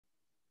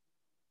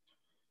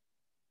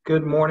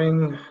Good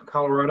morning,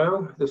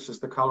 Colorado. This is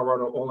the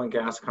Colorado Oil and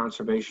Gas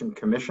Conservation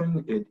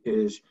Commission. It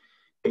is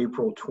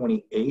April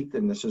 28th,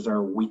 and this is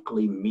our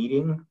weekly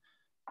meeting.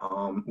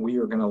 We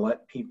are going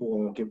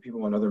to give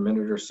people another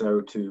minute or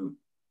so to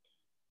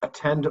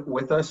attend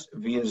with us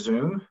via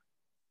Zoom.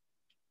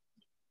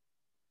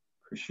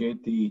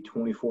 Appreciate the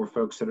 24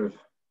 folks that have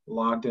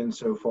logged in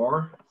so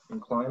far and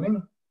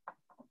climbing.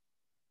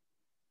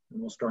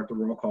 And we'll start the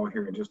roll call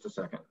here in just a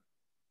second.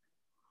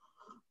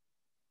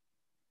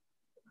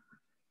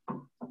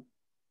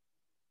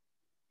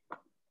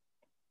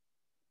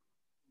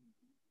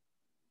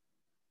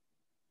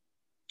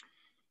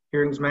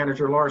 Hearings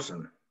Manager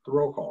Larson, the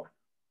roll call.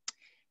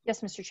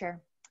 Yes, Mr.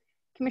 Chair.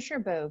 Commissioner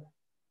Bogue.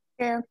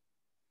 Here.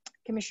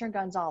 Commissioner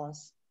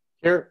Gonzalez.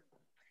 Here.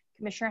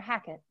 Commissioner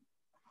Hackett.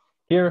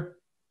 Here.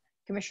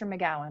 Commissioner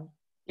McGowan.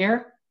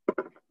 Here.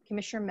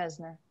 Commissioner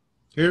Mesner.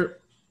 Here.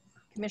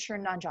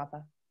 Commissioner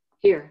Nanjapa.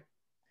 Here.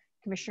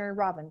 Commissioner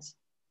Robbins.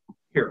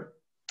 Here.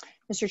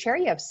 Mr. Chair,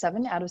 you have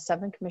 7 out of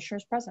 7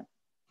 commissioners present.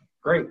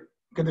 Great.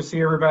 Good to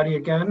see everybody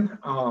again.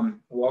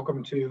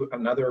 Welcome to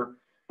another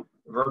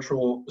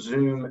virtual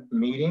Zoom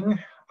meeting.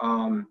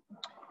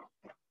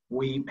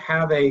 We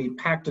have a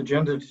packed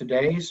agenda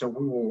today, so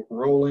we will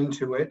roll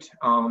into it.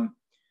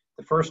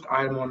 The first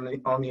item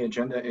on the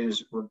agenda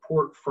is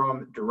report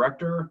from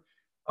director.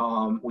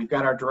 We've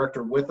got our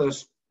director with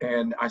us,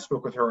 and I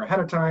spoke with her ahead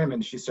of time,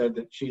 and she said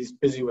that she's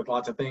busy with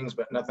lots of things,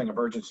 but nothing of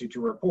urgency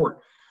to report.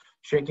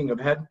 Shaking of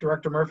head,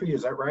 Director Murphy,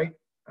 is that right?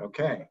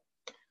 Okay.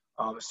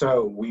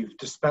 So we've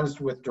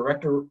dispensed with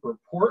director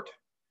report.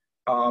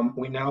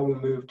 We now will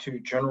move to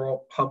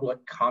general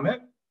public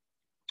comment.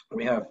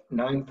 We have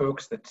 9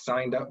 folks that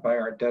signed up by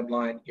our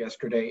deadline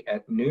yesterday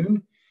at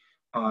noon.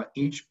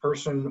 Each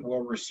person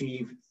will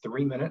receive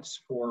 3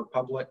 minutes for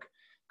public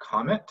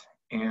comment,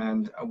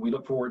 and we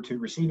look forward to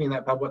receiving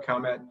that public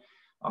comment.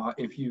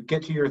 If you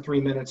get to your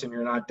 3 minutes and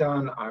you're not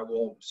done, I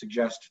will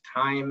suggest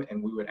time,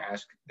 and we would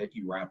ask that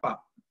you wrap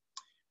up.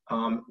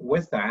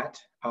 With that,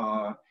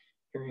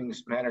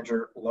 Hearings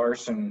Manager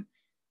Larson,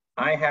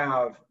 I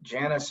have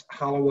Janice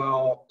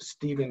Hollowell,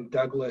 Stephen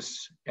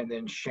Douglas, and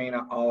then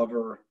Shayna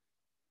Oliver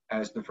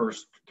as the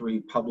first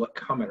 3 public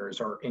commenters.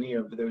 Are any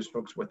of those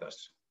folks with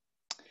us?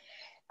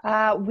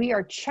 We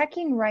are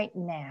checking right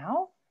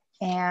now,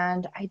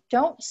 and I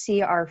don't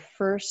see our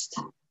first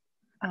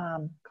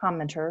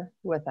commenter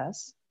with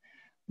us.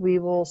 We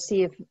will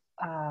see if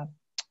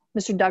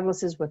Mr.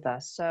 Douglas is with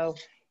us. So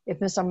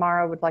if Ms.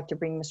 Amara would like to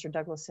bring Mr.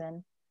 Douglas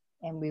in,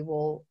 and we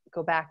will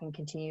go back and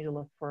continue to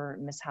look for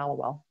Ms.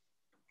 Hollowell.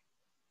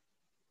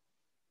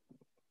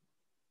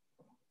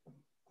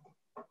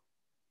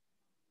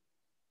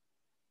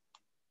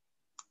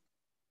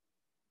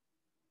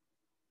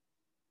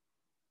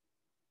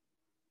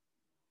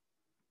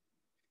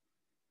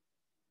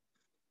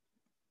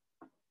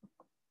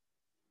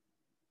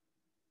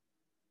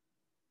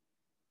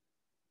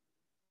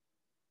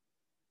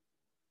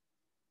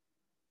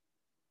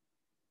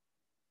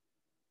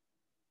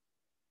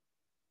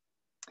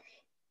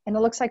 And it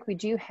looks like we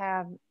do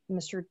have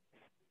Mr.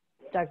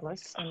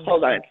 Douglas.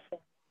 Hold on.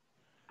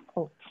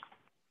 Oh,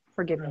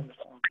 forgive me.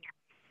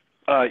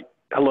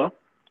 Hello?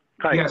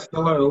 Hi. Yes,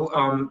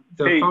 hello.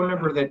 The Hey. phone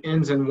number that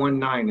ends in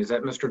 19, is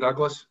that Mr.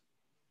 Douglas?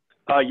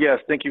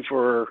 Yes, thank you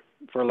for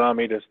allowing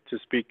me to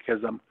speak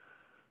because I'm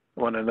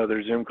on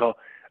another Zoom call.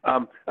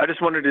 I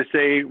just wanted to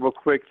say real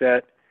quick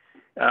that,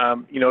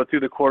 through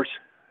the course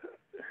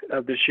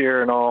of this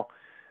year and all,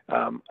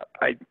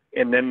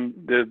 and then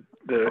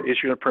the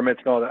issue of permits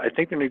and all that, I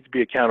think there needs to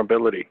be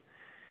accountability.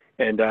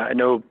 And I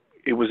know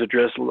it was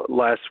addressed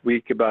last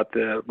week about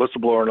the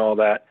whistleblower and all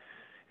that.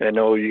 And I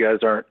know you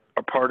guys aren't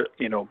a part of,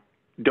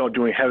 don't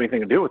have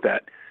anything to do with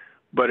that,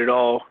 but it's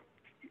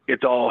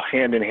all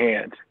hand in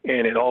hand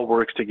and it all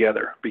works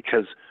together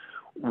because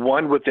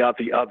one without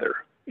the other.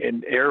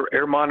 And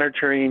air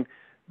monitoring,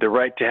 the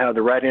right to have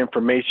the right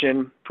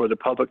information for the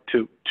public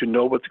to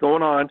know what's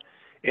going on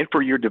and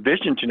for your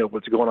division to know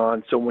what's going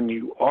on. So when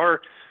you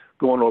are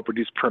going over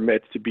these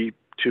permits to be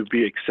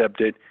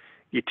accepted,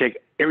 you take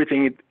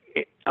everything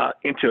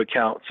into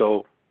account.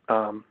 So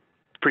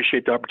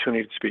appreciate the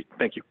opportunity to speak.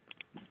 Thank you.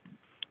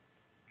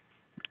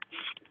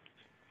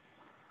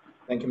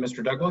 Thank you,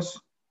 Mr. Douglas.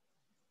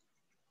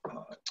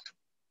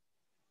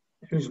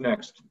 Who's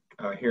next?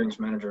 Hearings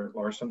Manager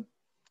Larson.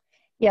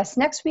 Yes,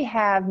 next we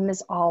have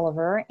Ms.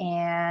 Oliver,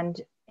 and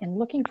in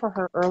looking for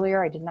her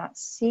earlier, I did not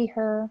see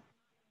her.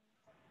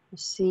 We'll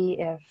see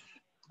if,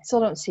 I still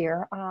don't see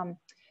her.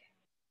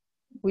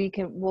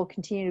 We'll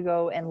continue to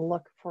go and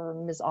look for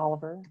Ms.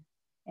 Oliver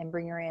and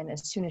bring her in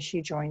as soon as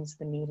she joins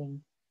the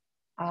meeting.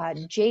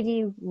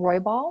 JD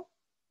Roybal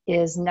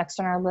is next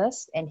on our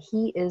list, and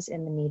he is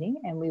in the meeting,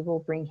 and we will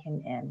bring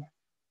him in.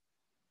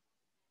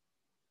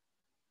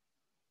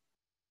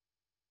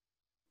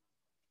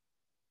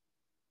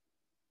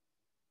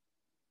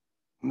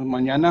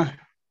 Mañana.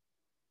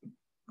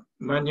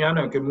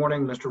 Mañana. Good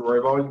morning, Mr.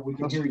 Roybal. We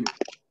can hear you.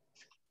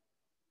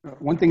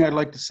 One thing I'd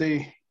like to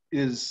say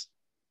is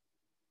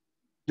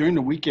during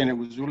the weekend, it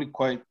was really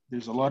quite,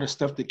 there's a lot of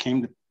stuff that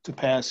came to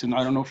pass. And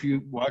I don't know if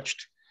you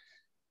watched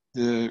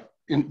the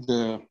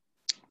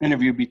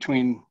interview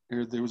between,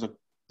 or there was a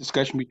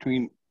discussion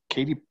between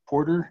Katie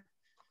Porter.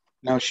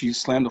 Now she's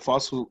slammed the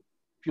fossil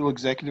fuel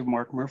executive,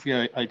 Mark Murphy.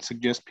 I'd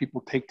suggest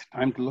people take the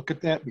time to look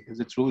at that because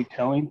it's really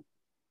telling.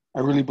 I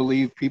really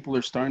believe people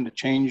are starting to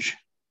change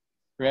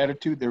their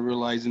attitude. They're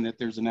realizing that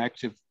there's an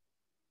active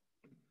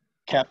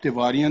captive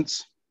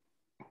audience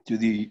to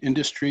the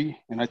industry.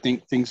 And I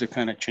think things are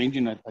kind of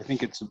changing. I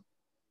think it's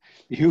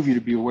behoove you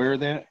to be aware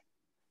of that.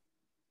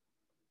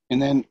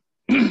 And then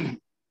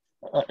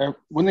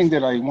one thing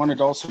that I wanted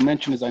to also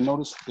mention is I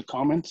noticed the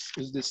comments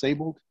is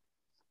disabled.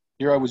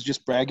 Here I was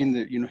just bragging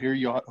that, here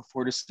you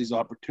afford us these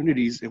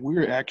opportunities. If we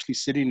were actually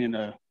sitting in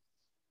a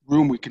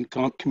room, we can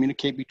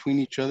communicate between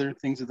each other,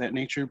 things of that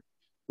nature.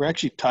 We're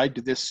actually tied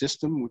to this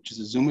system, which is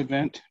a Zoom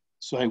event.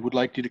 So I would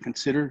like you to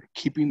consider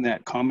keeping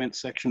that comment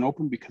section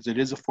open because it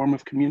is a form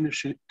of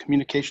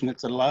communication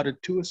that's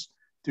allotted to us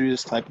through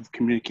this type of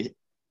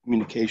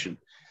communication.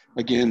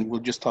 Again, we'll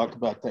just talk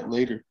about that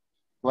later.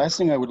 The last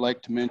thing I would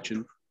like to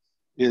mention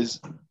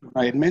is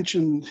I had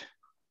mentioned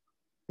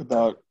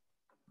about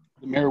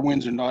the Mayor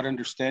Windsor not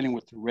understanding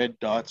what the red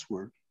dots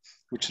were,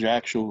 which are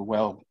actual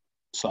well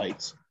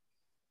sites.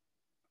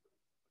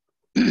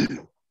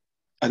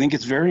 I think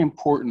it's very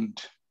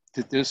important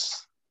that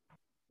this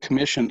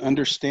commission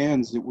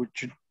understands that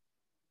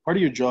part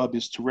of your job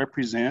is to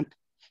represent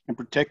and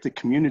protect the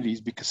communities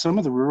because some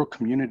of the rural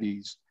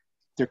communities,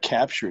 they're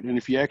captured. And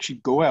if you actually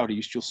go out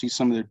east, you'll see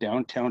some of their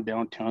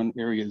downtown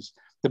areas,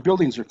 the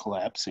buildings are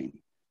collapsing.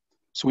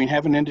 So we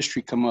have an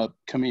industry come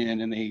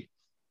in and they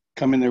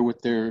come in there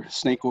with their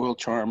snake oil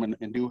charm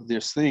and do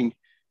this thing.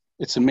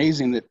 It's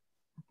amazing that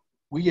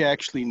we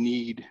actually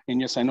need, and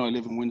yes, I know I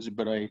live in Windsor,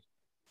 but I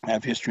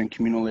have history in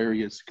communal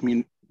areas,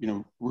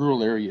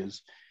 rural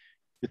areas.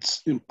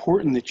 It's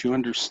important that you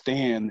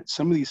understand that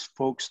some of these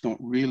folks don't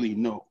really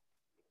know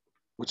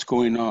what's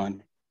going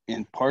on.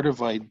 And part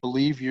of, I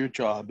believe, your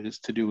job is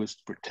to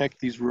protect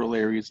these rural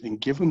areas and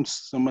give them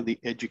some of the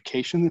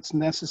education that's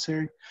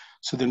necessary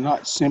so they're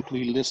not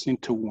simply listening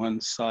to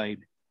one side.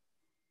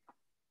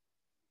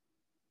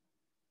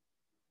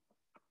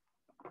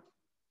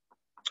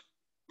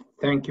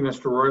 Thank you,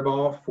 Mr.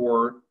 Roybal,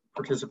 for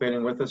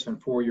participating with us and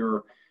for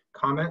your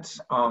comments.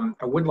 I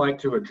would like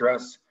to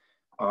address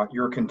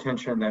your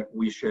contention that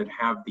we should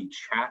have the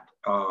chat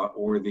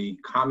or the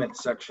comment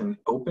section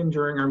open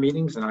during our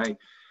meetings, and I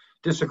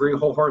disagree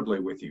wholeheartedly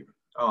with you.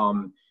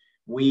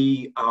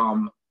 We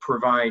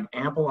provide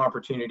ample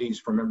opportunities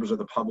for members of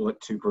the public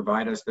to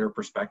provide us their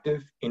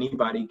perspective.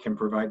 Anybody can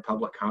provide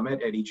public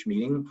comment at each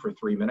meeting for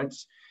 3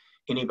 minutes.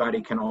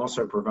 Anybody can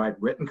also provide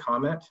written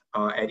comment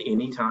at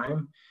any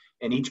time.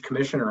 And each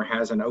commissioner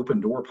has an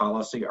open door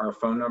policy. Our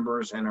phone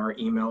numbers and our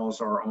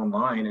emails are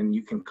online and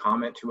you can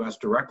comment to us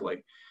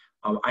directly.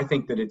 I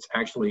think that it's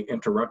actually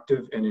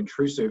interruptive and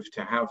intrusive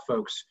to have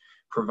folks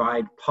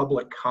provide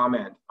public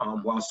comment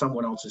while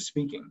someone else is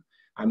speaking.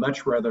 I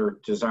much rather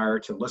desire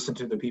to listen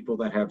to the people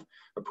that have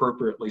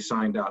appropriately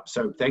signed up.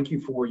 So thank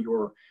you for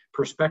your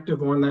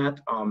perspective on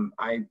that.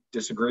 I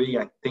disagree.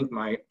 I think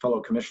my fellow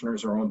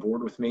commissioners are on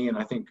board with me, and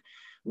I think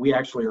we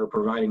actually are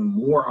providing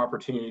more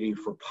opportunity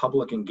for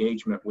public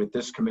engagement with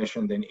this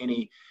commission than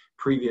any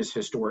previous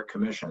historic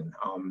commission.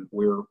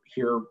 We're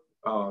here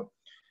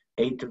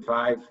 8 to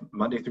 5,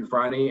 Monday through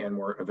Friday, and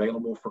we're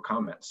available for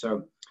comments.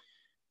 So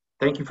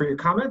thank you for your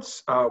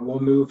comments. We'll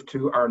move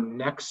to our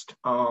next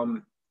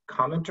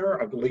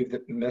commenter. I believe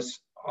that Ms.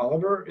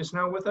 Oliver is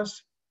now with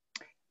us.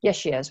 Yes,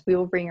 she is. We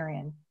will bring her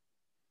in.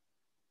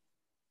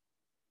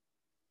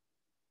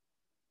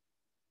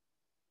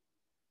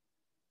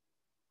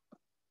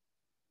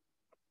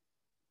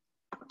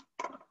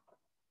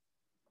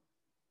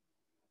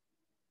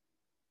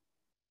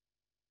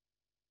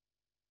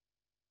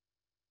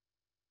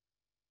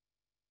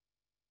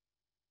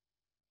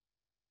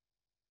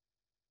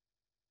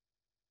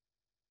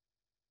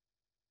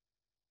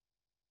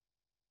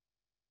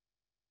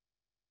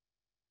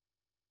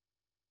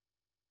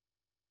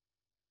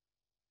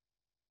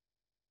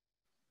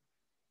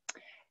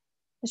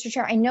 Mr.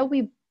 Chair, I know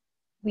we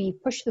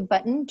pushed the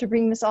button to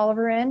bring Ms.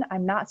 Oliver in.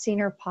 I'm not seeing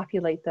her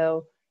populate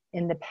though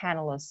in the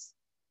panelists.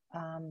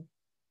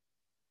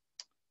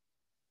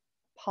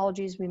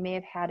 Apologies, we may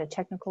have had a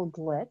technical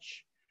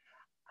glitch.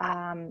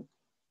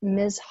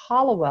 Ms.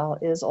 Hollowell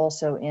is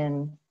also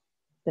in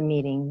the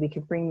meeting. We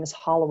could bring Ms.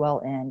 Hollowell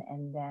in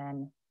and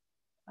then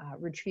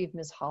retrieve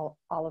Ms.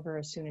 Oliver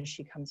as soon as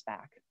she comes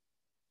back.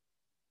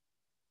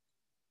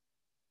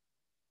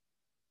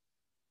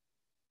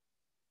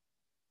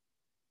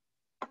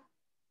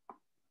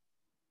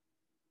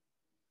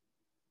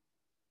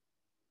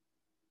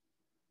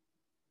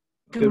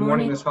 Good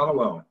morning, Ms.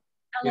 Hollowell.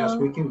 Hello. Yes,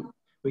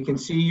 we can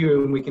see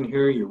you and we can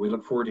hear you. We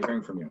look forward to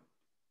hearing from you.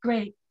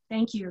 Great,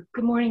 thank you.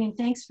 Good morning and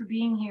thanks for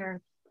being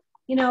here.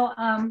 You know,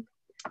 I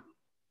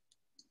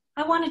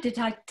wanted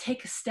to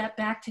take a step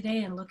back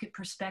today and look at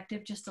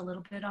perspective just a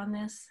little bit on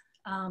this,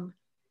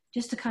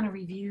 just to kind of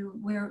review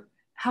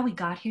how we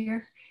got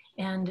here.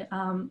 And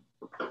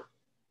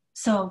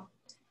So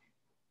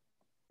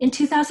in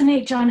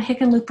 2008, John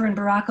Hickenlooper and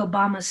Barack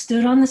Obama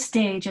stood on the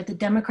stage at the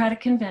Democratic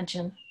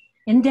Convention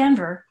in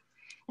Denver,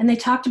 and they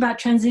talked about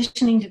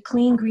transitioning to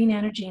clean, green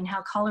energy and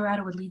how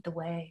Colorado would lead the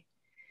way.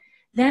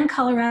 Then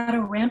Colorado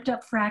ramped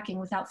up fracking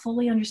without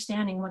fully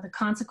understanding what the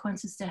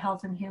consequences to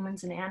health and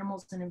humans and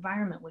animals and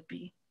environment would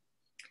be.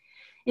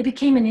 It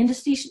became an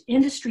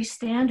industry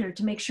standard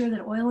to make sure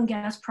that oil and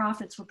gas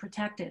profits were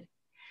protected.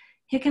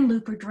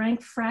 Hickenlooper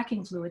drank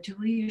fracking fluid to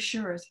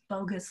reassure us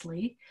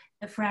bogusly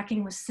that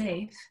fracking was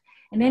safe,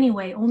 and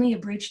anyway, only a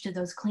bridge to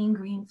those clean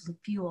green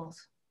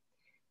fuels.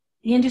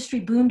 The industry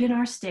boomed in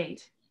our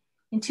state.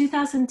 In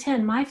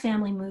 2010, my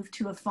family moved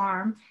to a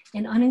farm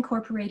in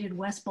unincorporated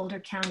West Boulder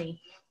County,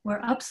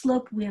 where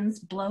upslope winds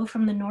blow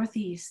from the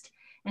northeast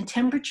and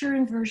temperature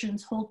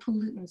inversions hold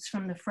pollutants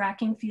from the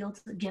fracking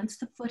fields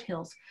against the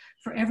foothills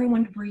for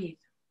everyone to breathe.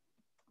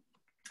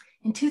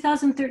 In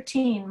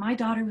 2013, my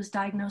daughter was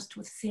diagnosed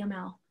with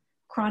CML,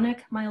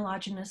 chronic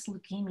myelogenous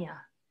leukemia,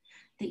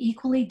 the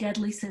equally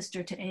deadly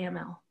sister to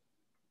AML.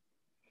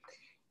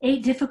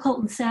 8 difficult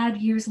and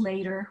sad years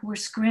later, we're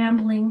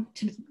scrambling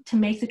to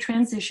make the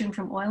transition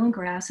from oil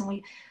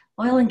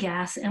and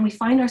gas, and we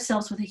find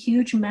ourselves with a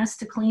huge mess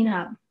to clean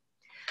up.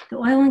 The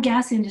oil and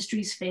gas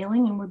industry is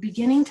failing, and we're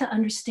beginning to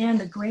understand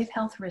the grave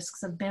health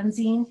risks of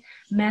benzene,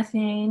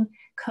 methane,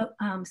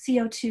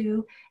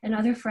 CO2, and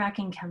other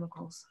fracking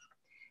chemicals.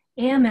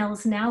 AML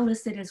is now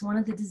listed as one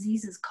of the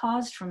diseases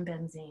caused from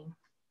benzene.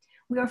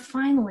 We are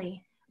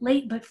finally,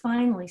 late but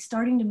finally,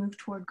 starting to move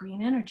toward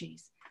green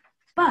energies.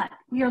 But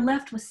we are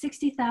left with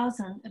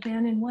 60,000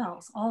 abandoned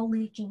wells, all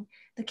leaking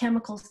the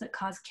chemicals that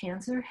cause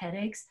cancer,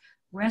 headaches,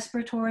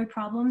 respiratory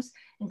problems,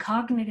 and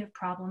cognitive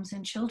problems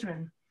in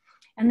children.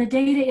 And the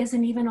data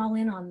isn't even all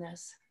in on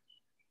this.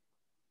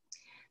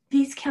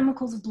 These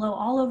chemicals blow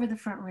all over the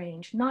Front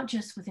Range, not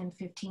just within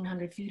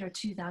 1,500 feet or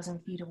 2,000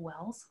 feet of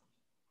wells.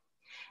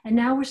 And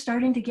now we're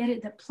starting to get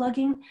it that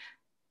plugging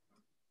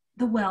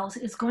the wells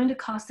is going to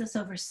cost us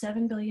over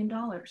 $7 billion.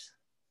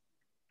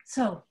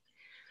 So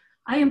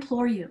I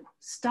implore you,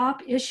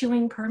 stop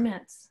issuing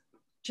permits.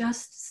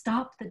 Just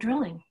stop the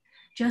drilling.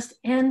 Just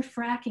end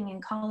fracking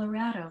in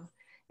Colorado.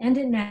 End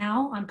it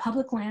now on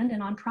public land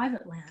and on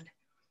private land.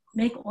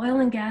 Make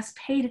oil and gas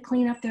pay to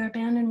clean up their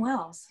abandoned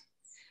wells.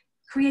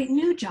 Create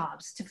new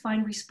jobs to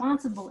find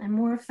responsible and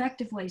more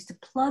effective ways to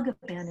plug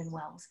abandoned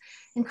wells,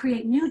 and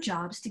create new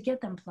jobs to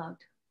get them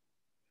plugged.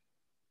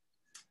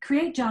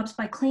 Create jobs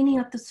by cleaning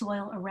up the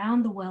soil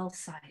around the well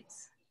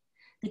sites.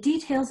 The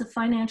details of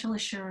financial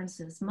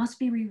assurances must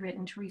be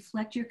rewritten to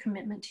reflect your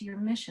commitment to your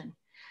mission.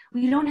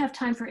 We don't have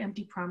time for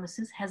empty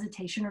promises,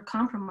 hesitation, or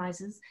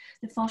compromises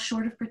that fall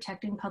short of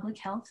protecting public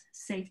health,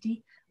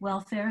 safety,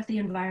 welfare, the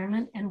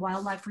environment, and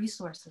wildlife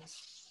resources.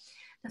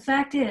 The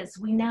fact is,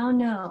 we now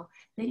know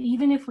that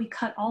even if we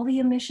cut all the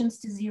emissions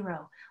to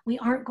zero, we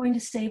aren't going to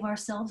save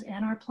ourselves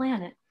and our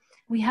planet.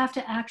 We have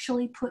to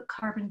actually put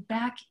carbon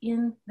back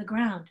in the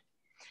ground.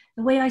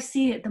 The way I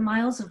see it, the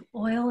miles of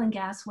oil and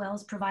gas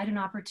wells provide an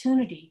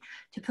opportunity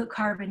to put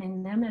carbon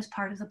in them as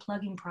part of the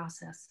plugging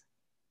process.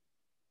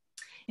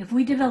 If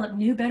we develop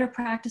new, better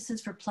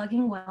practices for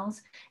plugging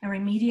wells and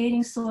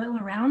remediating soil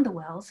around the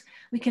wells,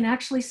 we can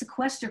actually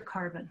sequester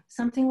carbon,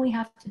 something we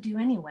have to do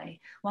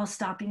anyway, while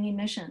stopping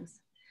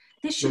emissions.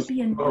 This should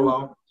be a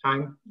new...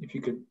 time, if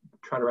you could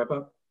try to wrap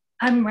up.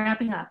 I'm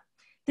wrapping up.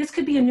 This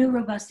could be a new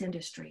robust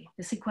industry,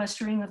 the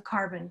sequestering of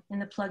carbon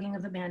and the plugging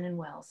of abandoned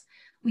wells.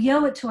 We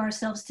owe it to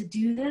ourselves to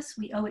do this.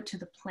 We owe it to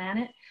the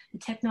planet. The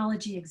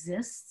technology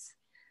exists.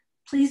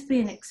 Please be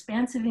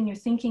expansive in your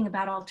thinking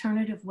about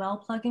alternative well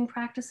plugging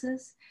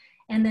practices,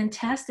 and then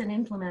test and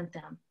implement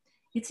them.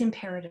 It's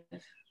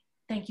imperative.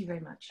 Thank you very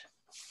much.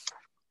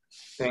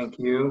 Thank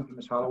you,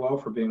 Ms. Hollowell,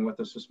 for being with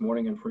us this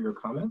morning and for your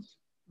comments.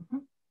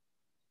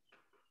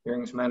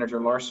 Hearings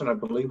Manager Larson, I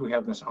believe we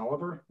have Ms.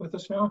 Oliver with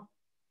us now.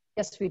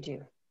 Yes, we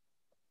do.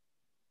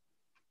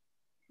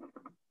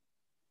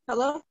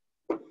 Hello.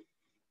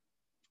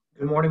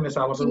 Good morning, Ms.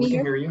 Oliver. We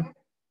can hear you. All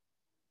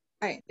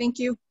right, thank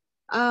you.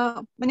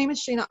 My name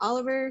is Shayna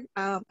Oliver.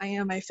 I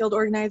am a field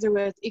organizer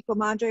with Equal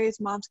Madres,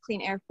 Moms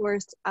Clean Air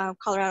Force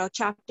Colorado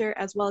chapter,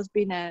 as well as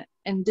being an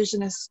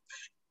Indigenous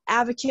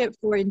advocate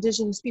for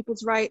Indigenous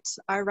people's rights,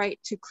 our right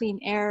to clean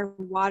air,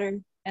 water,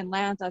 and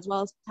lands, as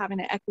well as having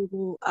an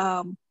equitable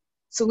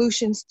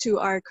solutions to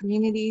our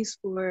communities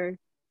for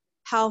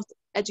health,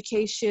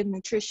 education,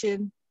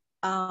 nutrition,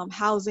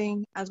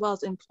 housing, as well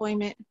as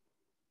employment.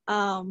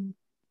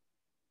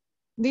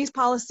 These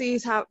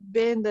policies have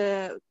been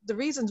the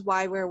reasons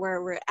why we're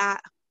where we're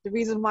at, the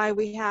reason why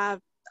we have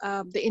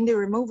the Indian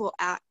Removal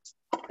Act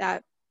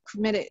that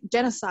committed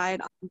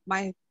genocide on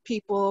my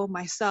people,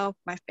 myself,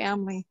 my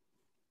family,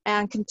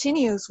 and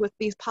continues with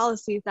these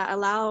policies that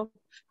allow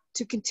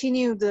to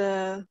continue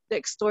the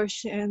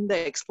extortion,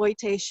 the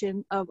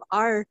exploitation of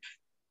our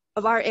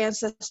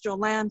ancestral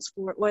lands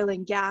for oil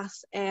and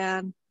gas.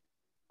 And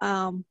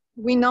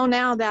we know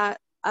now that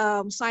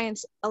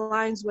science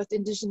aligns with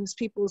Indigenous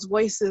people's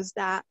voices,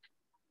 that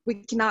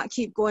we cannot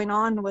keep going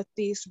on with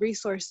these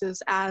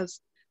resources as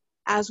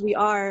we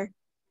are.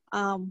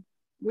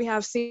 we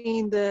have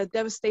seen the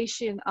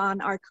devastation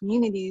on our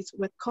communities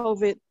with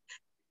COVID,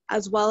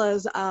 as well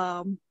as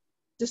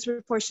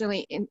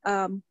disproportionately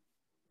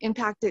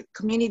impacted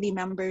community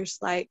members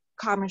like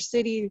Commerce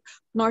City,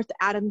 North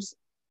Adams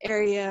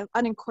area,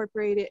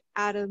 unincorporated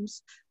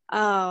Adams.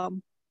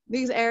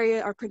 These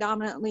areas are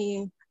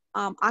predominantly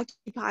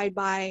occupied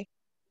by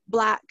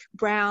Black,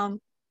 Brown,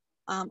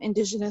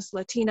 Indigenous,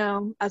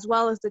 Latino, as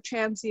well as the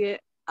transient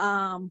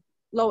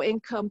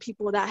low-income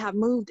people that have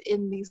moved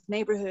in these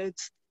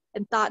neighborhoods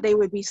and thought they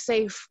would be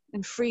safe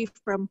and free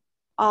from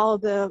all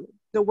the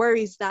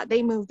worries that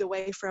they moved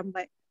away from,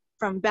 like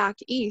from back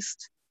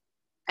east.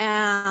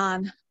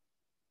 And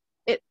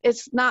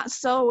it's not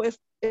so if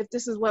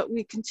this is what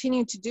we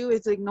continue to do,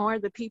 is ignore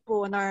the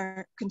people and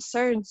our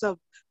concerns of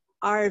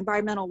our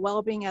environmental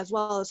well-being as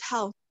well as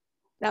health,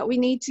 that we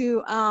need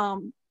to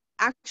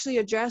actually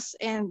address,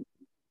 and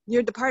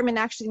your department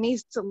actually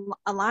needs to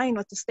align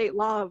with the state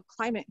law of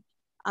climate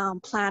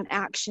plan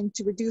action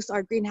to reduce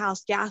our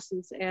greenhouse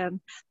gases. And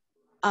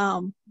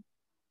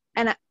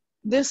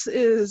this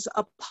is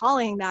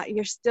appalling that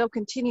you're still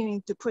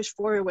continuing to push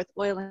forward with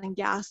oil and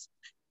gas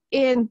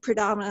in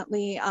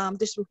predominantly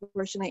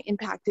disproportionately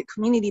impacted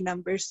community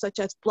members, such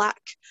as Black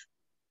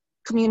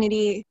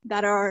community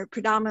that are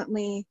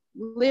predominantly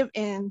live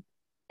in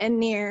and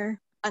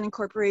near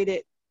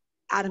unincorporated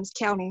Adams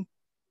County.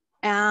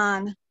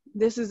 And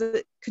this is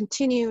a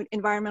continued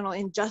environmental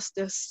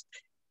injustice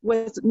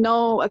with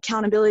no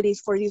accountability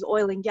for these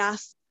oil and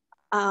gas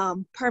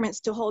permits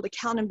to hold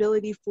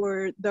accountability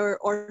for their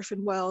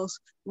orphan wells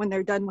when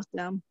they're done with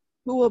them.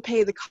 Who will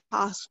pay the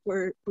cost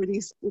for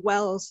these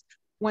wells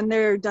when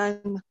they're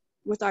done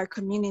with our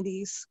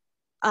communities?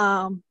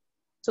 So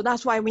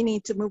that's why we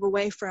need to move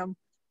away from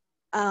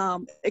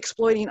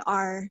exploiting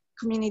our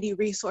community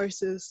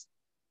resources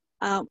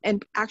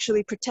and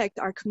actually protect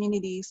our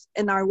communities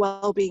and our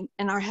well-being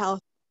and our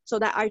health so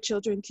that our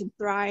children can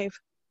thrive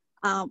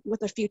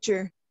with a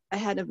future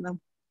ahead of them.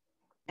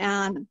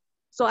 And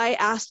so I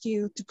ask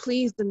you to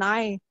please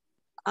deny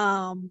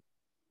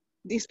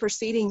these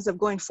proceedings of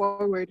going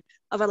forward,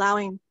 of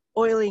allowing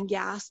oil and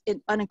gas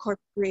in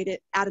unincorporated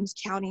Adams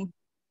County.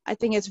 I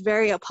think it's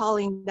very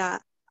appalling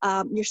that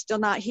you're still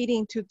not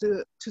heeding to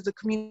the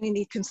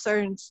community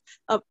concerns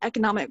of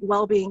economic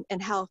well-being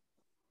and health.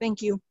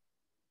 Thank you.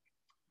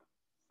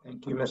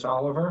 Thank you, Ms.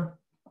 Oliver,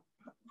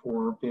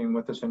 for being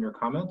with us in your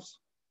comments.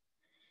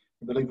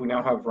 I believe we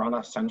now have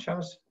Rana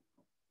Sanchez.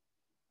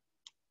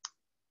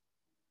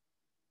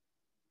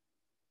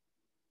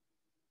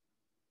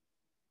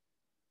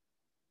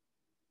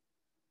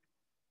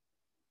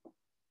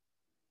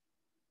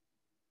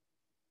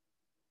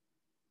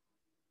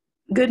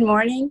 Good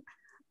morning.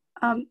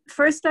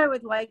 First, I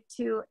would like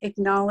to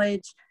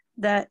acknowledge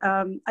that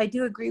I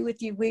do agree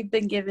with you. We've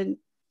been given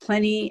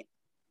plenty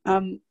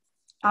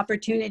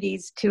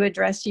opportunities to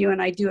address you,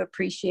 and I do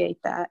appreciate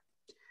that.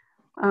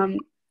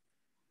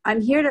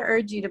 I'm here to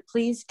urge you to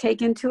please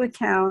take into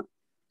account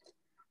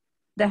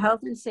the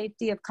health and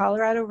safety of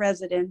Colorado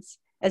residents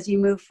as you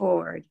move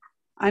forward.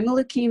 I'm a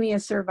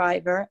leukemia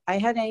survivor. I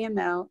had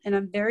AML, and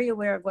I'm very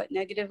aware of what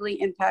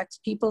negatively impacts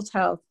people's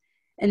health,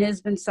 and it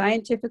has been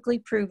scientifically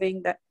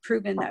proven that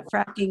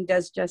fracking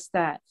does just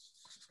that.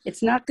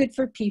 It's not good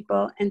for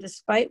people, and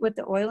despite what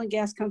the oil and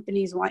gas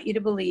companies want you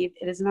to believe,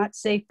 it is not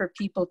safe for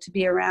people to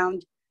be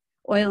around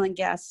oil and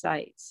gas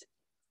sites.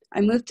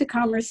 I moved to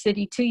Commerce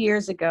City 2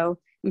 years ago,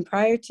 and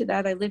prior to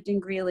that, I lived in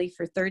Greeley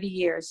for 30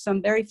 years, so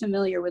I'm very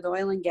familiar with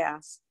oil and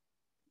gas.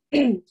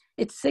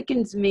 It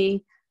sickens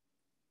me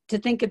to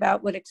think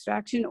about what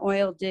extraction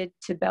oil did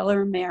to Bella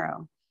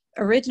Romero.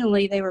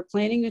 Originally, they were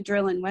planning to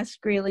drill in West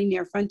Greeley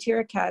near Frontier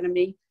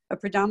Academy, a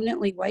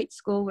predominantly white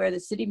school where the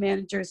city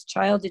manager's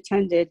child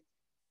attended.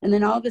 And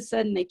then all of a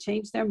sudden they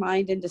changed their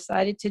mind and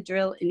decided to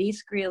drill in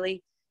East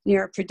Greeley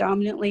near a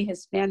predominantly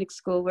Hispanic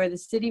school where the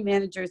city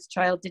manager's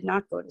child did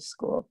not go to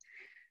school.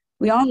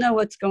 We all know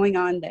what's going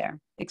on there.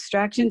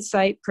 Extraction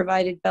site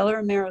provided Bella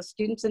Romero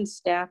students and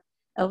staff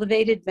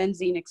elevated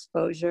benzene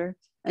exposure,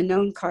 a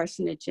known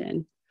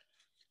carcinogen.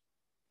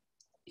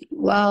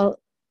 While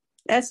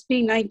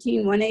SB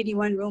 19-181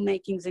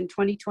 rulemakings in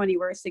 2020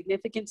 were a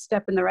significant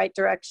step in the right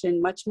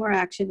direction, much more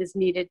action is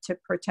needed to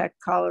protect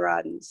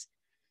Coloradans.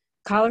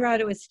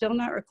 Colorado is still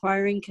not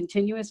requiring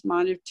continuous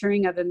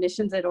monitoring of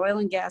emissions at oil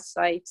and gas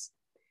sites,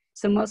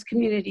 so most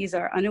communities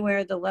are unaware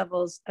of the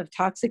levels of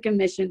toxic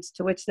emissions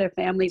to which their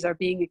families are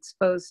being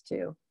exposed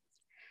to.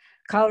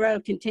 Colorado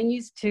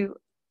continues to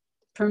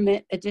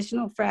permit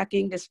additional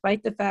fracking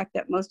despite the fact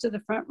that most of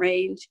the Front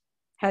Range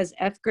has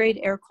F-grade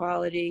air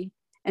quality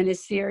and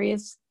is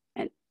serious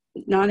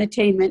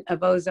non-attainment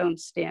of ozone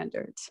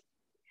standards.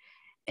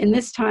 In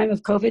this time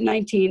of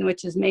COVID-19,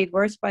 which is made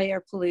worse by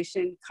air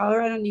pollution,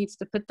 Colorado needs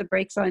to put the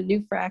brakes on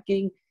new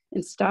fracking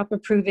and stop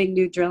approving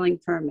new drilling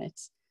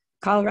permits.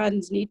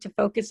 Coloradans need to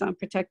focus on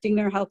protecting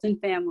their health and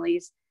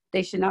families.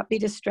 They should not be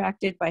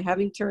distracted by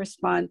having to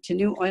respond to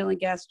new oil and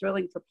gas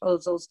drilling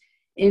proposals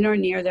in or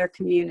near their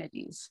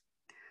communities.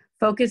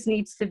 Focus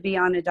needs to be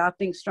on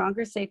adopting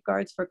stronger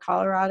safeguards for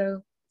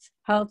Colorado's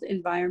health,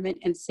 environment,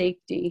 and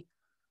safety.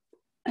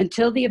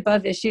 Until the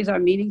above issues are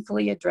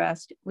meaningfully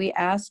addressed, we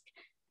ask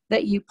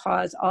that you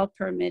pause all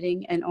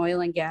permitting and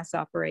oil and gas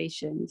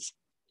operations.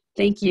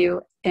 Thank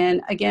you.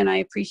 And again, I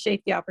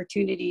appreciate the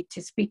opportunity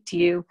to speak to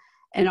you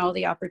and all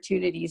the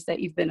opportunities that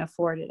you've been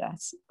affording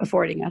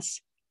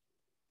us.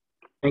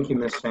 Thank you,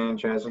 Ms.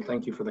 Sanchez, and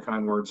thank you for the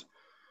kind words.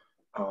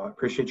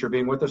 Appreciate your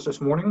being with us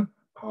this morning.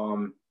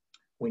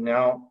 We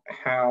now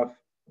have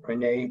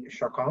Renee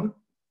Chacon.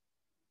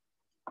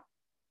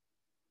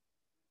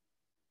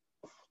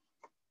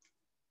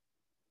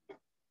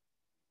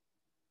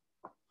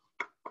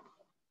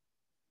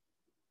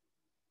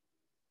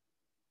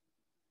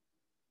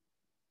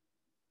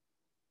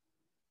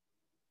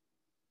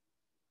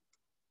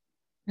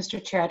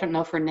 Mr. Chair, I don't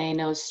know if Renee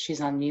knows she's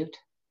on mute.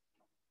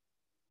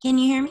 Can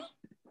you hear me?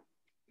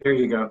 There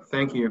you go.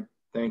 Thank you.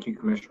 Thank you,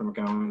 Commissioner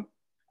McGowan.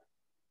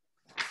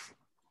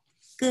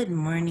 Good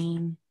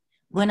morning.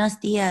 Buenos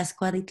dias,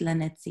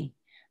 Cuautitlanetsi.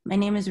 My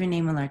name is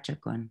Renee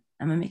Chacon.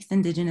 I'm a mixed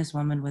indigenous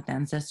woman with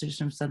ancestors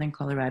from southern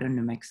Colorado,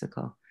 New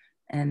Mexico.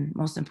 And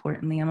most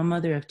importantly, I'm a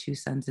mother of 2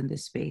 sons in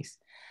this space.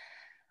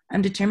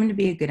 I'm determined to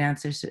be a good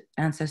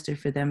ancestor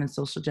for them in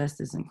social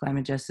justice and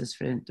climate justice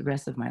for the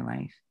rest of my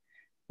life.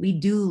 We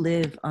do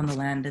live on the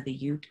land of the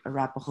Ute,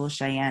 Arapaho,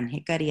 Cheyenne,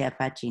 Hickory,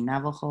 Apache,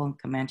 Navajo, and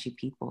Comanche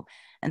people,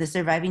 and the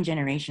surviving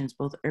generations,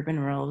 both urban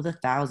and rural, of the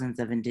thousands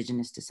of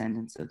indigenous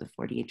descendants of the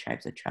 48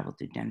 tribes that traveled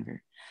through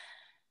Denver.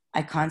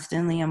 I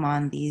constantly am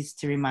on these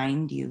to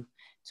remind you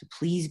to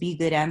please be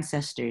good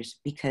ancestors,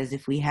 because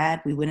if we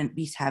had, we wouldn't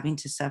be having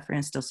to suffer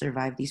and still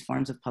survive these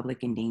forms of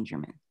public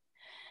endangerment.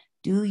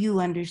 Do you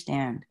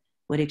understand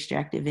what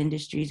extractive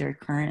industries are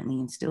currently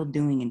and still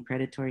doing in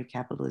predatory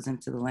capitalism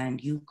to the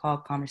land you call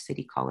Commerce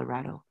City,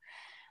 Colorado?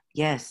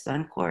 Yes,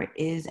 Suncor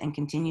is and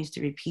continues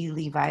to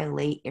repeatedly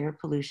violate air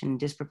pollution in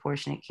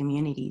disproportionate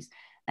communities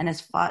and has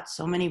fought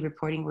so many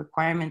reporting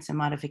requirements and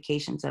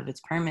modifications of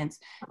its permits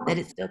that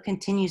it still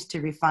continues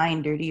to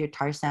refine dirtier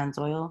tar sands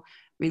oil,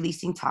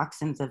 releasing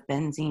toxins of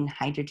benzene,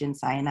 hydrogen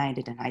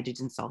cyanide, and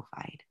hydrogen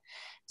sulfide.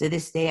 To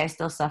this day, I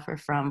still suffer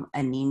from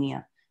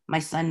anemia. My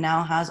son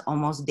now has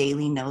almost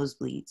daily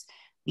nosebleeds.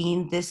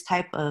 Being this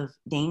type of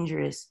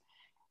dangerous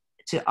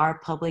to our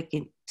public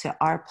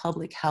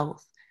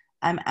health,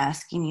 I'm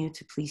asking you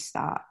to please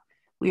stop.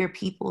 We are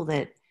people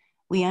that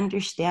we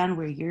understand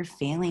where you're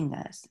failing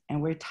us,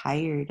 and we're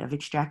tired of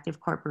extractive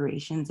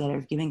corporations that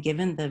are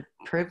given the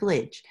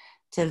privilege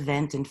to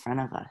vent in front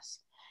of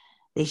us.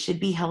 They should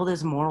be held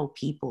as moral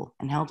people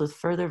and held with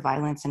further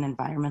violence and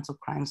environmental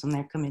crimes when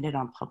they're committed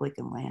on public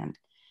and land.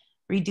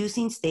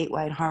 Reducing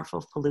statewide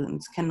harmful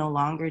pollutants can no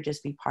longer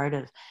just be part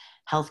of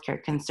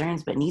healthcare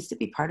concerns, but needs to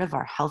be part of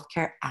our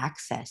healthcare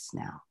access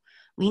now.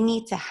 We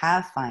need to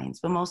have fines,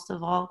 but most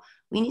of all,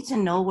 we need to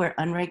know where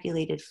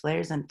unregulated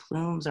flares and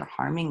plumes are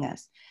harming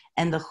us,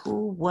 and the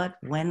who, what,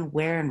 when,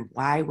 where, and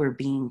why we're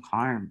being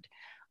harmed.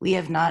 We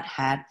have not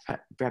had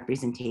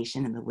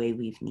representation in the way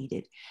we've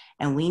needed,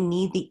 and we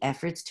need the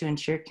efforts to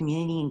ensure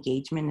community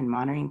engagement and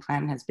monitoring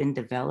plan has been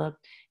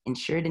developed,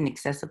 ensured in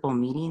accessible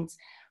meetings,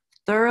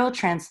 thorough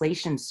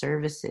translation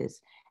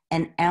services,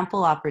 and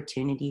ample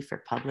opportunity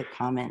for public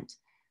comment.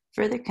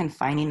 Further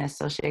confining us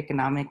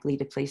socioeconomically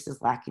to places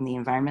lacking the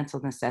environmental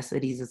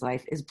necessities of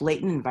life is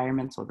blatant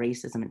environmental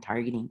racism and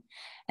targeting.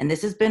 And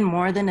this has been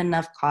more than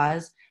enough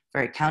cause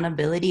for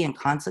accountability and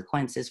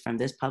consequences from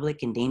this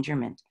public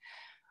endangerment.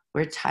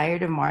 We're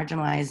tired of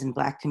marginalized and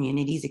Black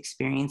communities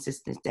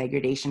experiences this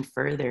degradation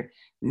further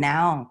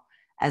now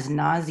as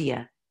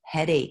nausea,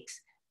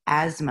 headaches,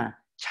 asthma,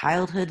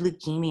 childhood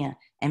leukemia,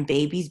 and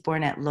babies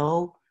born at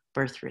low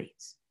birth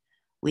rates.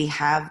 We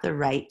have the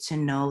right to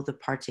know the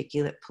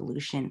particulate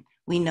pollution.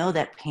 We know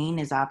that pain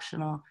is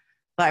optional,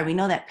 but we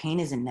know that pain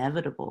is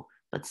inevitable,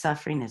 but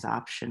suffering is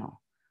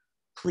optional.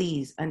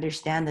 Please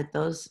understand that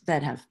those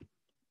that have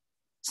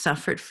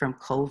suffered from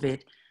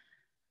COVID,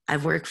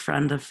 I've worked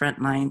from the front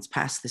lines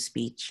past the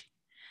speech.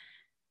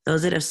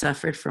 Those that have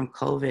suffered from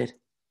COVID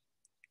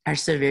are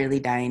severely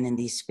dying in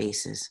these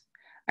spaces,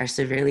 are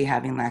severely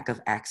having lack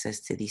of access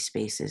to these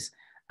spaces.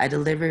 I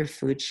deliver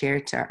food share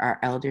to our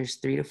elders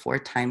 3 to 4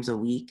 times a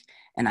week,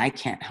 and I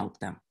can't help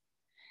them.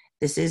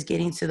 This is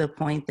getting to the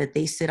point that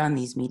they sit on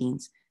these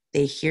meetings,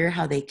 they hear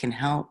how they can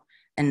help,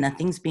 and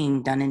nothing's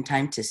being done in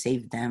time to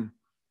save them.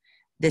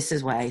 This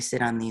is why I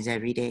sit on these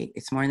every day.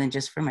 It's more than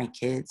just for my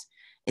kids.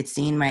 It's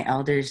seeing my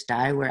elders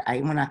die where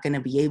I'm not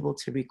gonna be able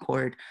to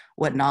record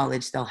what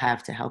knowledge they'll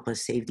have to help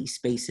us save these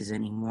spaces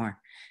anymore.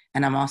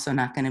 And I'm also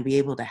not gonna be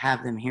able to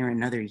have them here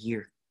another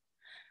year.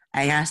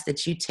 I ask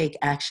that you take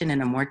action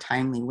in a more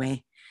timely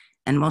way.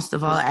 And most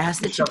of all, I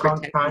ask that you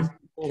protect these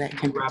people that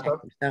can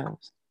protect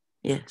themselves.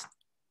 Yes.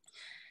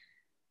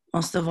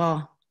 Most of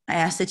all, I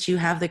ask that you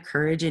have the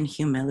courage and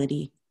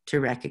humility to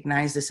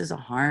recognize this is a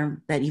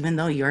harm that even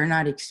though you're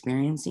not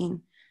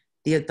experiencing,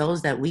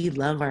 those that we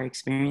love are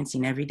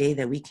experiencing every day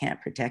that we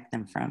can't protect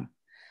them from.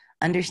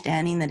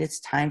 Understanding that it's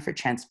time for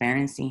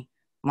transparency,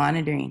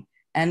 monitoring,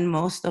 and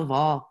most of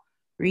all,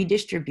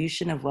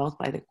 redistribution of wealth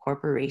by the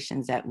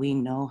corporations that we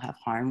know have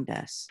harmed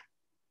us.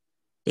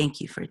 Thank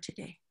you for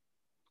today.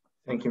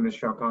 Thank you, Ms.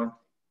 Chacon.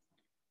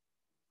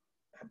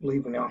 I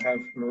believe we now have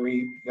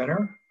Marie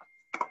Venner.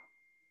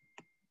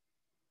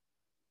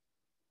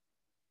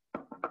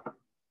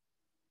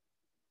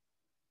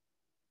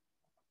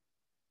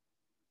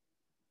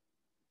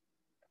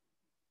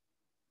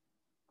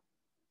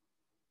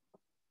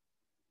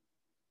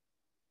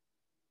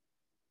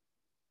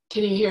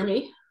 Can you hear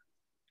me?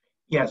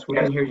 Yes, we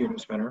can hear you,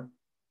 Ms. Venner.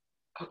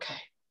 Okay.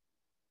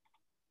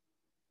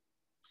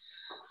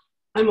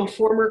 I'm a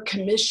former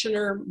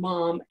commissioner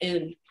mom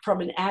and from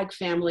an ag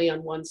family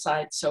on one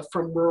side, so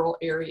from rural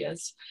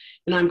areas.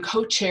 And I'm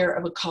co-chair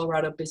of a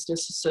Colorado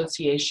Business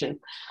Association.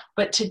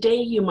 But today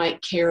you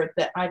might care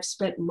that I've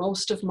spent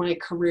most of my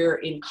career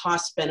in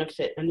cost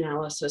benefit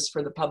analysis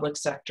for the public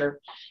sector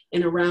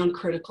and around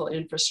critical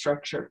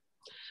infrastructure.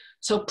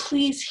 So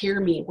please hear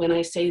me when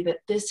I say that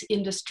this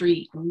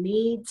industry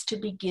needs to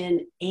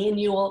begin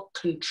annual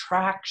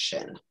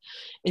contraction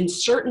and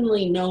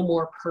certainly no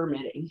more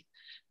permitting.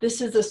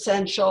 This is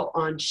essential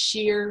on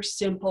sheer,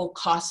 simple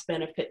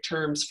cost-benefit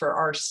terms for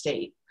our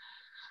state.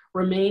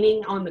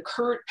 Remaining on the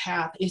current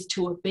path is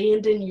to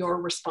abandon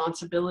your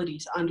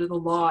responsibilities under the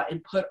law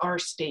and put our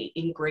state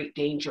in great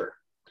danger.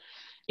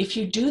 If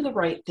you do the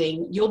right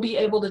thing, you'll be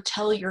able to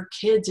tell your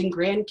kids and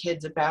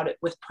grandkids about it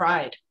with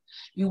pride.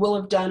 You will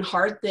have done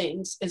hard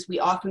things, as we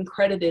often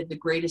credited the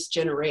greatest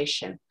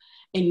generation,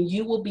 and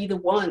you will be the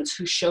ones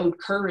who showed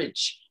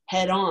courage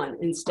head on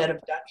instead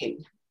of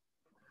ducking.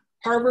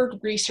 Harvard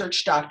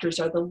research doctors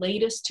are the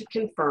latest to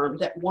confirm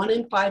that 1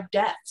 in 5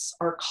 deaths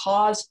are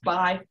caused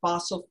by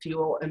fossil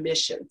fuel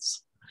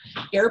emissions.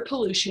 Air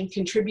pollution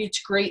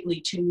contributes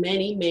greatly to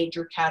many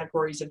major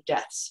categories of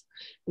deaths,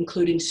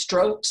 including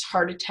strokes,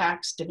 heart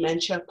attacks,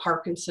 dementia,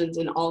 Parkinson's,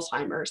 and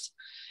Alzheimer's.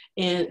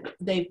 And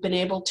they've been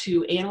able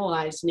to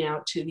analyze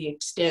now to the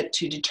extent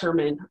to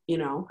determine,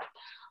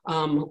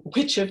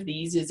 which of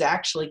these is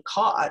actually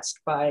caused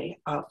by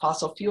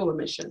fossil fuel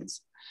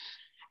emissions.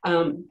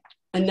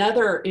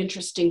 Another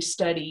interesting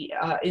study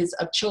is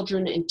of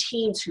children and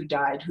teens who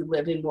died who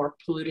live in more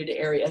polluted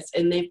areas,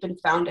 and they've been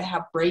found to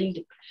have brain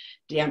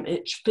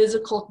damage,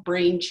 physical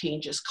brain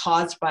changes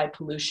caused by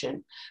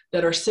pollution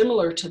that are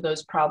similar to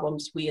those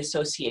problems we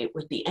associate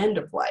with the end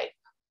of life.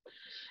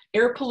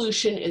 Air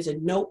pollution is a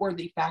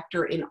noteworthy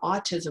factor in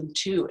autism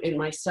too, and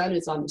my son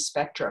is on the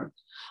spectrum.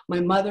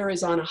 My mother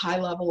is on a high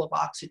level of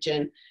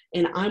oxygen,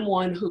 and I'm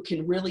one who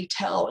can really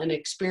tell and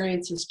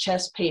experiences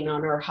chest pain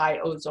on our high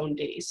ozone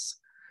days.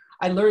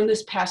 I learned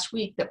this past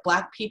week that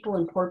Black people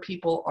and poor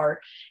people are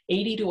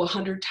 80 to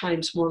 100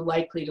 times more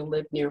likely to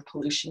live near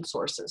pollution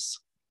sources.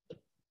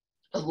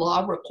 The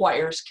law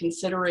requires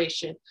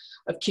consideration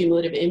of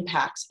cumulative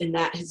impacts, and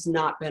that has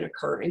not been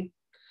occurring.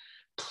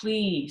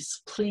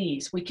 Please,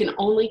 please, we can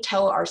only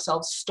tell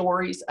ourselves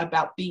stories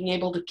about being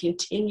able to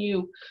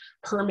continue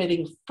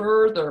permitting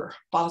further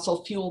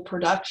fossil fuel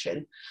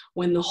production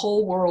when the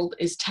whole world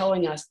is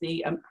telling us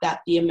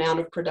that the amount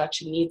of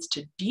production needs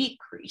to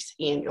decrease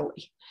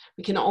annually.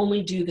 We can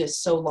only do this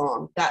so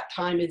long. That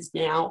time is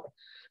now.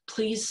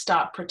 Please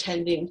stop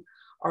pretending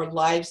our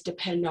lives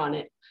depend on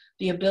it.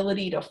 The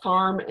ability to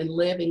farm and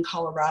live in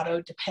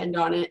Colorado depend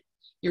on it.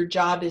 Your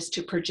job is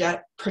to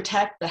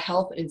protect the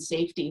health and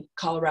safety of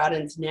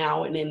Coloradans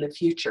now and in the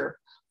future,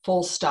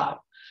 full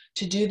stop.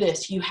 To do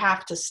this, you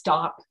have to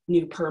stop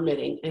new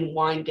permitting and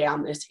wind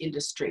down this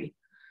industry.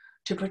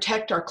 To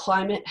protect our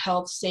climate,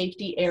 health,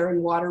 safety, air,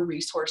 and water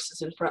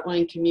resources in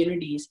frontline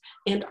communities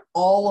and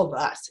all of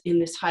us in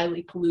this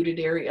highly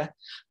polluted area,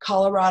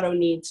 Colorado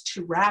needs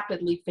to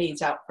rapidly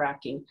phase out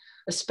fracking,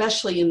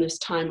 especially in this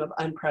time of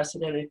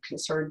unprecedented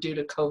concern due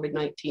to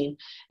COVID-19.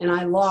 And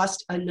I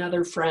lost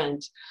another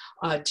friend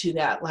to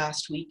that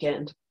last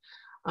weekend.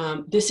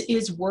 This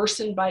is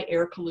worsened by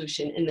air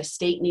pollution, and the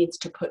state needs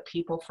to put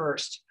people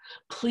first.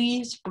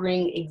 Please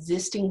bring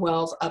existing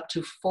wells up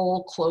to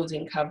full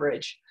closing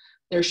coverage.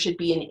 There should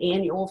be an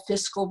annual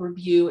fiscal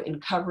review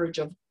and coverage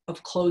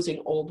of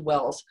closing old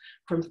wells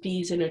from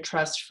fees in a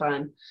trust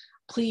fund.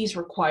 Please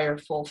require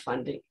full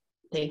funding.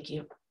 Thank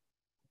you.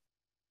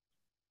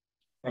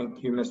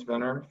 Thank you, Ms.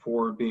 Venner,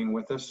 for being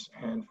with us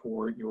and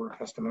for your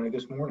testimony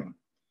this morning.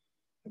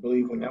 I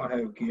believe we now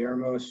have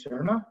Guillermo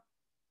Serna.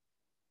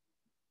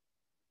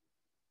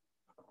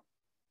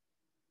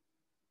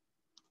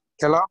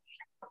 Hello?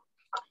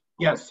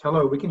 Yes,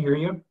 hello, we can hear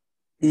you.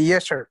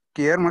 Yes, sir.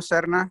 Guillermo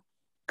Serna,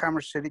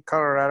 Commerce City,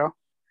 Colorado.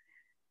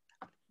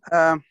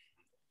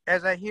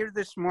 As I hear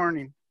this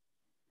morning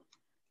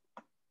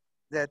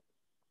that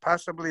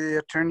possibly the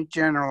Attorney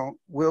General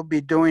will be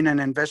doing an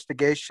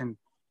investigation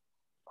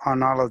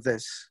on all of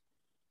this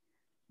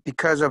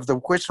because of the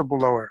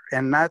whistleblower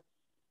and not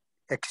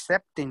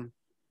accepting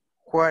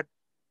what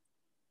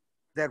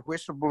that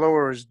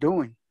whistleblower is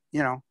doing,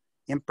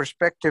 in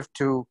perspective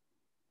to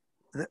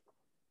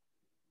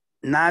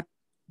not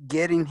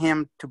getting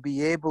him to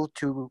be able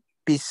to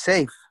be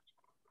safe.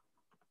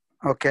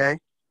 Okay.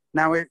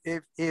 Now,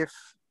 if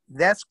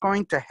that's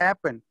going to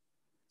happen,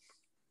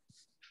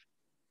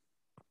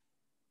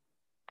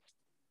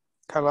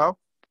 hello?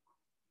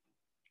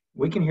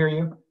 We can hear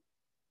you.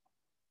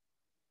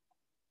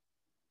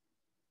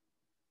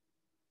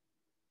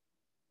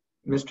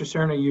 Mr.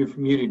 Cerna, you've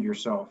muted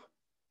yourself.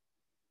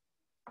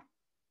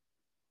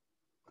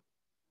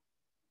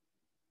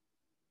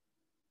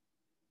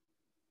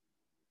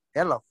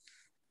 Hello.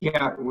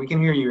 Yeah, we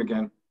can hear you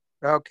again.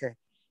 Okay.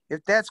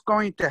 If that's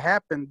going to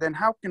happen, then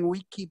how can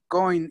we keep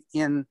going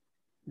in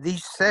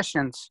these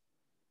sessions?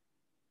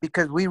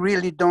 Because we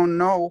really don't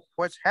know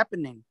what's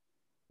happening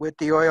with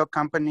the oil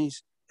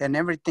companies and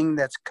everything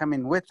that's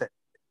coming with it.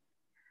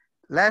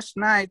 Last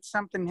night,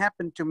 something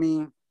happened to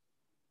me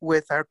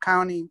with our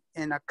county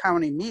in a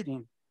county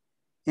meeting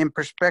in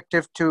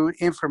perspective to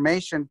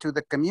information to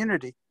the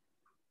community.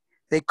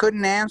 They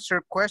couldn't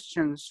answer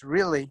questions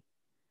really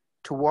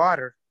to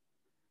water.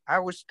 I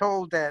was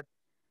told that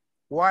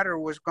water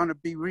was going to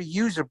be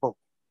reusable,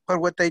 but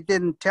what they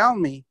didn't tell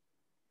me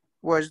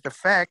was the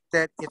fact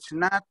that it's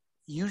not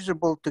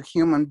usable to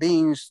human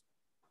beings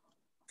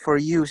for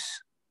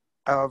use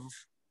of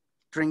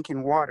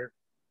drinking water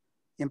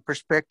in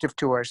perspective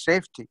to our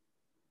safety.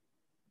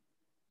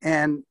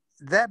 And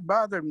that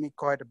bothered me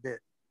quite a bit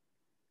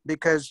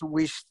because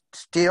we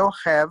still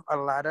have a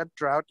lot of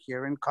drought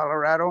here in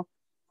Colorado.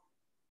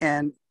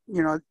 And,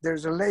 you know,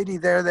 there's a lady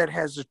there that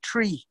has a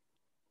tree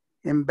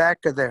in back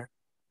of there,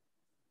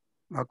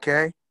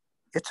 okay?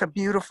 It's a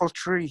beautiful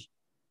tree.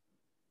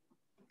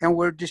 And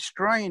we're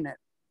destroying it.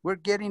 We're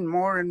getting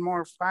more and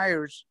more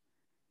fires.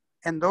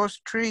 And those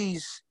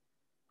trees,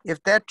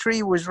 if that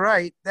tree was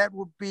right, that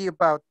would be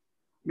about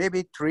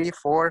maybe 3,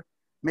 4,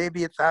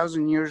 maybe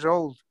 1,000 years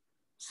old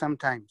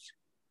sometimes.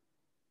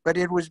 But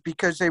it was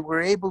because they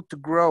were able to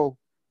grow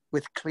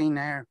with clean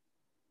air.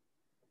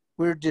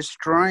 We're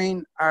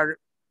destroying our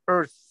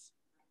earth.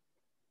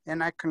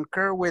 And I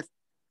concur with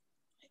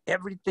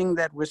everything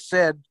that was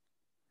said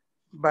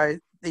by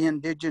the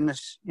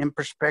indigenous in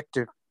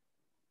perspective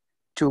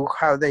to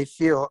how they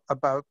feel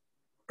about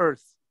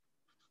earth.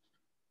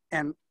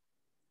 And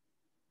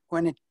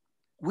when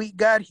we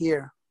got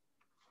here,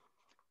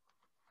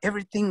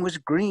 everything was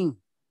green.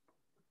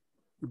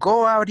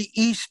 Go out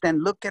east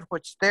and look at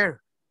what's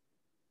there.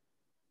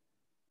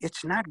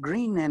 It's not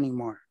green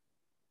anymore.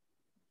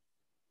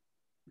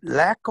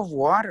 Lack of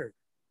water.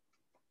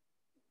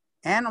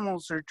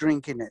 Animals are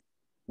drinking it.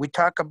 We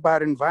talk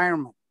about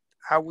environment,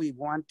 how we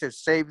want to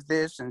save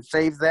this and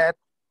save that,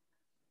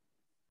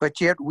 but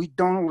yet we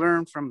don't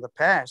learn from the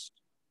past.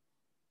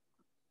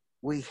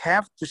 We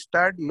have to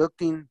start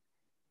looking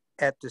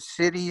at the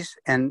cities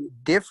and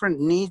different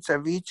needs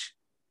of each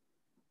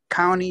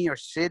county or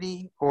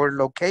city or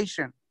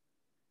location.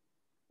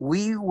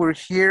 We were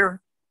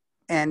here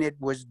and it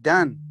was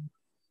done.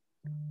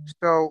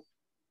 So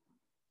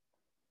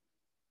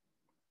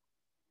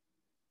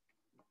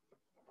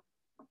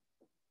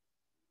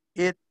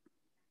it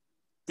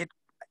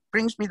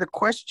brings me the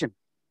question,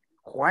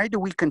 why do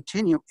we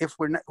continue if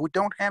we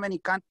don't have any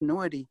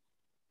continuity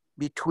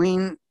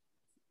between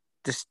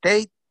the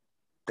state,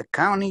 the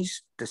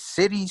counties, the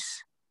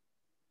cities,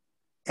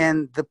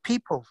 and the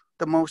people,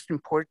 the most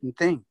important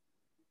thing?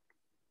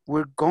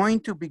 We're going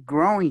to be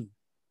growing,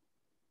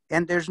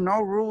 and there's no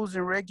rules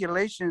and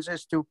regulations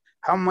as to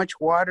how much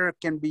water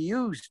can be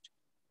used.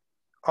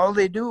 All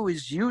they do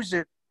is use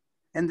it,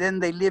 and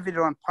then they leave it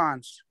on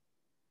ponds.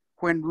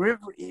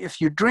 If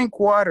you drink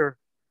water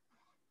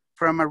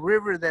from a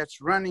river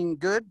that's running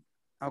good,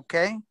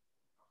 okay,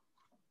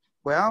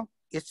 well,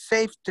 it's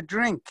safe to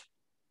drink.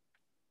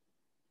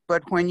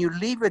 But when you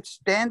leave it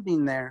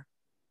standing there,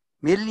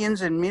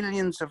 millions and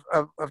millions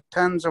of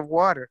tons of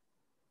water,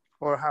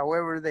 or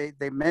however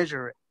they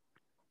measure it,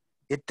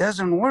 it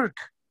doesn't work.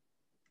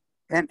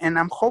 And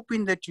I'm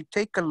hoping that you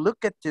take a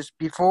look at this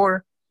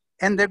before,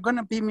 and they're going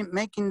to be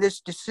making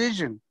this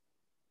decision.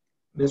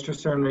 Mr.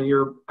 Cerna,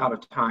 you're out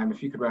of time.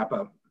 If you could wrap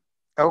up.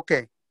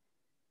 Okay.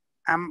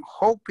 I'm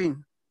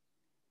hoping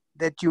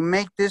that you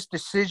make this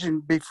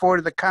decision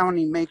before the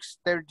county makes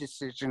their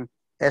decision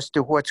as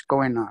to what's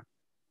going on.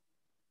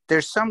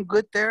 There's some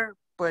good there,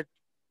 but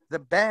the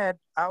bad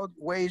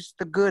outweighs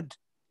the good.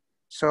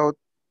 So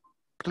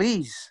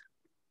please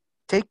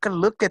take a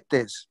look at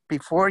this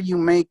before you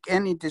make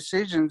any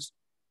decisions,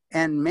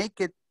 and make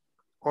it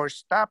or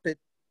stop it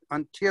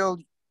until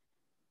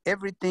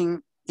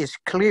everything is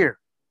clear,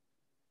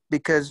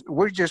 because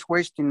we're just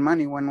wasting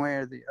money one way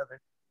or the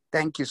other.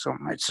 Thank you so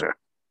much, sir.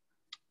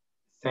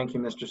 Thank you,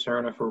 Mr.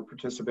 Cerna, for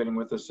participating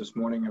with us this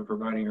morning and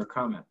providing your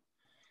comment.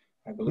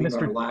 I believe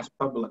our last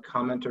public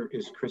commenter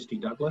is Christy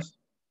Douglas.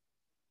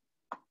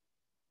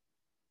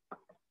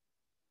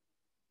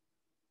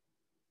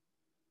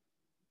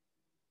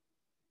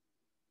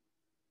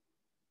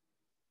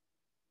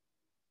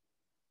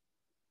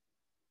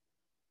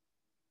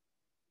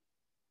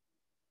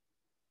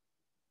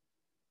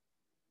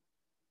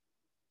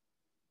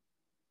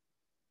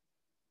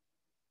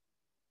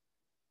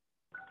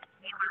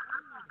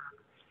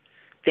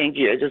 Thank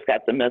you. I just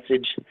got the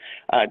message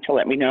to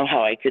let me know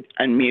how I could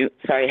unmute.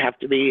 Sorry, I have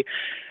to be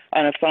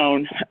on a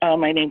phone.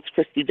 My name's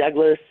Christy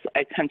Douglas.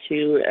 I come to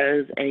you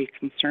as a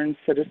concerned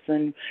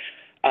citizen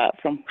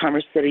from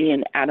Commerce City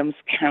in Adams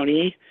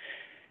County.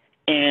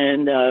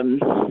 And a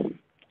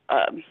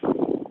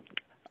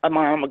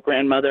mom, a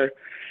grandmother.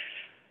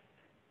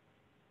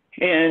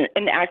 and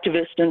an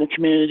activist in the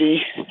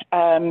community.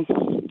 I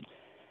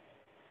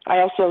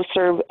also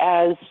serve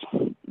as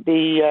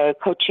the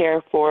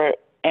co-chair for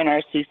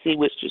NRCC,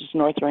 which is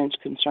North Range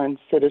Concerned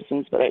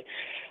Citizens, but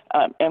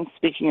I am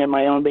speaking in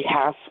my own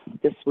behalf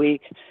this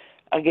week.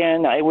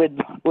 Again, I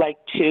would like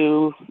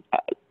to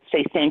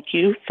say thank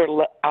you for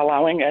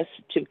allowing us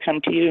to come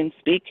to you and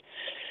speak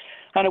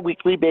on a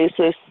weekly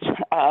basis.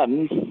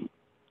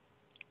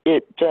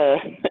 It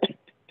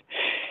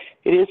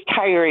is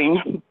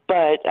tiring,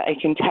 but I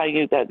can tell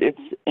you that it's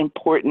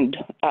important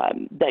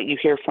that you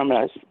hear from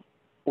us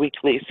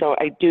weekly. So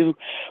I do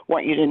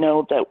want you to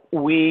know that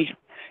we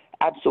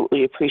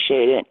absolutely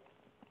appreciate it.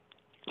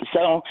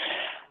 So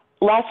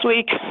last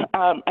week,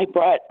 I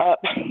brought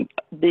up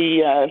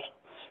the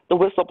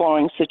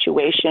whistleblowing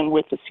situation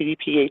with the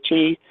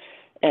CDPHE,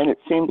 and it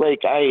seemed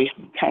like I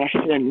kind of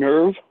hit a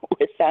nerve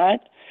with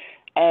that.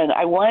 And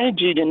I wanted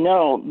you to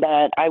know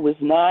that I was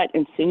not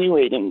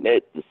insinuating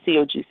that the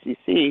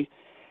COGCC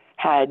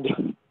had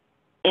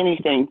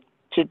anything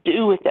to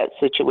do with that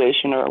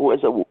situation or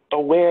was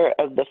aware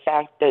of the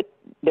fact that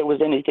there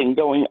was anything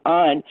going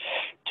on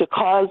to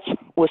cause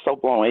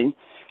whistleblowing.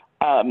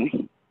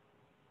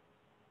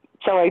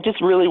 So I just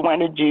really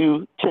wanted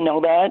you to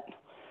know that.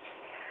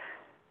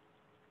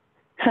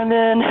 And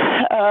then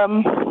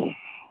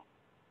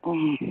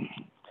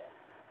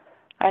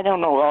I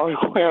don't know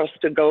where else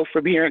to go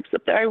from here,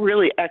 except that I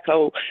really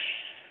echo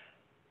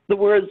the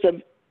words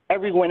of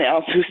everyone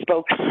else who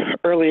spoke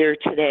earlier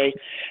today.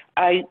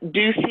 I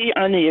do see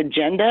on the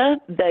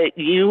agenda that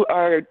you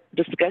are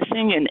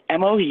discussing an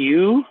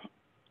MOU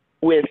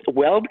with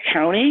Weld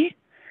County.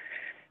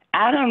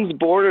 Adams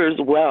borders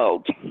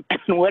Weld,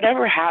 and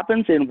whatever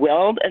happens in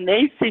Weld, and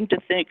they seem to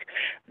think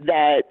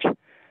that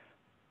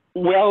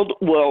Weld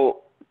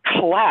will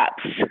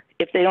collapse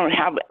if they don't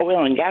have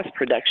oil and gas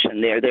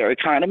production there, their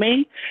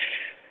economy.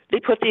 They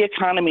put the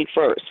economy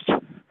first,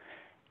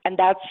 and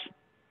that's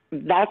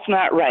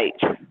not right.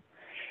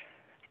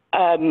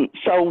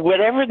 So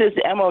whatever this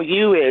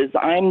MOU is,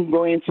 I'm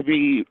going to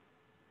be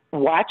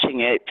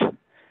watching it.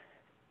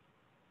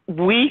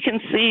 We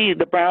can see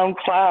the brown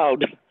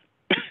cloud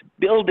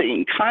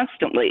building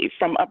constantly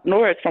from up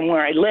north from where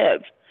I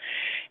live.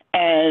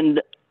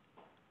 And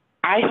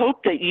I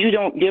hope that you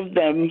don't give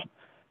them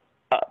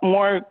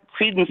more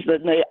credence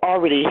than they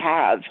already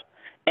have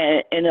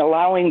in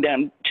allowing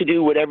them to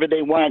do whatever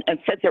they want and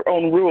set their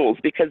own rules,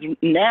 because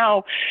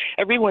now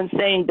everyone's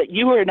saying that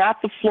you are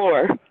not the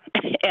floor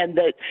and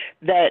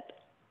that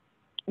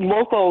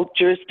local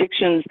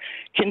jurisdictions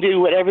can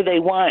do whatever they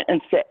want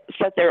and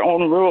set their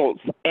own rules.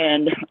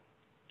 And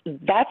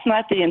that's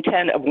not the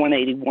intent of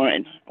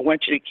 181. I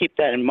want you to keep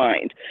that in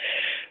mind.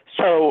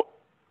 So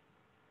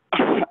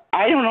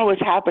I don't know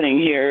what's happening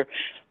here,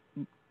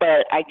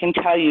 but I can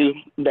tell you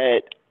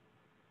that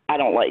I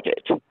don't like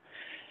it.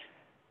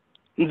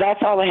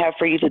 That's all I have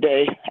for you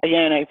today.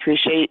 Again, I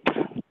appreciate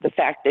the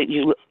fact that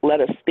you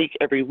let us speak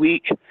every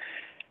week.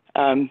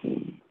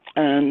 And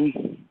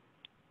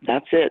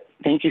that's it.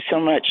 Thank you so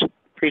much.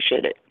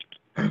 Appreciate it.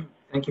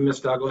 Thank you,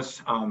 Ms.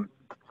 Douglas.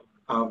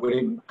 I would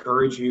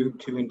encourage you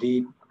to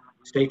indeed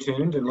stay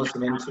tuned and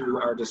listen into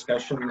our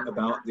discussion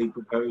about the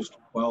proposed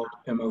Weld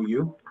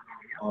MOU.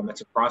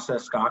 It's a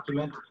process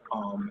document,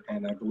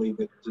 and I believe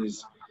it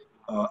is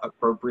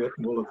appropriate.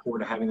 We'll look forward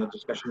to having that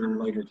discussion a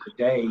little later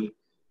today.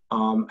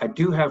 I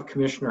do have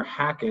Commissioner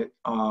Hackett,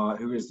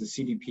 who is the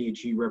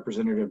CDPHE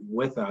representative,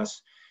 with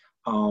us.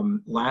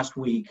 Last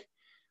week,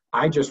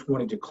 I just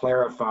wanted to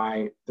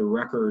clarify the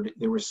record.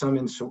 There was some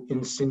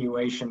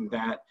insinuation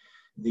that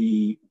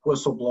the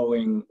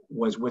whistleblowing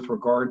was with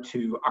regard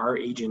to our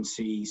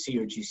agency,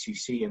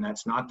 COGCC, and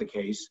that's not the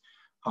case.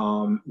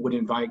 Would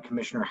invite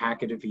Commissioner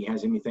Hackett if he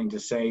has anything to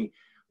say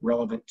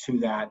relevant to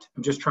that.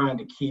 I'm just trying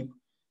to keep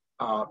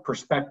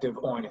perspective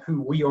on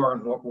who we are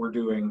and what we're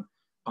doing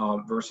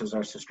versus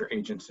our sister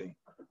agency.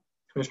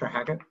 Commissioner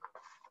Hackett?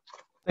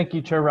 Thank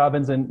you, Chair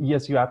Robbins. And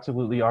yes, you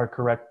absolutely are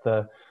correct.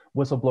 The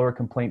whistleblower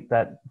complaint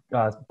that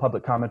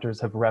public commenters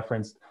have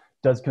referenced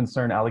does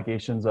concern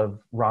allegations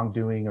of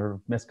wrongdoing or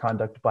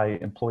misconduct by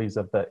employees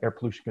of the Air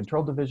Pollution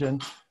Control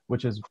Division,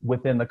 which is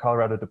within the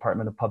Colorado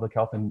Department of Public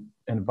Health and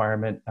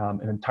Environment,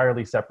 an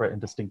entirely separate and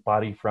distinct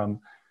body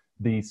from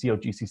the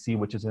COGCC,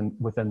 which is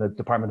within the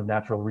Department of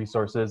Natural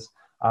Resources.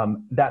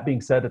 That being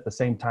said, at the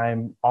same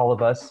time, all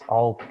of us,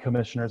 all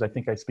commissioners, I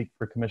think I speak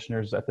for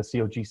commissioners at the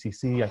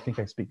COGCC, I think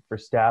I speak for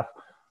staff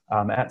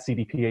at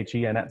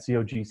CDPHE and at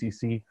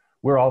COGCC,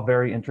 we're all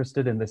very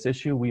interested in this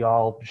issue. We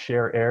all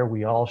share air.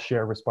 We all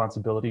share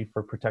responsibility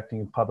for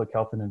protecting public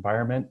health and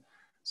environment.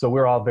 So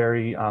we're all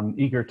very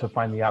eager to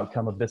find the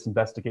outcome of this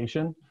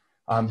investigation.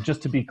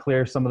 Just to be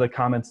clear, some of the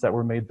comments that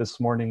were made this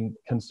morning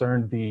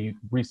concerned the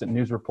recent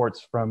news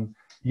reports from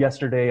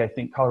yesterday. I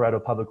think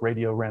Colorado Public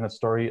Radio ran a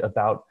story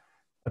about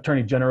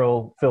Attorney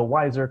General Phil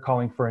Weiser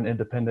calling for an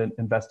independent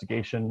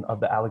investigation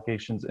of the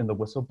allegations in the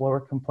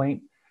whistleblower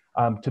complaint.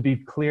 To be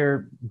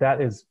clear,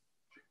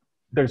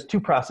 there's two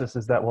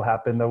processes that will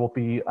happen. There will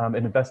be an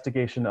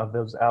investigation of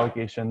those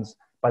allegations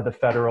by the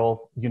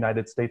federal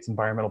United States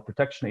Environmental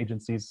Protection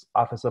Agency's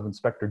Office of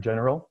Inspector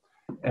General.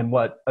 And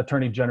what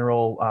Attorney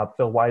General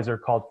Phil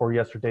Weiser called for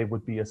yesterday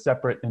would be a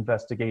separate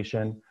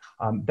investigation.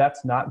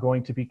 That's not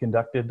going to be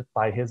conducted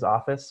by his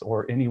office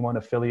or anyone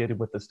affiliated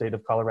with the state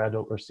of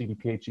Colorado or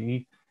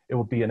CDPHE. It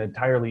will be an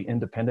entirely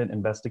independent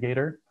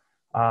investigator.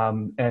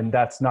 And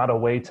that's not a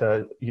way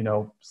to,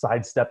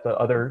 sidestep the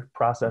other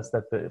process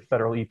that the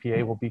federal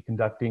EPA will be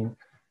conducting.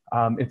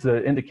 It's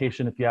an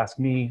indication, if you ask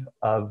me,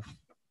 of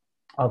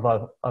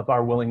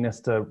our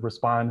willingness to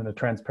respond in a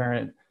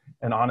transparent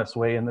and honest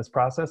way in this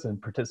process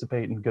and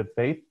participate in good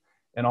faith.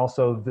 And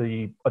also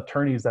the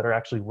attorneys that are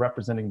actually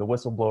representing the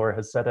whistleblower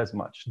has said as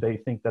much. They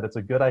think that it's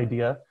a good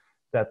idea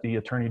that the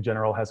Attorney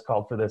General has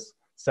called for this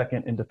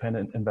second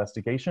independent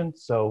investigation.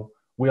 So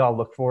we all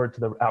look forward to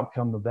the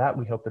outcome of that.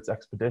 We hope it's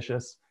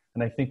expeditious.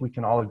 And I think we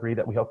can all agree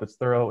that we hope it's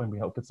thorough and we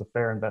hope it's a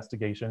fair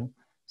investigation.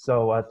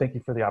 So thank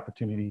you for the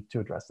opportunity to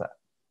address that.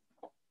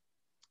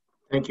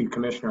 Thank you,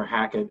 Commissioner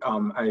Hackett.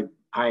 I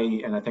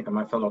and I think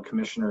my fellow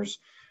commissioners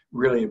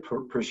really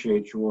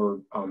appreciate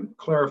your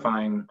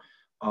clarifying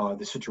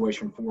the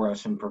situation for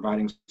us and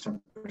providing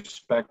some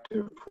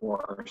perspective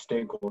for our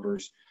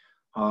stakeholders,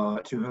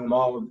 to whom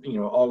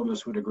all of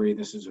us would agree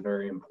this is a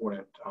very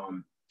important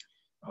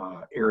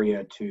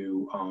area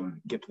to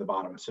get to the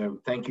bottom. So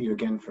thank you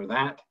again for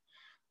that.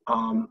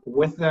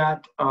 With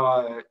that,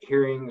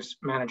 Hearings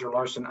Manager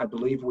Larson, I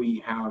believe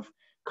we have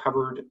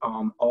covered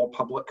all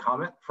public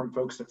comment from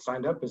folks that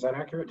signed up. Is that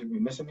accurate? Did we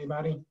miss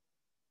anybody?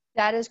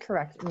 That is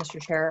correct,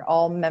 Mr. Chair.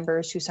 All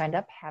members who signed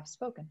up have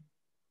spoken.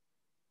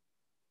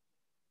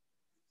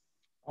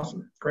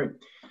 Awesome, great.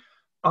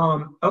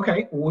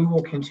 Okay, we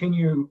will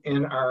continue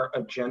in our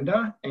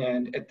agenda,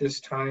 and at this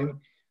time,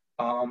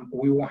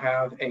 we will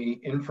have an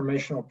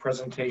informational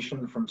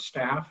presentation from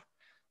staff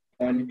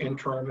on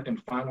interim and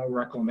final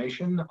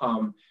reclamation.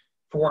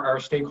 For our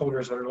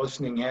stakeholders that are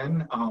listening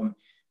in,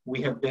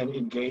 we have been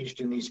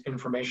engaged in these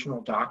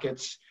informational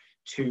dockets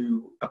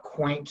to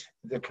acquaint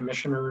the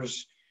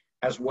commissioners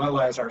as well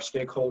as our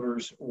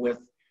stakeholders with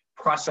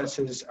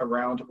processes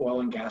around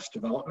oil and gas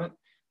development.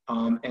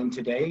 And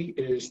today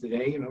is the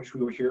day in which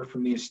we will hear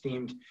from the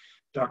esteemed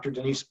Dr.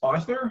 Denise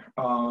Arthur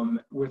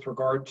with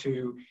regard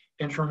to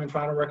interim and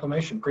final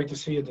reclamation. Great to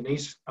see you,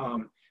 Denise.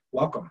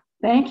 Welcome.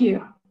 Thank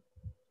you.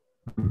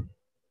 All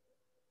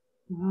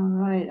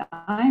right,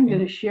 I'm going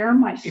to share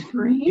my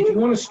screen. If you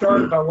want to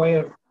start by way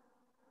of,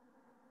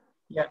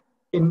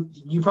 and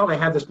you probably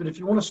have this, but if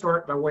you want to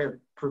start by way of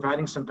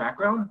providing some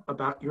background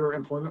about your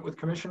employment with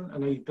Commission. I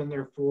know you've been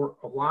there for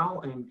a while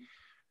and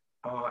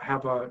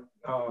have an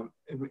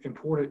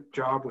important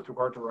job with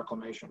regard to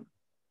reclamation.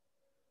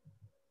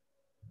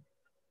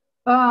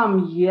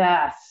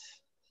 Yes,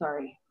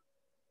 sorry.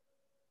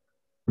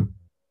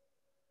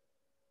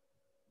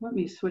 Let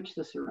me switch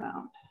this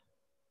around.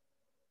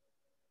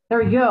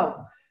 There we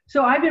go.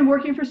 So I've been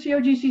working for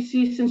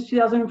COGCC since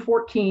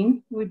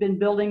 2014. We've been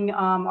building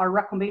our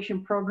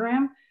reclamation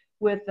program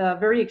with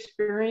very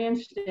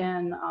experienced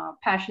and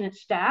passionate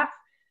staff.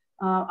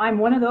 I'm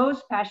one of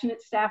those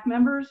passionate staff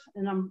members,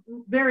 and I'm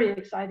very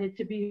excited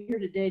to be here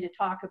today to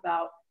talk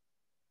about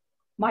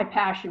my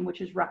passion,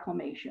 which is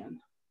reclamation.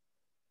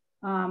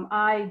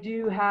 I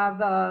do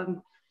have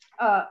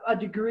a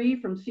degree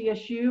from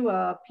CSU,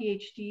 a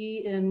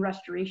PhD in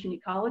restoration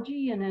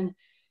ecology, and then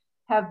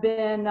have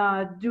been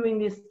doing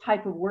this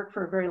type of work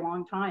for a very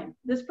long time.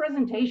 This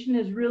presentation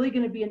is really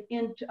going to be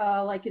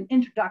like an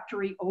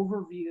introductory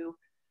overview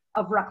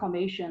of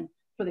reclamation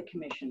for the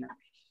commissioners.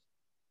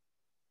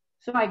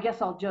 So I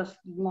guess I'll just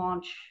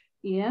launch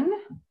in.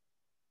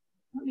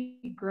 Let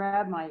me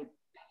grab my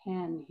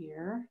pen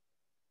here.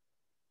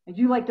 I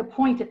do like to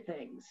point at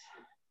things.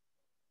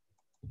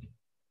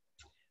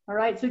 All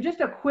right, so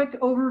just a quick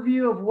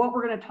overview of what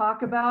we're going to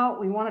talk about.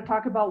 We want to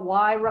talk about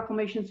why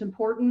reclamation is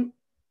important,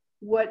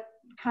 what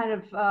kind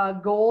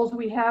of goals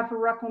we have for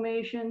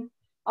reclamation.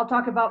 I'll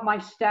talk about my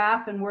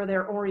staff and where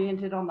they're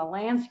oriented on the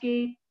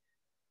landscape.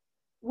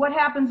 What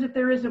happens if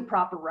there isn't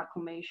proper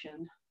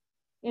reclamation?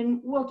 And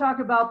we'll talk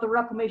about the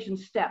reclamation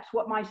steps,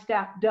 what my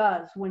staff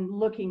does when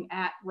looking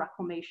at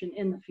reclamation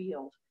in the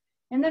field.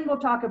 And then we'll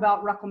talk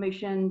about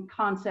reclamation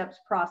concepts,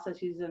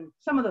 processes, and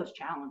some of those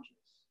challenges.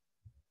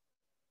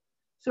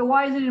 So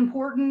why is it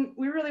important?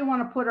 We really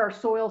want to put our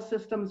soil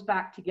systems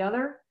back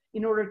together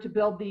in order to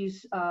build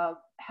these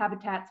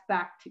habitats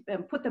back to,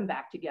 and put them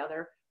back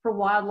together for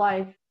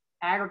wildlife,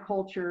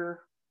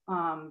 agriculture,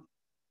 and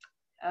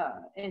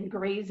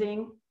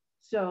grazing.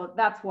 So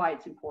that's why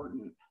it's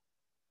important.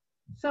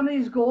 Some of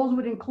these goals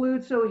would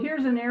include, so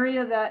here's an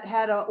area that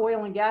had an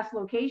oil and gas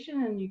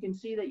location, and you can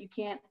see that you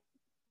can't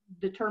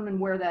determine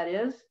where that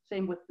is.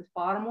 Same with this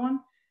bottom one.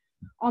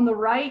 On the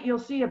right, you'll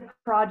see a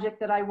project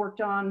that I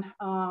worked on,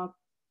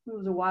 it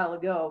was a while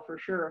ago for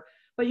sure.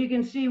 But you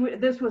can see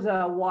this was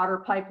a water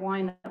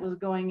pipeline that was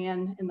going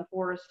in the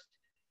forest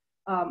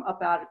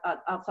up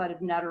outside of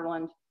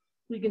Nederland.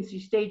 You can see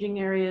staging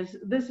areas.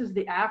 This is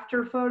the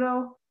after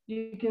photo.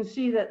 You can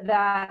see that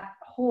that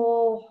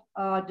whole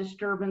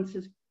disturbance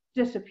has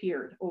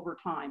disappeared over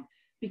time.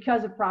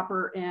 because of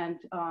proper and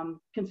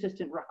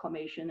consistent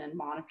reclamation and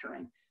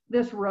monitoring.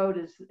 This road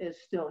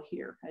is still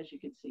here, as you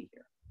can see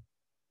here.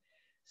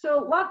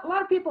 So a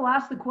lot of people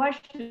ask the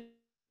question,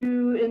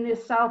 in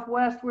this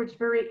Southwest where it's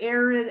very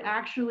arid,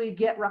 actually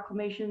get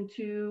reclamation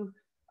to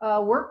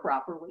work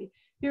properly.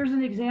 Here's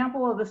an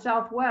example of the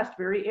Southwest,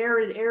 very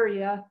arid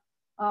area.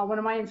 One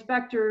of my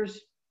inspectors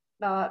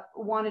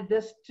wanted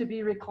this to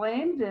be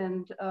reclaimed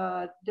and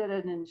did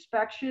an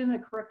inspection, a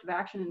corrective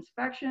action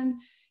inspection,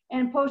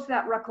 and post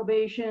that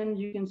reclamation,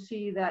 you can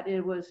see that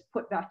it was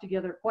put back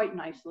together quite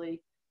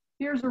nicely.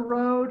 Here's a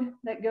road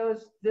that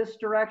goes this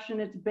direction,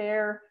 it's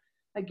bare.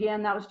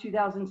 Again, that was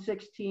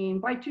 2016.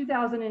 By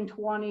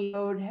 2020, the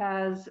road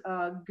has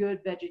good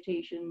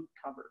vegetation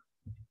cover.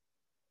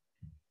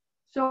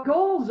 So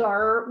goals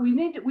are, we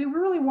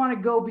really want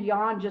to go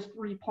beyond just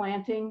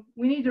replanting.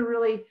 We need to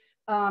really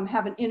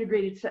have an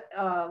integrated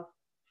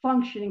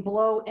functioning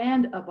below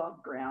and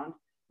above ground.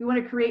 We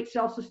want to create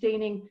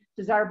self-sustaining,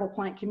 desirable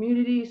plant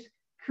communities,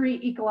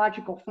 create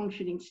ecological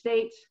functioning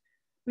states.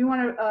 We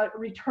want to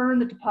return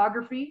the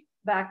topography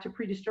back to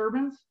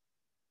pre-disturbance.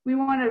 We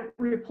want to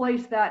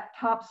replace that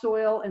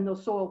topsoil and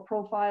those soil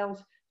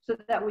profiles so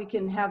that we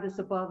can have this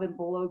above and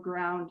below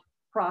ground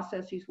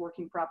processes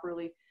working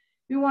properly.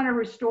 We want to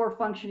restore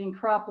functioning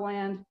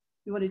cropland.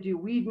 We want to do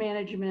weed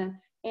management,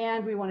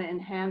 and we want to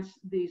enhance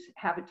these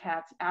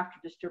habitats after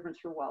disturbance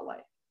for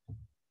wildlife.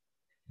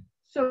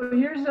 So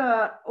here's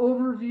an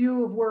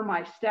overview of where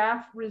my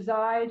staff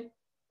reside.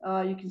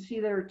 You can see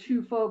there are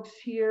two folks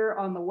here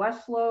on the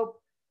west slope,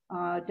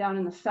 down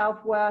in the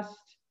southwest.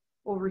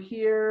 Over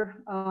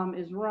here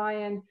is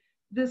Ryan.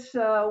 This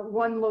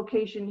one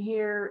location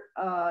here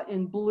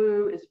in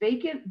blue is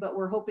vacant, but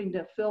we're hoping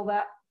to fill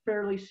that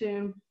fairly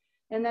soon.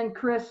 And then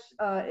Chris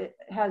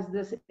has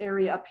this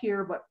area up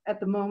here, but at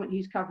the moment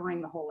he's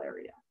covering the whole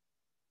area.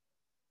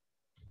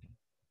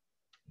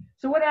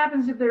 So what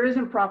happens if there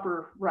isn't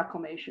proper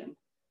reclamation?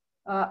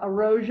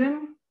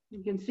 Erosion.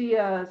 You can see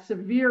a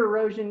severe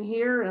erosion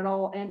here, and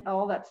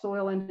all that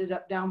soil ended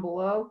up down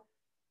below.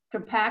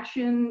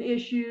 Compaction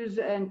issues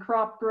and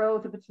crop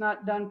growth if it's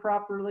not done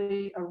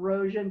properly,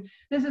 erosion.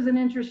 This is an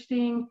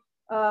interesting,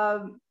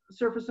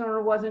 surface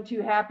owner wasn't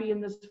too happy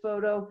in this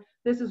photo.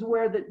 This is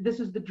where this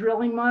is the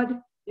drilling mud.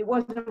 It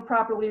wasn't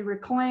properly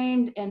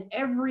reclaimed and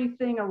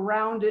everything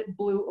around it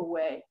blew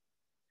away.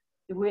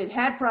 If we had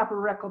had proper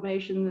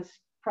reclamation, this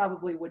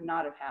probably would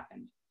not have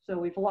happened. So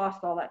we've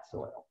lost all that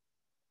soil.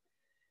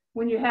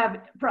 When you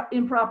have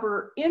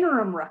improper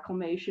interim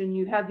reclamation,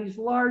 you have these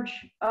large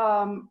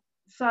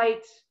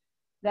sites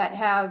that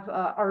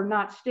are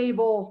not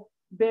stable,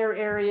 bare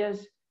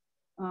areas.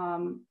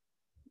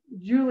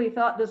 Julie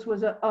thought this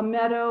was a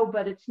meadow,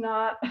 but it's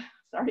not.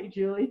 Sorry,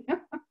 Julie.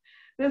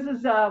 This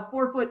is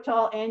 4 foot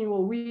tall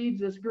annual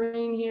weeds, this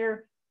green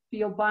here,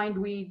 field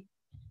bindweed,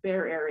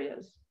 bare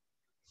areas.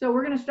 So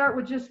we're gonna start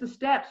with just the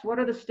steps. What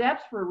are the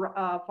steps for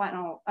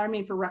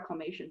for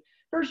reclamation?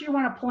 First, you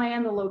wanna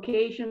plan the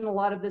location. A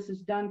lot of this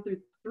is done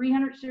through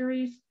 300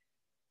 series.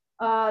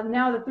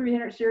 Now the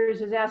 300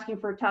 series is asking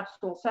for a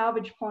topsoil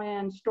salvage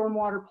plan,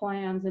 stormwater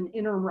plans, and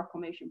interim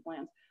reclamation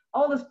plans.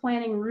 All this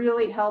planning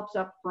really helps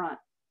up front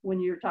when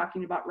you're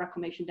talking about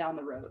reclamation down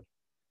the road.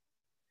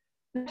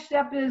 Next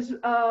step is,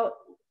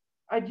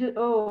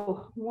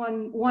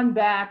 one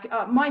back.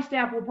 My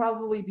staff will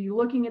probably be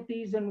looking at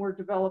these, and we're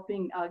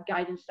developing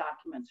guidance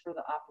documents for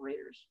the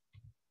operators.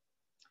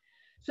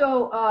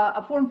 So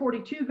a Form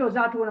 42 goes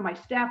out to one of my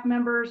staff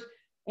members,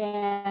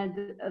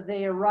 and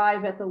they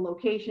arrive at the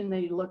location.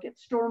 They look at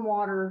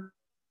stormwater,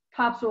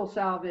 topsoil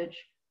salvage.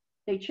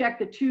 They check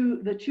the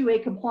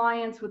 2A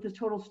compliance with the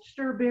total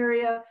disturbed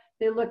area.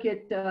 They look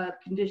at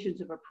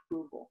conditions of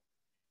approval.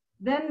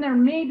 Then there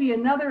may be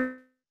another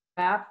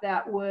staff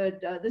that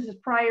would, this is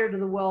prior to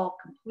the well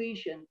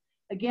completion.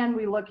 Again,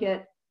 we look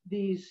at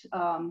these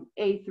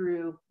A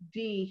through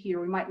D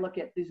here. We might look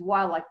at these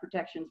wildlife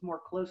protections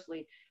more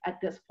closely at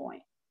this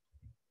point.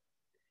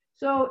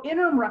 So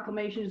interim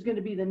reclamation is going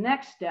to be the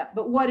next step,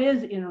 but what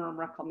is interim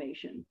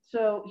reclamation?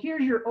 So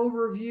here's your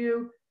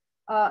overview.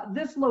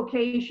 This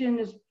location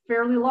is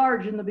fairly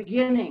large in the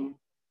beginning.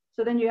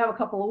 So then you have a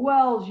couple of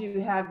wells,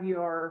 you have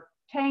your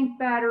tank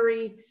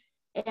battery,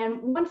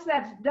 and once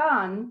that's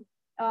done,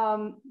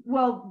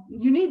 well,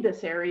 you need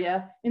this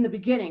area in the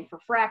beginning for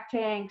frac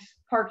tanks,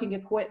 parking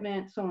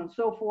equipment, so on and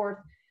so forth.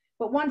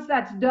 But once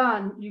that's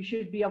done, you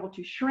should be able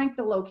to shrink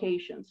the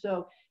location.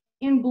 So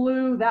in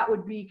blue, that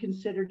would be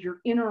considered your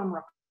interim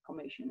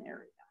reclamation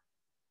area.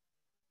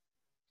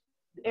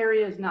 The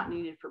area is not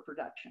needed for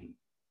production.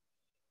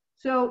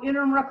 So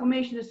interim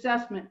reclamation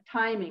assessment,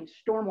 timing,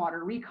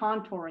 stormwater,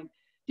 recontouring,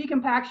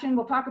 decompaction.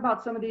 We'll talk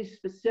about some of these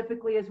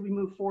specifically as we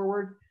move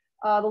forward.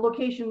 The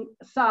location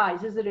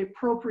size, is it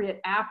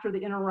appropriate after the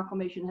interim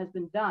reclamation has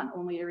been done?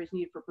 Only areas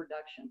needed for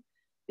production.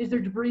 Is there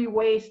debris,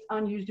 waste,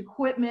 unused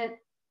equipment,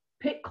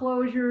 pit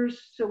closures?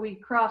 So we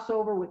cross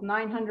over with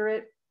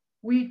 900.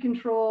 Weed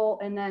control,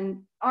 and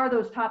then are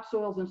those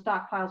topsoils and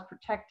stockpiles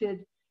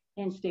protected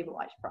and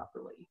stabilized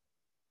properly?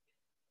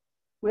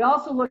 We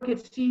also look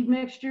at seed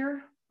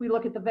mixture. We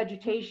look at the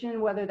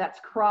vegetation, whether that's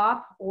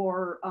crop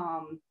or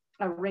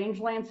a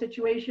rangeland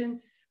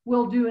situation.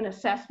 We'll do an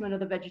assessment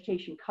of the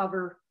vegetation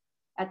cover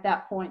at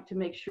that point to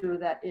make sure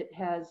that it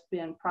has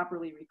been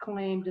properly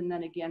reclaimed. And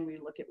then again, we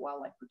look at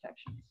wildlife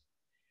protections.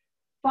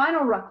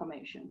 Final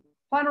reclamation.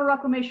 Final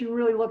reclamation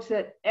really looks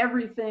at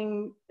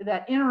everything,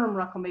 that interim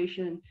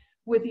reclamation,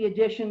 with the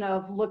addition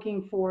of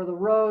looking for the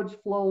roads,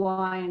 flow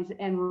lines,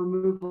 and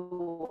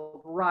removal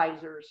of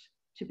risers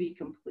to be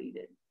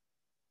completed.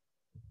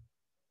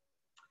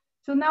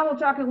 So now we'll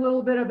talk a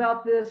little bit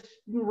about this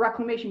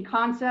reclamation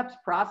concepts,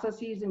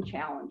 processes, and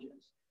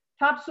challenges.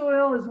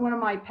 Topsoil is one of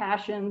my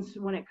passions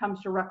when it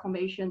comes to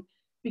reclamation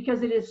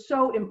because it is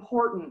so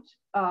important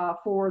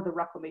for the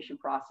reclamation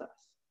process.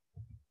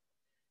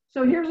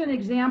 So here's an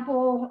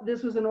example.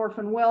 This was an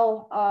orphan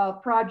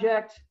well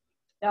project.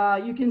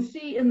 You can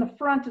see in the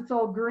front, it's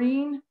all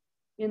green.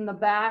 In the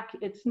back,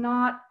 it's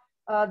not.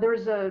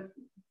 There's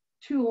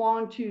too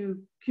long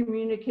to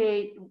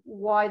communicate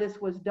why this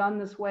was done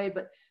this way,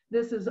 but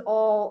this is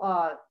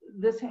all,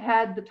 this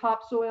had the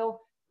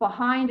topsoil.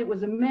 Behind it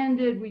was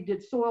amended. We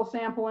did soil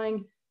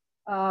sampling.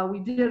 We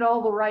did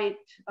all the right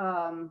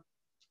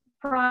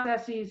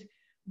processes,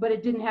 but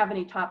it didn't have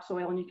any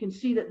topsoil. And you can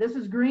see that this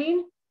is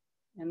green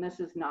and this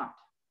is not.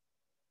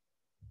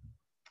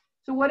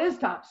 So what is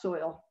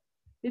topsoil?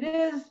 It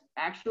is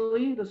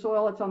actually the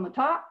soil that's on the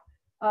top.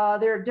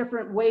 There are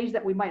different ways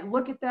that we might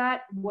look at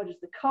that. What is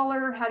the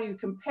color? How do you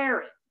compare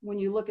it when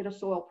you look at a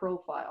soil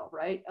profile,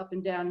 right? Up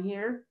and down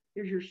here,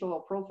 here's your soil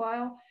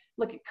profile.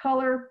 Look at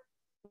color,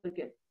 look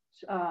at,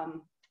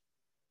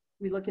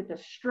 we look at the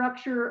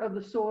structure of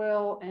the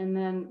soil, and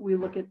then we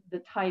look at the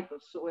type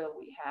of soil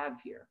we have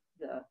here,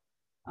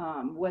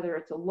 whether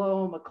it's a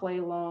loam, a clay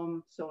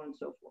loam, so on and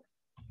so forth.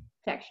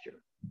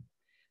 Texture.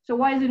 So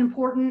why is it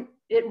important?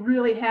 It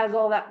really has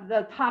all that,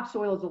 the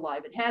topsoil is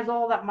alive. It has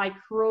all that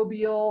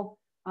microbial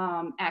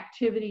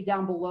activity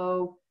down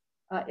below.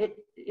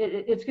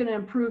 It's going to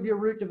improve your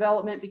root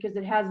development because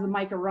it has the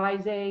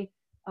mycorrhizae.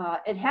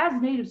 It has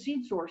native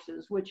seed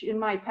sources, which in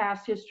my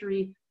past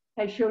history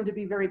has shown to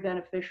be very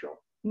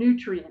beneficial.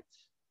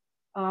 Nutrients,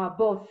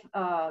 both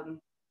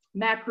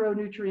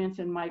macronutrients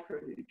and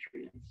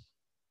micronutrients.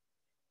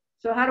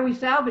 So how do we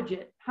salvage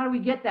it? How do we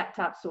get that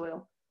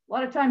topsoil? A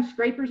lot of times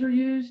scrapers are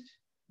used,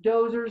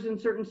 dozers in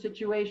certain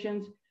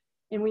situations,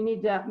 and we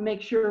need to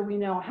make sure we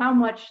know how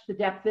much the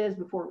depth is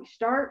before we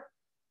start.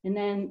 And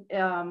then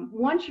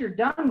once you're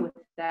done with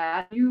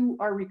that, you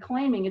are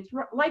reclaiming, it's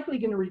likely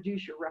going to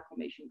reduce your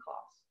reclamation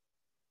costs.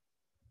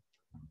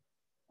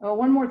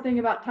 One more thing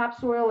about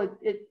topsoil,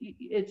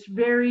 it's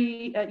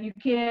very, you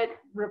can't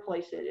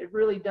replace it. It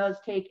really does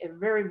take a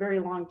very, very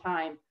long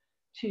time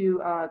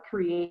to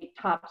create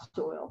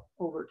topsoil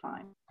over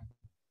time.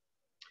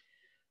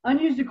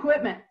 Unused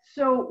equipment.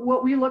 So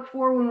what we look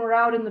for when we're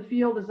out in the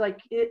field is like,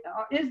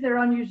 is there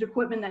unused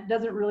equipment that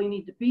doesn't really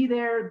need to be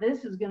there?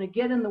 This is going to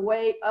get in the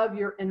way of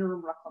your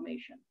interim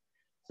reclamation.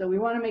 So we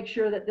want to make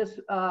sure that this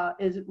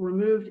is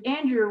removed,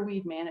 and your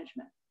weed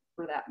management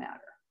for that matter.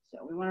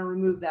 So we want to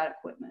remove that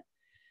equipment.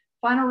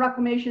 Final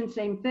reclamation,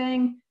 same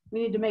thing. We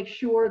need to make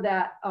sure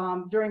that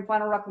during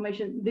final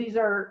reclamation, these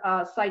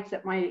are sites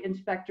that my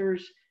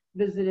inspectors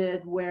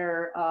visited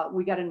where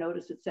we got a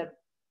notice that said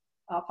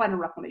final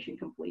reclamation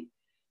complete.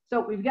 So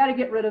we've got to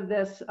get rid of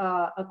this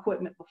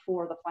equipment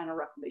before the final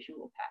reclamation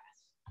will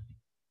pass.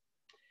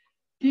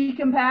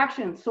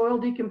 Decompaction, soil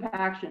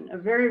decompaction, a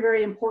very,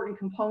 very important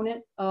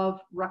component of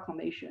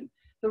reclamation.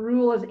 The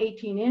rule is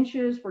 18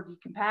 inches for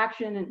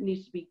decompaction, and it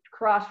needs to be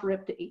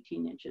cross-ripped to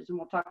 18 inches, and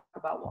we'll talk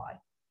about why.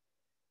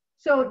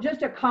 So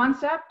just a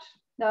concept,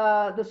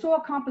 the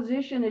soil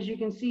composition, as you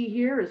can see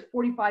here, is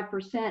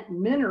 45%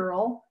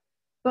 mineral,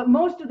 but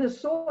most of the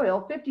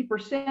soil,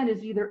 50%,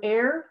 is either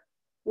air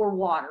or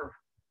water.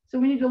 So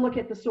we need to look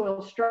at the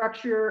soil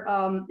structure.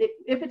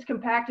 If it's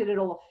compacted,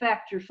 it'll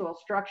affect your soil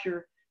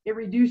structure. It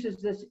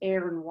reduces this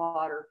air and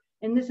water,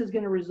 and this is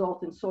going to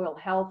result in soil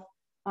health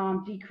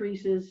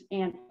decreases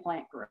and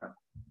plant growth.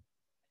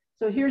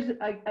 So here's,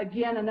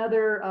 again,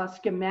 another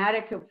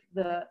schematic of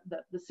the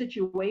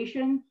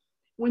situation.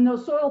 When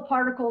those soil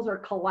particles are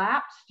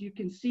collapsed, you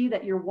can see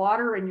that your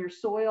water and your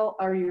soil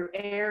or your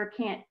air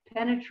can't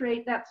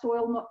penetrate that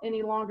soil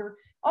any longer.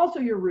 Also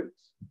your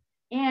roots.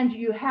 And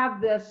you have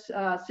this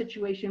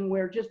situation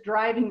where just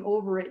driving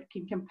over it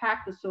can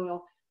compact the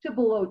soil to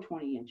below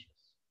 20 inches.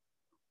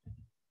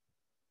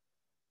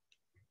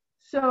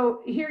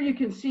 So here you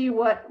can see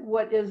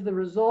what is the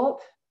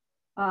result.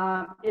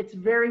 It's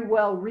very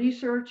well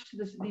researched,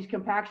 these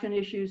compaction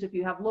issues. If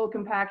you have low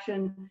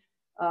compaction,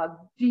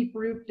 deep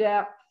root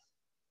depth,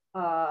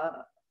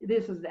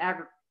 this is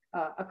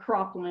a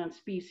cropland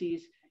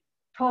species.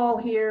 Tall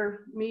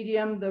here,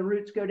 medium, the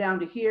roots go down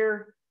to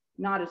here,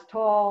 not as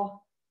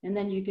tall. And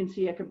then you can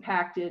see a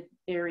compacted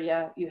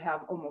area, you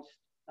have almost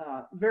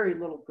very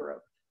little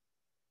growth.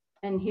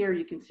 And here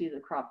you can see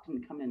the crop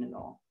didn't come in at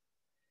all.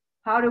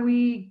 How do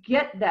we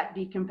get that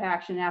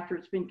decompaction after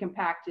it's been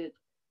compacted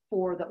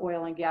for the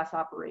oil and gas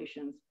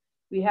operations?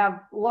 We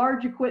have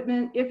large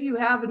equipment. If you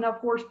have enough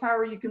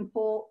horsepower, you can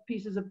pull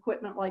pieces of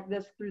equipment like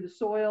this through the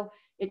soil.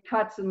 It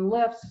cuts and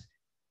lifts.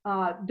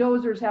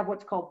 Dozers have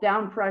what's called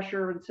down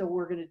pressure, and so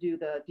we're going to do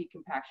the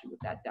decompaction with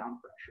that down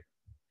pressure.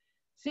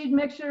 Seed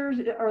mixers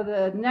are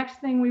the next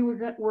thing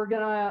we're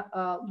going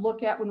to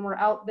look at when we're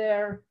out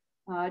there.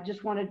 I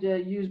just wanted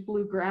to use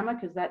blue grama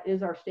because that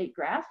is our state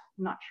grass.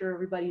 I'm not sure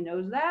everybody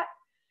knows that.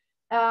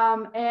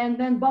 And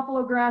then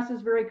buffalo grass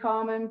is very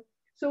common.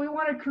 So we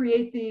want to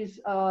create these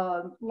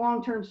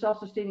long-term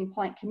self-sustaining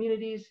plant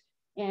communities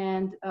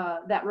and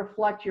that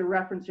reflect your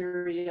reference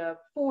area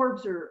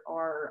forbs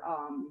or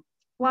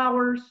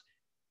flowers,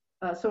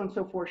 so on and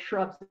so forth,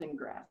 shrubs and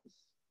grasses.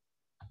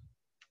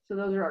 So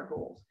those are our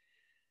goals.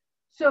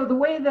 So the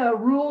way the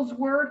rules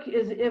work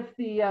is if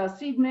the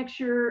seed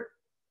mixture,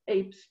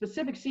 a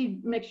specific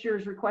seed mixture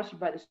is requested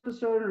by the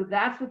service owner,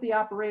 that's what the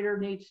operator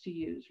needs to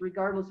use,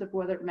 regardless of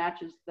whether it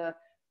matches the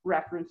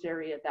reference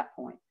area at that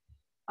point.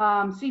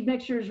 Seed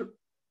mixtures,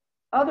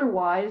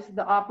 otherwise,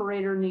 the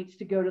operator needs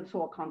to go to the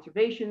soil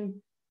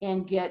conservation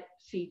and get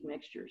seed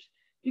mixtures.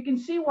 You can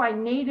see why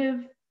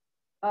native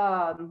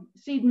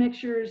seed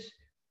mixtures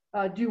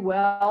do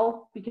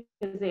well because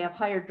they have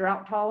higher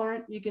drought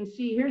tolerant. You can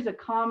see here's a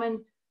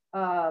common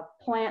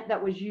plant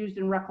that was used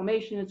in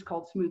reclamation. It's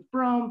called smooth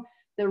brome.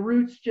 The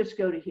roots just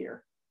go to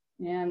here.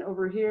 And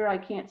over here, I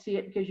can't see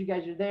it because you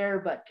guys are there,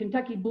 but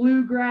Kentucky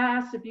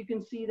bluegrass, if you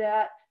can see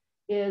that,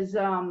 is,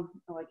 oh,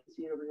 I can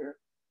see it over here.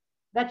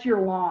 That's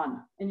your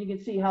lawn, and you can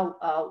see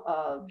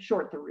how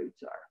short the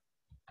roots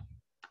are.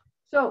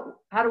 So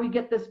how do we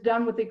get this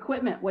done with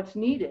equipment? What's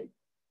needed?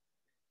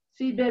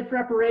 Seedbed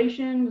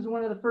preparation is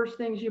one of the first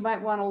things you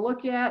might want to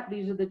look at.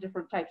 These are the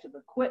different types of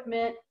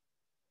equipment.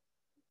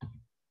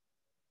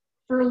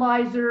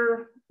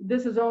 Fertilizer,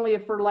 this is only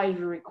if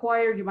fertilizer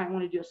required. You might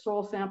want to do a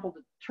soil sample to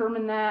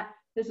determine that.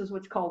 This is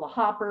what's called a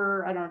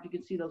hopper. I don't know if you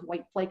can see those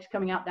white flakes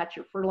coming out. That's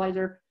your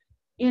fertilizer.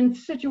 In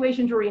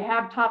situations where you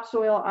have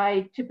topsoil,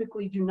 I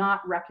typically do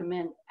not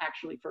recommend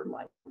actually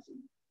fertilizing.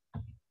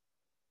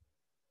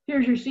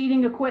 Here's your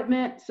seeding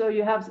equipment. So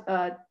you have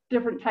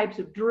different types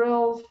of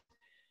drills.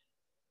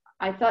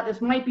 I thought this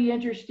might be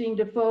interesting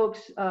to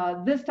folks.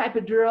 This type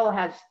of drill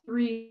has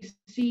 3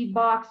 seed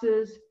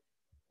boxes.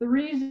 The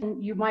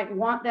reason you might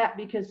want that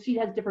because seed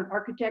has different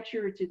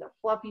architecture. It's either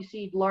fluffy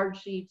seed,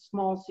 large seed,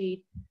 small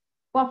seed.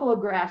 Buffalo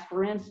grass,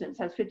 for instance,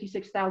 has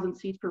 56,000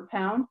 seeds per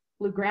pound.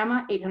 Blue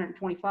grama,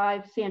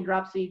 825. Sand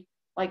drop seed,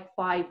 like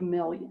 5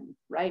 million,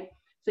 right?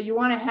 So you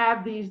want to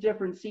have these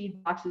different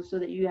seed boxes so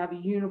that you have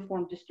a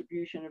uniform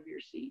distribution of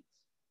your seeds.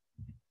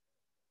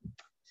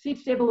 Seed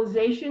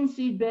stabilization,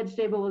 seed bed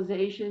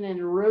stabilization, and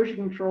erosion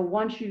control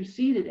once you've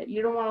seeded it.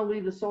 You don't want to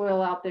leave the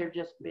soil out there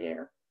just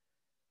bare.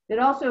 It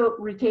also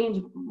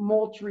retains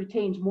mulch,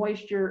 retains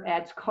moisture,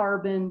 adds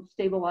carbon,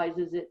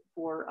 stabilizes it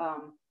for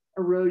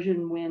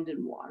erosion, wind,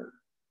 and water.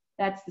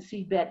 That's the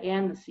seed bed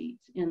and the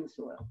seeds in the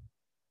soil.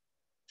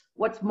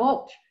 What's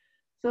mulch?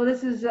 So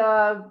this is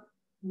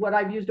what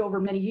I've used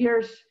over many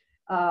years.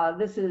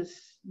 This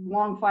is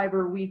long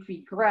fiber weed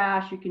feed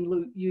grass. You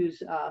can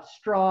use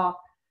straw.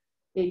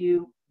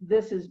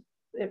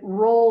 It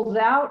rolls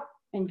out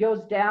and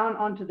goes down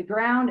onto the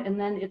ground, and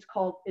then it's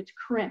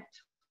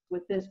crimped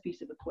with this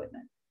piece of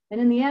equipment. And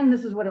in the end,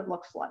 this is what it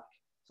looks like.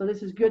 So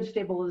this is good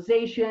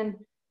stabilization,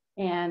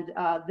 and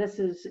this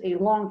is a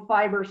long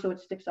fiber, so it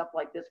sticks up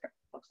like this.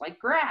 Looks like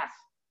grass.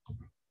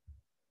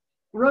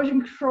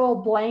 Erosion control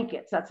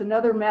blankets. That's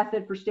another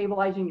method for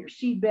stabilizing your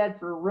seed bed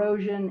for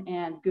erosion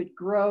and good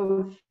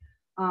growth.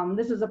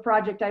 This is a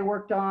project I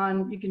worked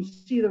on. You can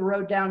see the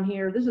road down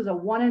here. This is a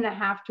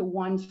 1.5 to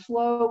 1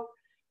 slope.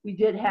 We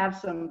did have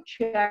some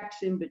checks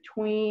in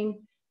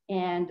between,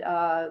 and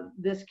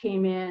this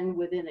came in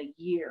within a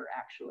year,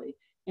 actually.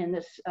 And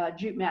this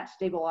jute mat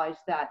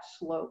stabilized that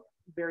slope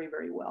very,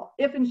 very well,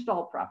 if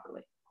installed properly,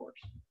 of course.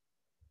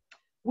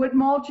 Wood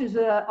mulch is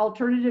an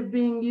alternative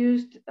being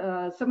used.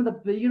 Some of the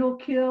beetle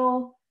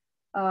kill,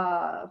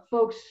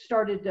 folks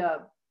started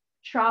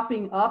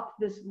chopping up.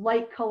 This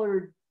light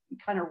colored,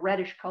 kind of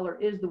reddish color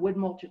is the wood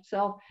mulch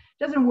itself.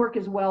 Doesn't work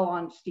as well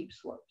on steep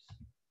slopes.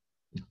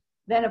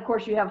 Then, of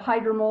course, you have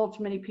hydromulch.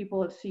 Many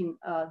people have seen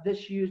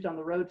this used on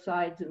the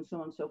roadsides and so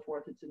on and so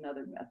forth. It's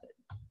another method.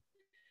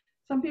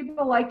 Some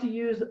people like to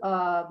use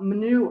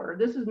manure.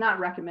 This is not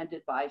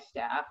recommended by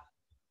staff.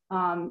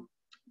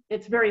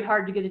 It's very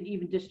hard to get an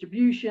even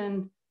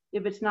distribution.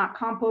 If it's not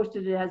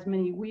composted, it has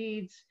many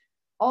weeds.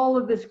 All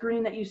of this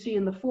green that you see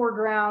in the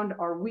foreground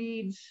are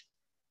weeds.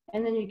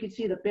 And then you can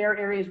see the bare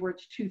areas where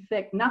it's too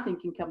thick, nothing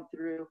can come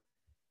through.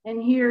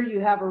 And here you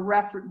have a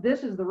reference,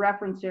 this is the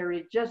reference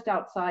area just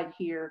outside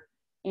here,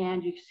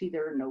 and you can see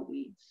there are no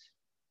weeds.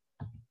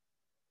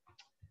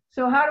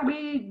 So how do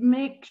we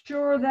make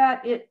sure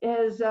that it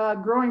is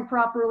growing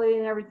properly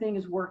and everything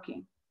is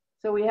working?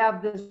 So we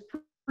have this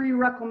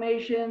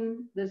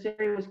pre-reclamation. This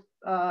area was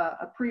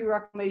a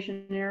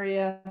pre-reclamation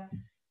area.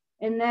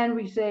 And then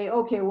we say,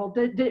 okay, well,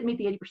 did it meet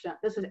the 80%?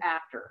 This is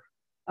after.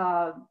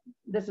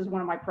 This is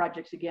one of my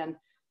projects again,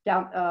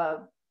 down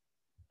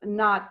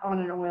not on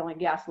an oil and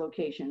gas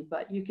location,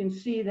 but you can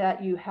see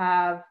that you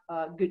have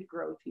good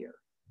growth here.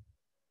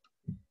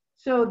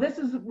 So this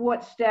is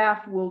what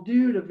staff will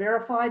do to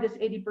verify this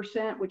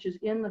 80%, which is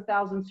in the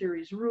 1000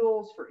 series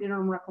rules for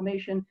interim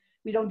reclamation.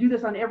 We don't do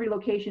this on every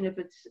location if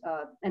it's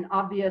an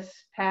obvious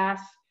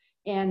pass,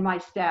 and my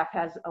staff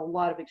has a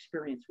lot of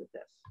experience with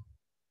this.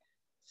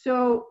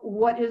 So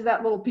what is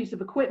that little piece of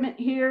equipment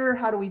here?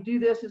 How do we do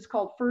this? It's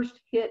called first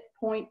hit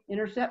point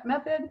intercept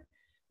method.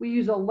 We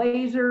use a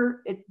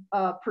laser. It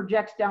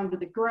projects down to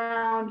the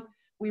ground.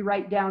 We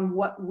write down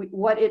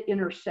what it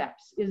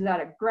intercepts. Is that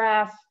a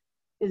grass?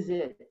 Is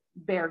it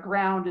bare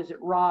ground? Is it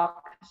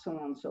rock? So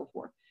on and so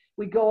forth.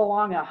 We go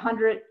along a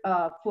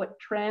 100-foot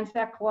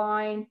transect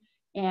line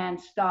and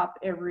stop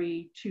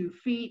every 2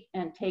 feet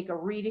and take a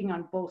reading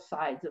on both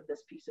sides of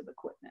this piece of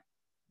equipment.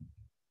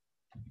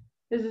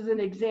 This is an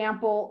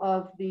example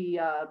of the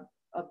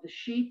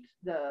sheet,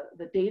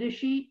 the data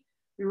sheet.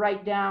 We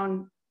write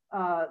down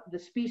the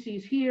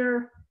species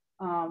here,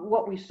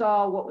 what we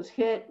saw, what was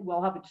hit.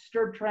 We'll have a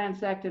disturbed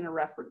transect and a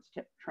reference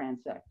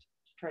transect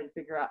to try to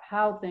figure out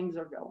how things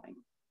are going.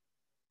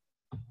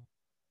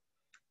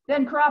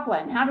 Then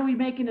cropland. How do we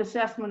make an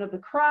assessment of the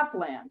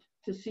cropland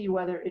to see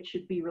whether it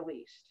should be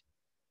released?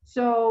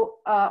 So,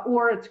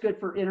 or it's good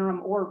for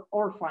interim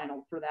or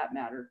final for that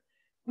matter.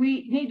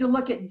 We need to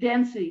look at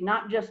density,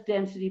 not just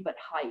density, but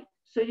height.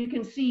 So you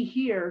can see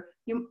here,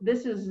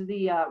 this is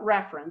the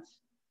reference.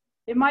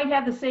 It might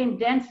have the same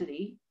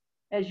density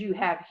as you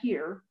have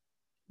here,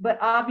 but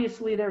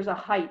obviously there's a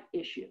height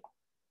issue.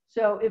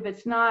 So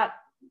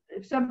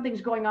if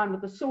something's going on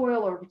with the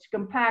soil or if it's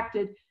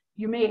compacted,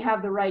 you may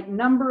have the right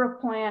number of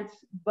plants,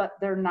 but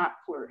they're not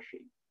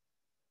flourishing.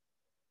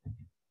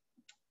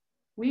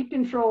 Weed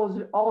control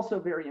is also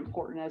very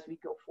important as we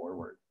go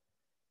forward.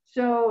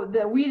 So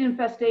the weed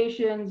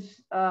infestations,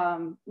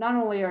 not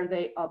only are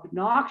they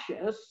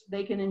obnoxious,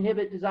 they can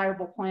inhibit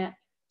desirable plant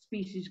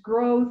species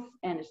growth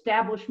and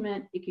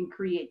establishment. It can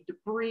create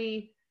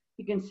debris.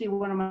 You can see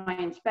one of my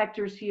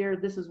inspectors here.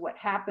 This is what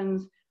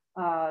happens.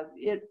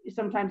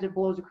 Sometimes it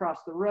blows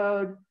across the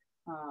road.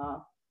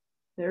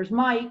 There's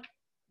Mike.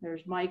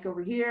 There's Mike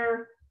over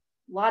here.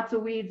 Lots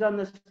of weeds on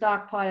the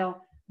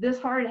stockpile. This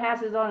hard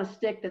has is on a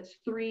stick that's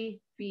 3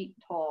 feet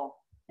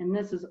tall. And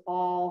this is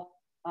all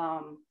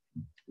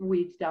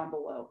weeds down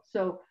below.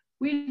 So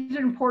weeds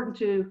are important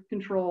to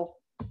control.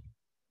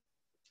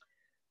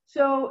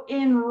 So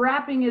in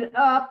wrapping it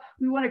up,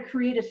 we want to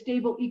create a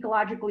stable,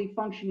 ecologically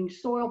functioning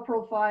soil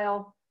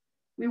profile.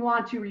 We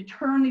want to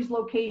return these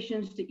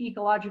locations to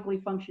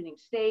ecologically functioning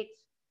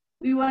states.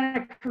 We want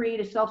to create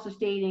a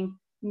self-sustaining,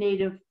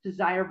 native,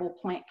 desirable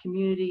plant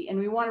community, and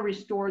we want to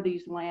restore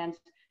these lands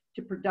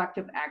to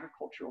productive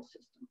agricultural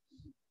systems.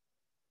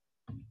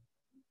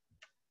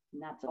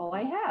 And that's all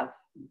I have.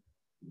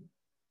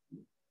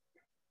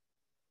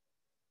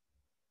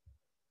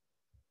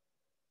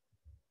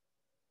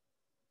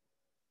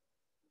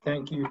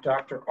 Thank you,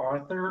 Dr.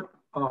 Arthur.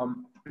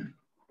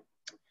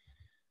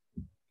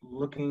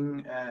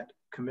 Looking at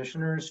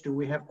commissioners, do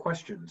we have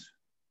questions?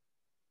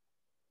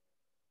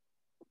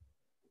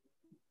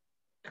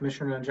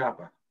 Commissioner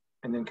Nanjapa,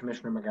 and then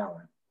Commissioner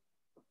McGowan.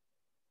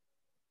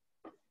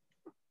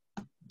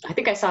 I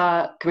think I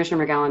saw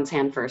Commissioner McGowan's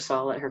hand first, so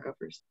I'll let her go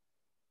first.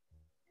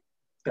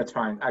 That's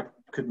fine. I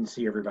couldn't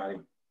see everybody.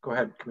 Go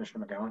ahead,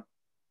 Commissioner McGowan.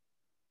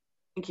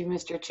 Thank you,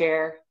 Mr.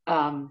 Chair.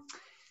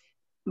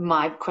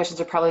 My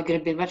questions are probably going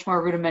to be much more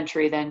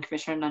rudimentary than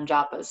Commissioner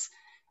Nanjapa's.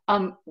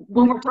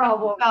 When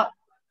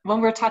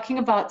we're talking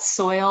about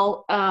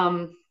soil,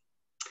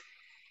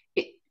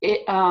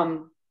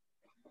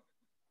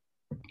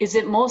 is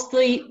it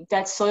mostly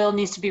that soil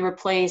needs to be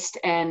replaced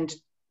and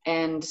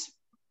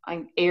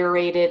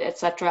aerated,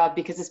 etc.,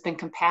 because it's been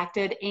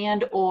compacted,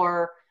 and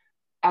or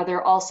are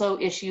there also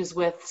issues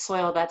with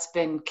soil that's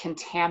been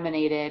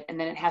contaminated and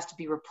then it has to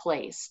be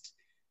replaced?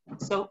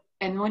 So,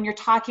 and when you're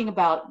talking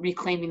about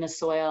reclaiming the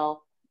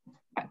soil,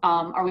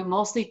 are we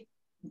mostly,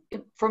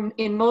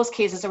 in most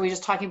cases, are we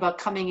just talking about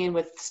coming in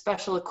with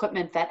special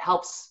equipment that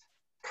helps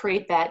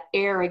create that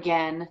air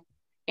again,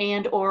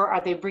 and or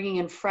are they bringing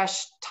in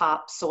fresh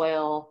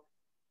topsoil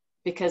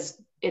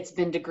because it's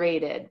been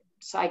degraded?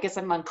 So I guess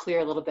I'm unclear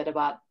a little bit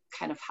about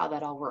kind of how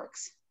that all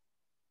works.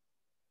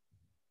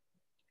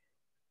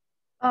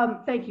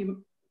 Thank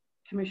you,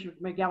 Commissioner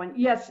McGowan.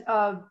 Yes,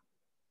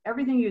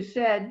 everything you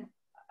said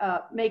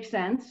makes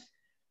sense.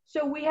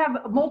 So we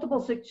have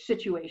multiple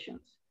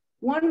situations.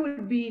 One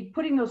would be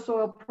putting those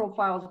soil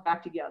profiles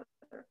back together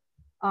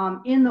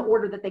in the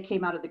order that they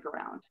came out of the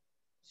ground.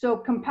 So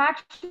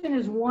compaction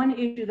is one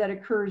issue that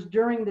occurs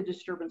during the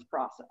disturbance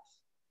process.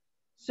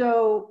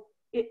 So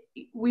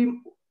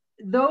even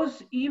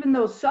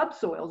those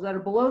subsoils that are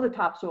below the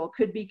topsoil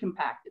could be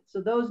compacted.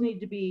 So those need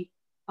to be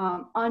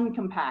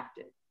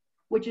uncompacted,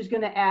 which is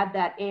going to add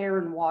that air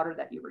and water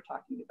that you were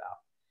talking about.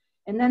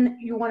 And then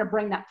you want to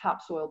bring that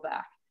topsoil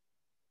back.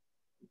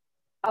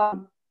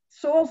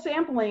 Soil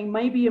sampling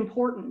may be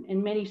important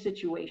in many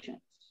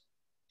situations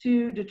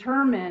to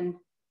determine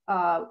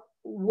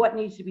what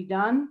needs to be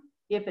done,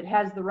 if it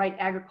has the right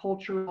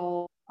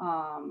agricultural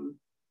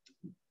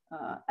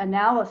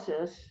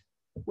analysis,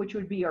 which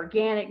would be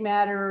organic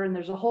matter, and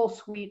there's a whole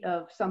suite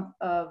of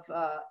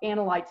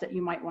analytes that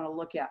you might want to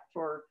look at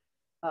for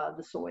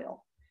the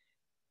soil.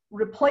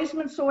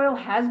 Replacement soil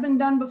has been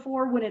done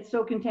before when it's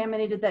so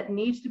contaminated that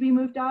needs to be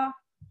moved off.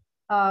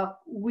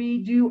 We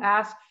do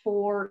ask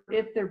for,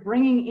 if they're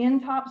bringing in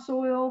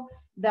topsoil,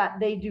 that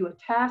they do a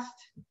test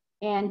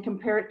and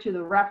compare it to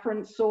the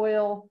reference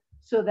soil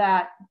so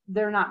that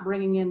they're not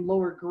bringing in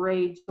lower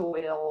grade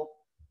soil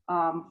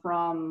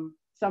from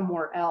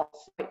somewhere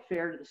else, quite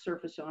fair to the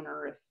surface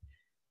owner if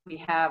we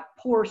have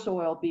poor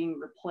soil being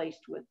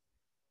replaced with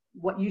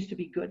what used to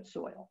be good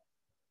soil.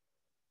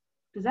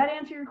 Does that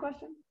answer your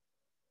question?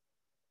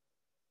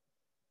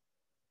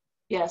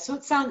 Yeah, so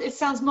it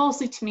sounds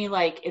mostly to me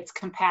like it's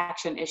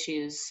compaction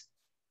issues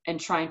and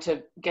trying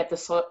to get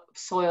the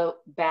soil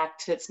back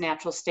to its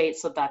natural state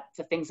so that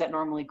the things that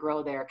normally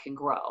grow there can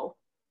grow.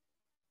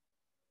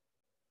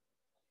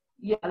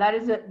 Yeah, that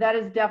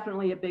is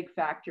definitely a big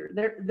factor.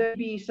 There'd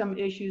be some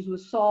issues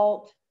with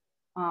salt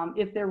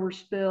if there were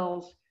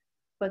spills,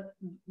 but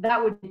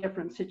that would be a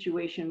different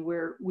situation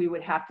where we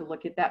would have to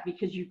look at that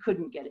because you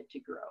couldn't get it to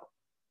grow.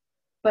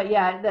 But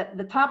yeah,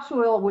 the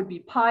topsoil would be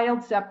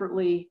piled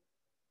separately.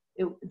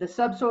 The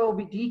subsoil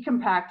would be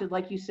decompacted,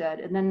 like you said,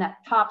 and then that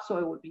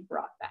topsoil would be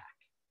brought back.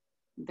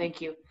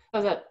 Thank you.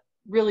 That was a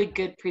really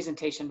good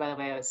presentation, by the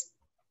way. It was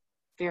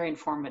very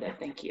informative.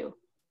 Thank you.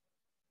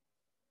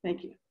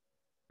 Thank you.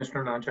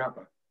 Mr.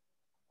 Nanjapa.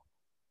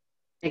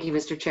 Thank you,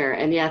 Mr. Chair.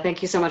 And yeah,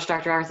 thank you so much,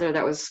 Dr. Arthur.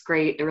 That was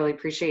great. I really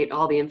appreciate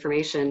all the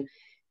information.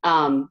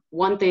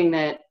 One thing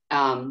that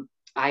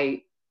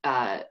I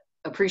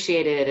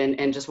appreciated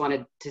and just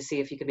wanted to see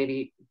if you could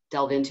maybe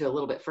delve into a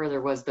little bit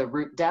further was the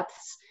root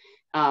depths.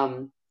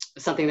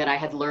 Something that I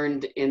had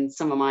learned in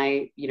some of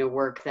my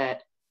work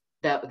that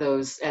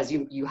those, as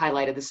you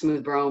highlighted, the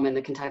smooth brome and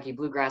the Kentucky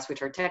bluegrass,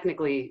 which are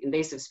technically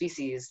invasive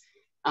species,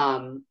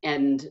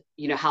 and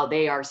how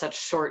they are such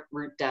short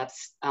root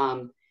depths.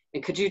 And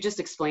could you just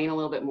explain a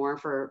little bit more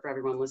for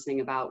everyone listening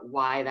about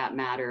why that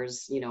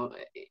matters,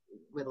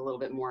 with a little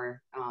bit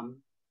more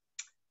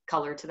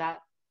color to that?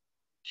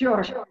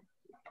 Sure.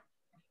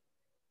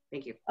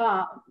 Thank you.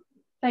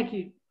 Thank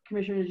you,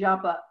 Commissioner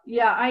Najapa.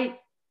 Yeah,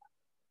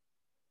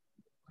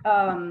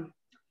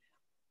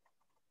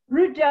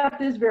 root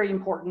depth is very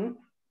important,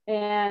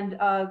 and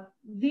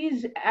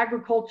these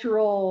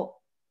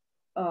agricultural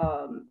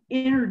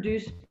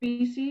introduced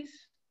species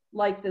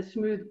like the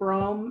smooth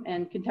brome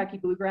and Kentucky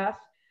bluegrass,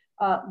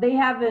 they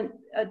haven't,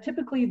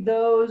 typically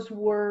those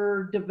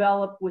were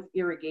developed with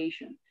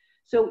irrigation.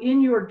 So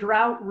in your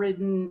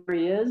drought-ridden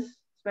areas,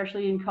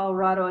 especially in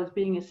Colorado as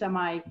being a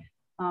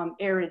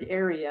semi-arid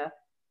area,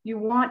 you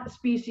want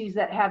species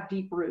that have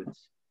deep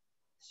roots.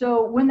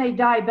 So when they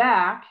die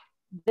back,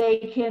 they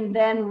can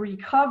then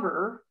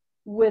recover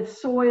with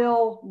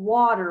soil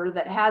water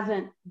that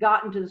hasn't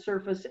gotten to the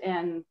surface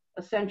and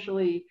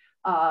essentially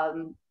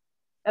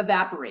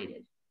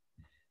evaporated.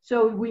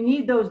 So we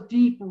need those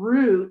deep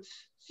roots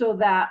so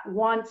that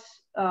once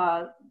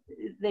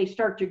they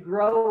start to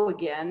grow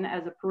again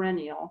as a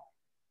perennial,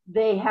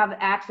 they have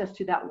access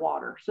to that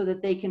water so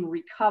that they can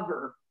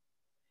recover.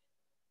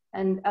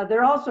 And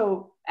they're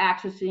also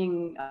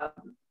accessing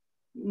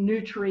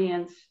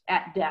nutrients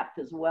at depth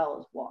as well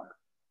as water.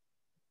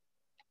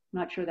 I'm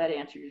not sure that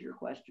answers your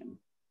question.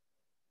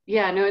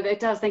 Yeah, no, it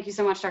does. Thank you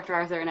so much, Dr.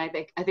 Arthur. And I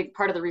think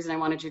part of the reason I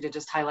wanted you to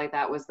just highlight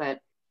that was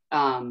that,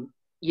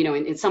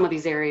 in some of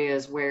these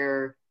areas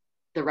where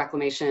the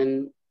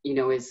reclamation,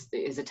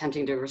 is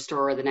attempting to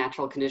restore the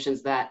natural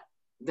conditions, that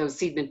those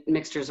seed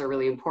mixtures are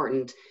really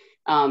important.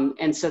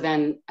 And so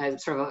then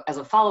sort of as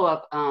a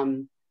follow-up,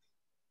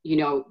 you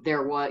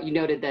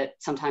noted that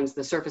sometimes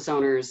the surface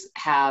owners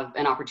have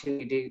an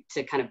opportunity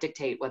to kind of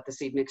dictate what the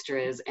seed mixture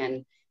is.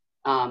 And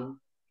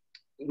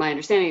my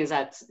understanding is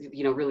that's,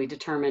 really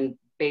determined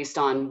based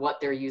on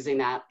what they're using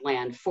that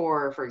land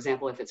for. For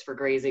example, if it's for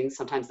grazing,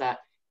 sometimes that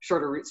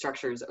shorter root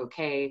structure is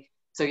okay.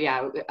 So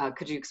yeah,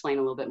 could you explain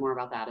a little bit more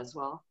about that as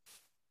well?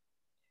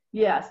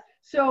 Yes.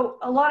 So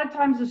a lot of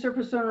times the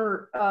surface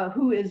owner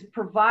who is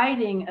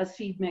providing a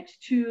seed mix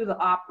to the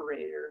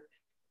operator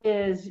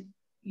is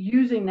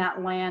using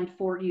that land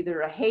for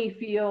either a hay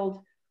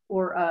field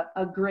or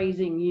a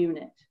grazing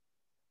unit.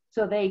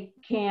 So they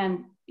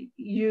can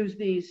use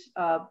these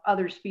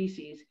other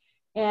species,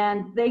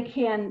 and they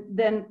can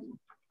then,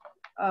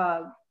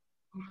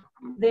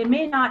 they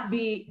may not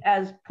be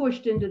as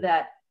pushed into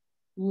that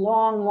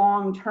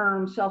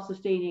long-term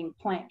self-sustaining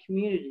plant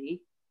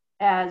community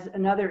as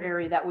another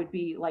area that would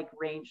be like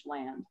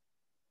rangeland.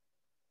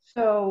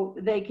 So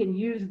they can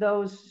use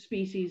those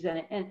species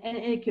and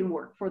it can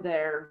work for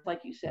their,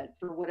 like you said,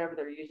 for whatever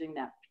they're using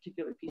that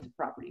particular piece of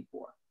property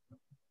for.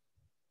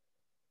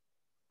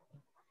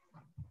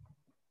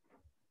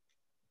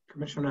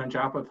 Commissioner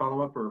Nanjapa,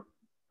 follow up, or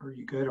are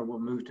you good, or we'll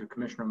move to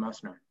Commissioner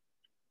Messner?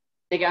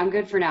 I'm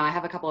good for now. I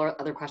have a couple of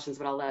other questions,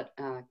 but I'll let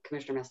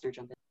Commissioner Messner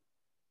jump in.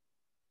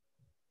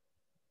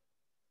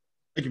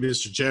 Thank you,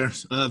 Mr. Chair.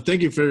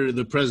 Thank you for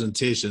the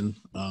presentation.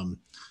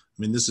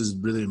 mean, this is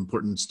really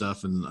important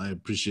stuff, and I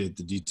appreciate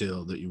the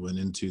detail that you went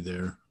into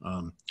there.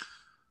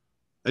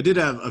 I did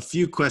have a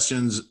few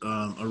questions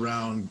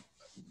around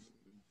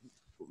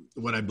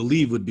what I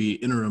believe would be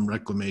interim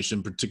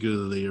reclamation,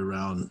 particularly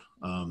around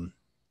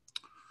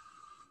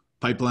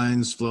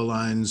pipelines, flow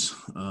lines,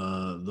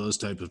 those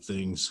type of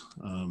things.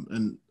 I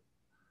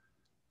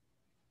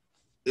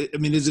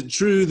mean, is it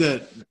true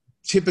that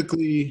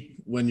typically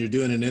when you're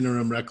doing an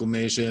interim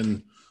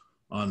reclamation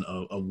on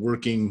a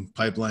working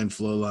pipeline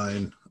flow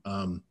line,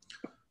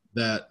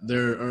 that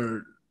there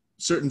are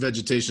certain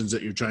vegetations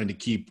that you're trying to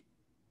keep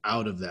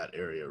out of that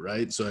area,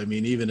 right? So, I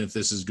mean, even if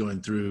this is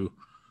going through,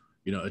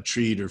 you know, a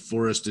treed or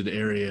forested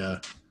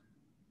area,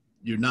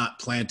 you're not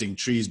planting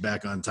trees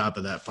back on top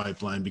of that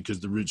pipeline because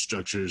the root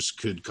structures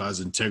could cause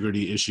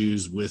integrity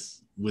issues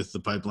with the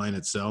pipeline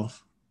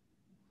itself.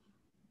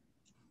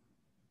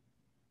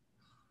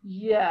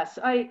 Yes,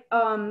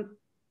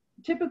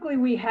 typically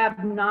we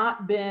have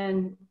not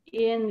been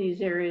in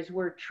these areas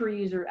where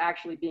trees are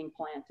actually being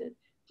planted.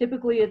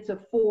 Typically it's a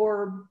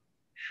forb,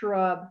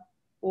 shrub,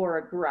 or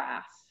a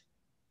grass.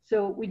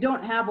 So we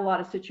don't have a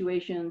lot of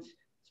situations,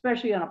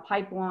 especially on a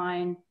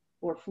pipeline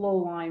or flow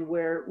line,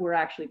 where we're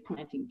actually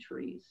planting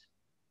trees.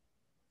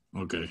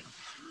 Okay.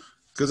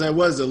 Because I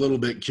was a little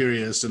bit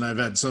curious, and I've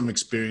had some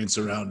experience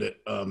around it,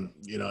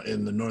 you know,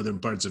 in the northern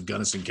parts of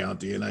Gunnison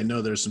County. And I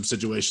know there's some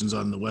situations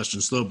on the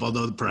western slope,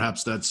 although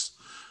perhaps that's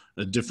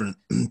a different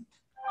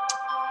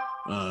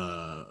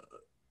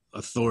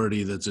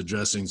authority that's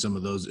addressing some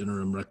of those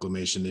interim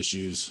reclamation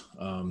issues.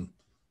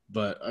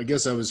 But I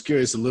guess I was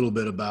curious a little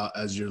bit about,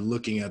 as you're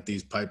looking at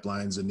these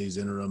pipelines and these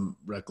interim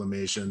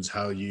reclamations,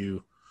 how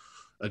you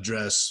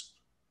address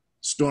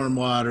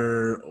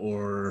stormwater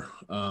or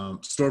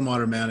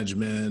stormwater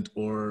management,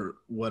 or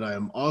what I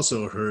am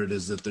also heard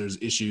is that there's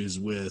issues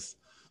with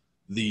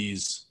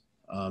these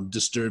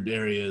disturbed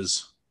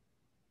areas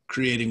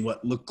creating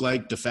what look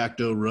like de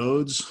facto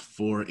roads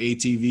for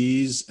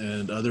ATVs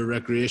and other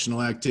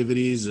recreational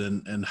activities,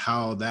 and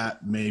how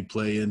that may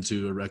play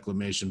into a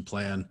reclamation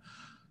plan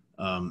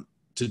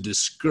to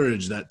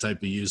discourage that type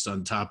of use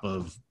on top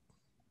of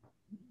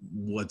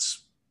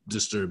what's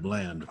disturbed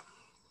land.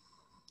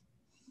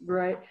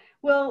 Right.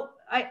 Well,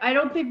 I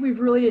don't think we've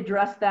really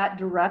addressed that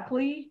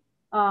directly.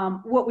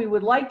 What we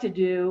would like to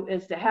do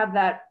is to have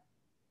that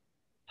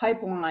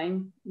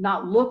pipeline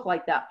not look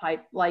like that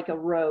pipe, like a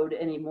road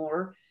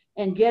anymore,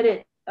 and get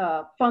it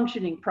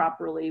functioning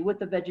properly with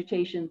the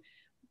vegetation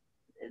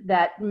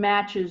that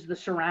matches the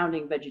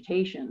surrounding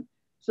vegetation.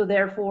 So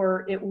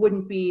therefore, it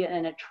wouldn't be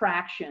an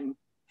attraction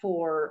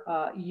for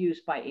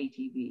use by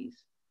ATVs.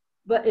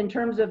 But in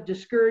terms of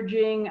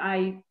discouraging,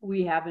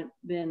 we haven't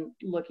been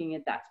looking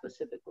at that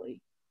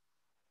specifically.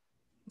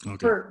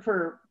 Okay.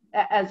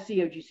 As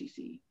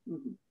COGCC.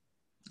 Mm-hmm.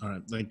 All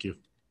right, thank you.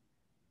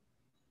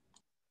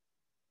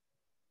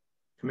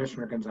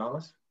 Commissioner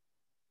Gonzalez.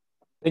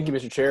 Thank you,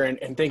 Mr. Chair,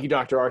 and thank you,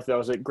 Dr. Arthur. That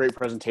was a great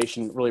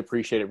presentation. Really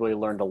appreciate it. Really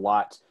learned a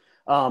lot.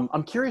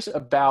 I'm curious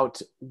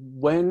about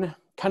when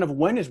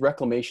is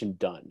reclamation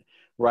done,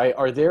 right?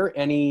 Are there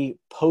any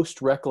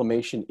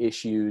post-reclamation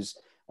issues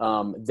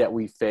that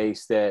we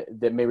face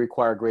that may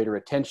require greater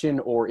attention,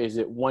 or is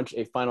it once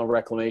a final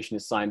reclamation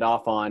is signed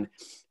off on,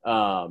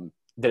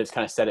 that it's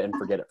kind of set it and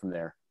forget it from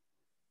there?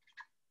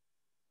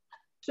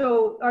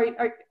 So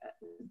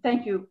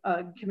thank you,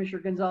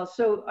 Commissioner Gonzalez.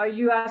 So are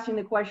you asking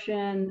the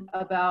question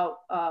about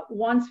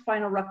once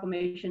final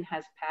reclamation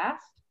has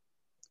passed?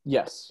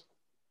 Yes.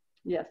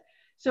 Yes.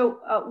 So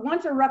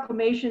once a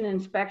reclamation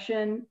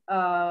inspection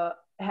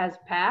has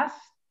passed,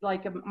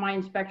 like my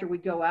inspector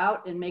would go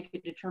out and make a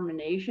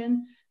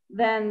determination,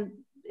 then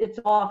it's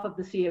off of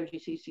the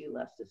COGCC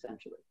list,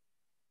 essentially.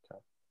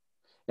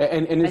 Okay.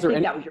 And is there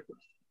any, that was your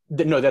question.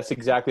 No, that's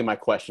exactly my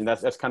question.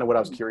 That's kind of what I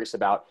was curious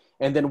about.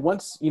 And then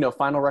once, you know,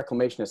 final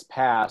reclamation is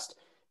passed,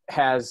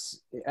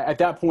 at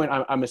that point,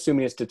 I'm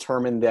assuming it's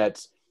determined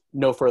that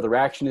no further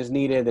action is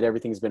needed, that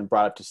everything's been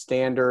brought up to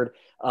standard.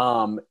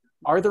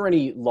 Are there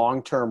any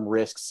long-term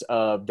risks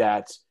of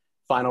that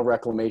final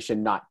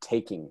reclamation not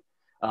taking?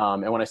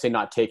 And when I say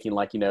not taking,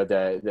 like, you know,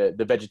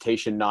 the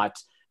vegetation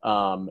not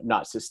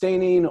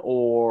sustaining,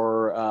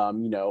 or,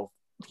 you know,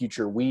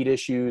 future weed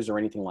issues or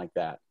anything like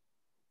that?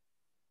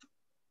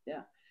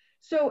 Yeah.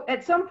 So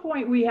at some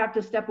point we have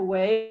to step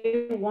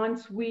away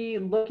once we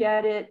look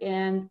at it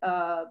and,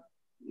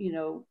 you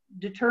know,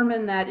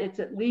 determine that it's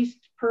at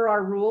least per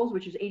our rules,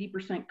 which is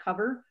 80%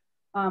 cover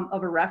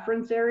of a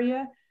reference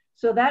area.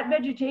 So that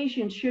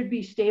vegetation should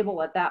be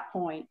stable at that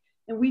point.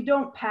 And we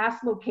don't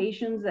pass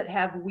locations that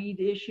have weed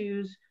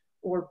issues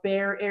or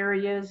bare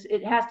areas.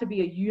 It has to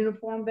be a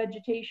uniform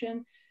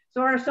vegetation.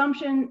 So our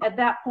assumption at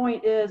that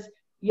point is,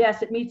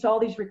 yes, it meets all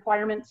these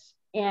requirements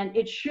and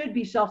it should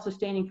be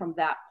self-sustaining from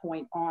that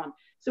point on.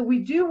 So we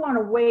do want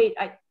to wait.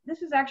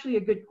 This is actually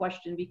a good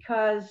question,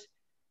 because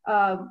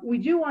we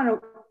do want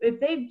to,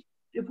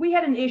 if we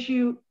had an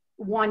issue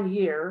 1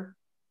 year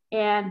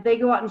and they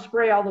go out and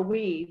spray all the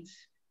weeds,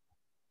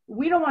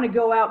 we don't want to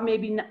go out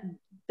maybe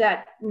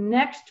that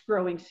next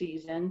growing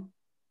season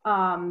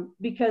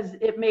because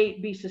it may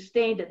be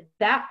sustained at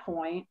that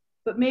point,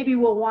 but maybe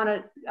we'll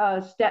want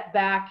to step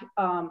back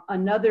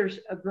another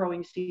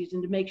growing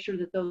season to make sure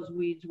that those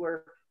weeds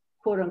were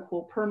quote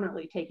unquote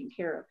permanently taken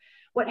care of.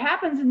 What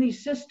happens in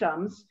these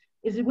systems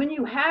is that when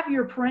you have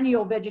your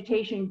perennial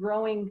vegetation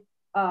growing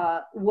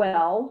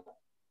well,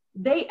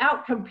 they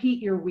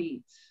outcompete your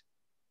weeds.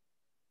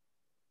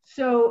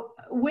 So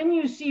when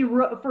you see,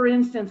 for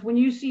instance, when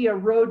you see a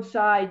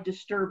roadside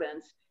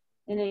disturbance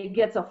and it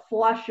gets a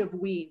flush of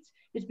weeds,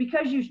 it's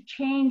because you've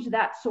changed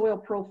that soil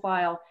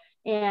profile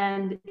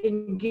and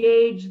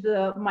engaged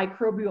the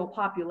microbial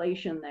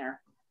population there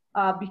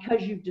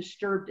because you've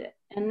disturbed it.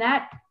 And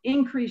that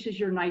increases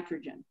your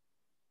nitrogen.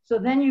 So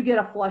then you get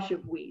a flush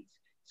of weeds.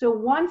 So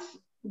once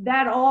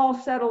that all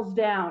settles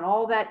down,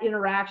 all that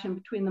interaction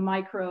between the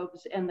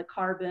microbes and the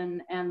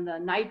carbon and the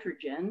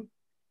nitrogen,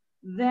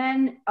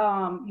 then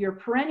your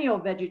perennial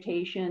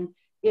vegetation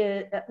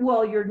is,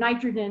 well, your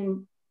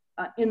nitrogen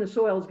in the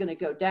soil is going to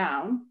go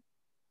down,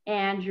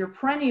 and your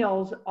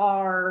perennials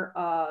are,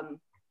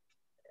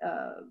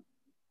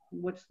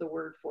 what's the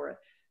word for it?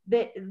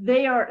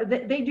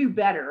 They do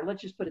better.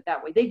 Let's just put it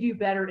that way. They do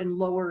better in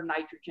lower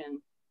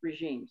nitrogen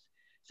regimes.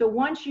 So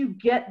once you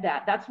get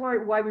that, that's why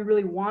we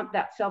really want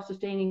that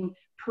self-sustaining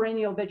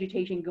perennial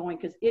vegetation going,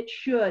 because it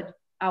should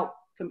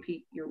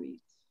outcompete your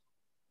weeds.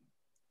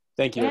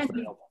 Thank you. That's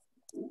very helpful.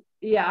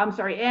 Yeah, I'm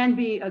sorry, and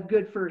be a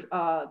good for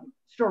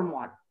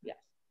stormwater. Yes.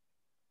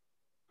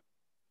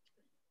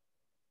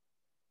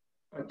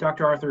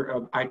 Dr.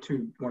 Arthur, I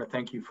too want to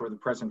thank you for the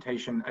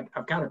presentation.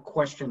 I've got a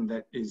question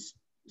that is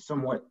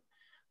somewhat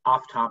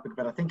off topic,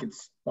 but I think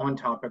it's on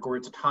topic, or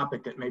it's a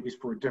topic that maybe is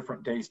for a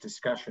different day's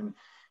discussion.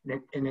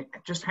 And it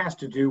just has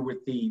to do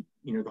with the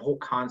whole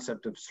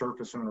concept of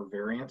surface owner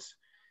variance.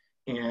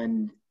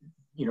 And,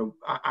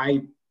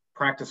 I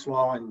practice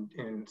law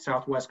in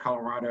Southwest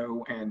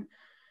Colorado, and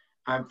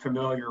I'm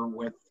familiar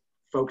with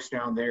folks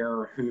down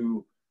there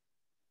who,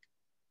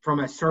 from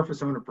a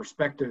surface owner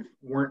perspective,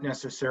 weren't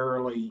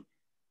necessarily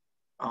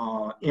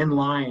in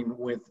line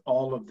with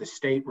all of the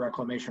state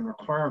reclamation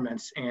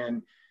requirements,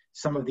 and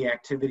some of the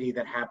activity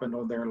that happened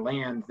on their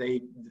land,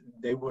 they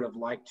would have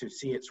liked to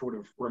see it sort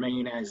of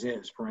remain as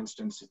is. For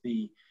instance,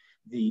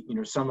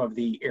 some of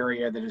the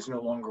area that is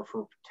no longer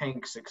for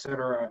tanks, et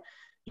cetera,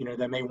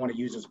 they may want to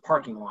use as a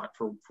parking lot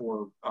for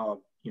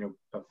you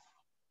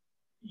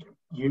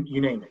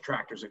name it,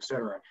 tractors, et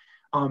cetera.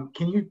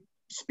 Can you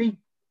speak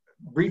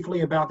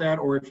briefly about that,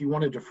 or if you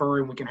want to defer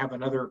and we can have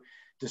another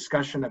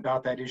discussion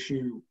about that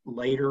issue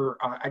later?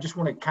 I just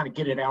want to kind of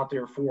get it out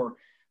there for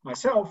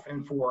myself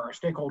and for our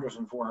stakeholders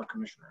and for our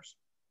commissioners.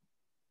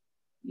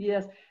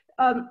 Yes,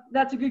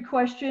 that's a good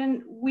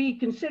question. We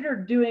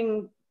considered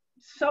doing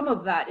some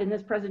of that in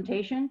this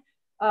presentation,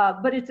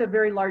 but it's a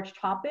very large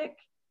topic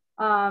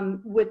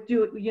with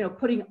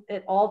putting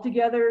it all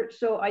together.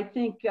 So I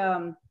think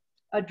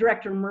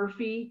Director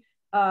Murphy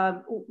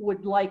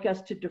would like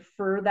us to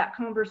defer that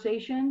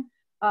conversation,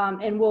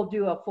 and we'll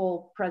do a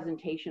full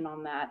presentation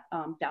on that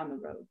down the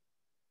road.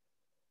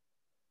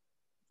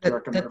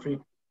 Director Murphy.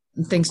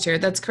 Thanks, Chair.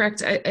 That's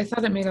correct. I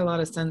thought it made a lot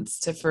of sense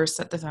to first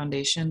set the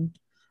foundation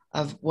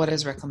of what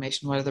is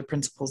reclamation, what are the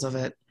principles of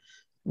it,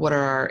 what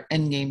are our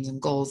end games and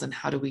goals, and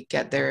how do we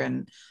get there,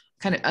 and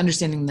kind of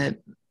understanding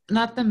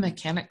not the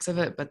mechanics of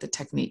it, but the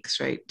techniques,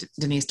 right?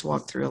 Denise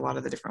walked through a lot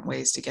of the different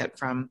ways to get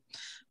from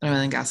an oil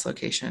and gas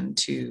location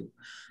to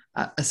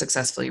a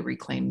successfully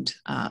reclaimed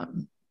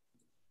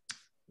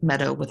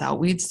meadow without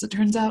weeds, it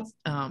turns out.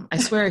 I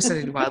swear I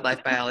studied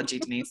wildlife biology,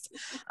 Denise,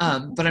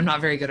 but I'm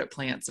not very good at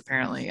plants,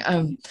 apparently.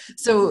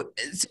 So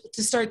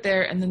to start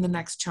there, and then the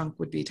next chunk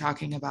would be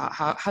talking about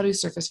how do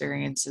surface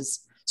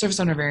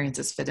owner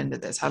variances fit into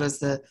this? How does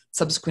the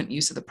subsequent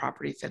use of the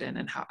property fit in,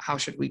 and how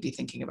should we be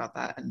thinking about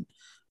that and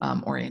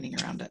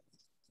orienting around it?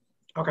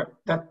 Okay,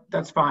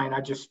 that's fine. I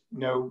just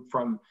know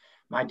from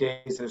my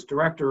days as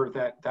director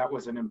that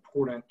was an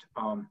important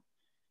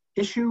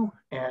issue,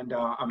 and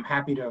I'm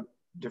happy to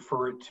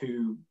defer it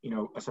to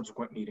a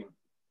subsequent meeting.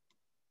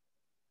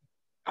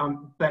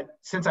 But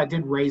since I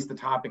did raise the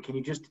topic, can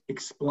you just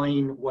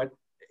explain what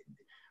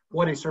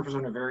a surface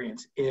owner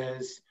variance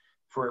is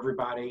for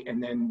everybody,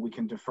 and then we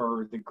can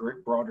defer the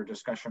broader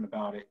discussion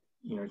about it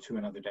to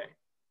another day.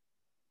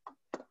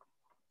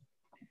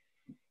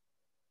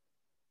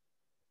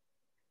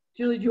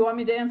 Julie, do you want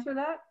me to answer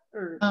that,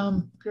 or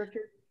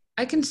Director?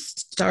 I can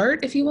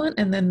start if you want,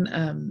 and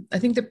then I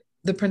think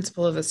the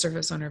principle of a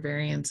surface owner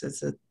variance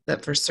is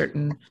that for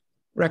certain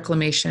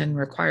reclamation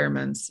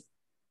requirements,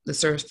 the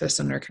surface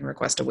owner can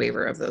request a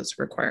waiver of those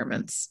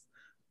requirements.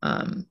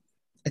 I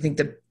think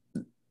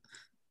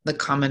the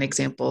common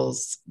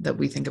examples that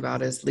we think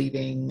about is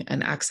leaving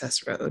an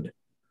access road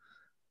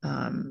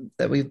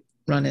that we've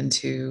run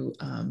into.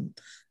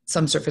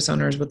 Some surface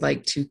owners would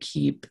like to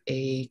keep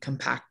a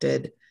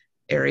compacted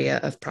area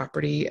of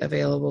property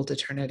available to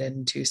turn it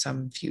into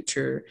some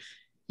future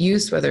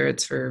use, whether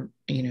it's for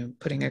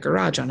putting a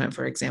garage on it,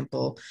 for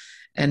example.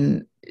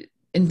 And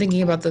in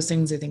thinking about those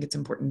things, I think it's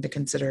important to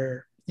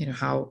consider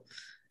how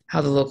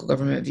the local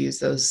government views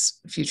those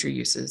future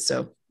uses.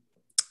 So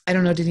I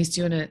don't know, Denise,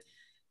 do you want to?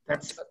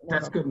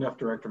 That's good enough,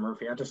 Director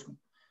Murphy. I just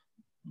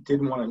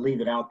didn't want to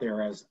leave it out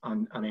there as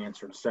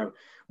unanswered. So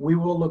we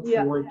will look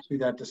forward to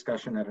that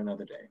discussion at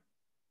another day.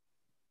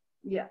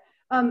 Yeah.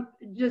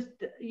 Just,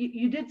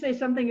 you did say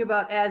something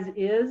about as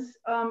is,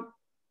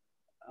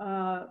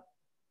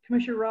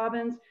 Commissioner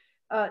Robbins.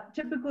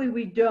 Typically,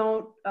 we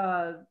don't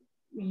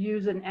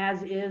use an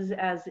as is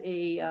as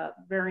a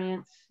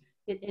variance.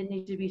 It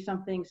needs to be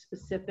something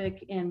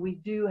specific, and we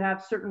do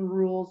have certain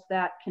rules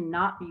that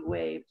cannot be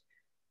waived.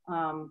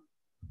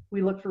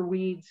 We look for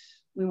weeds.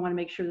 We want to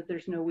make sure that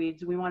there's no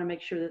weeds. We want to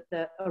make sure that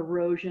the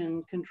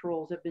erosion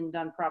controls have been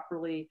done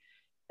properly.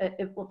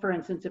 If, for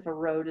instance, if a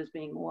road is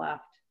being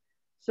left,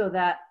 so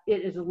that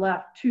it is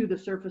left to the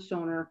surface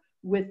owner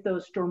with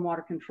those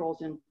stormwater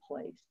controls in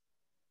place.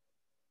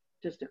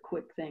 Just a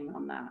quick thing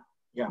on that.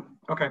 Yeah,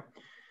 okay.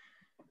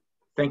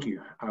 Thank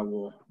you. I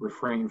will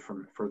refrain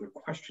from further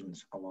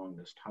questions along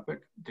this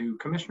topic. Do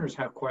commissioners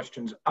have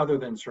questions other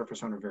than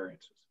surface owner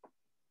variances?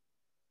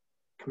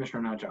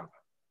 Commissioner Najapa.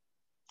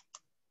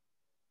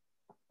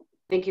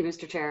 Thank you,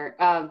 Mr. Chair.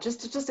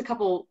 Just a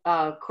couple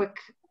quick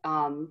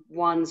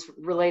ones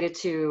related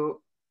to,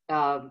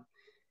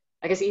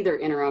 I guess, either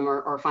interim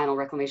or final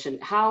reclamation.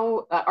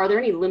 How are there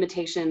any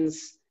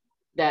limitations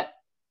that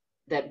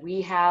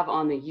we have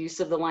on the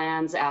use of the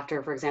lands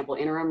after, for example,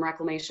 interim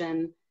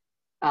reclamation?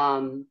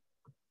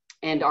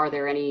 And are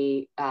there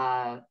any,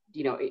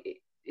 you know,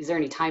 is there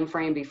any time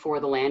frame before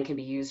the land can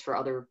be used for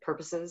other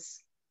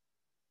purposes?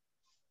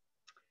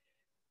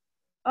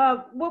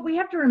 What we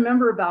have to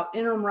remember about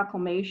interim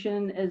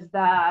reclamation is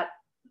that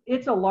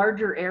it's a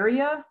larger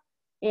area,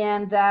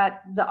 and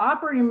that the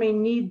operator may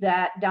need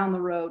that down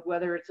the road,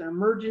 whether it's an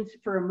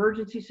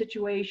emergency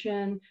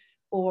situation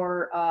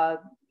or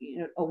you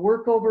know, a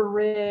workover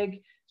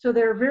rig. So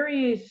there are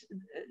various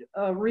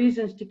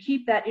reasons to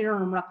keep that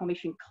interim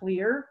reclamation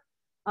clear.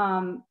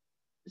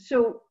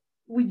 So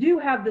we do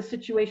have the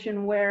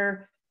situation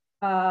where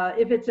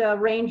if it's a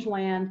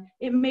rangeland,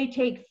 it may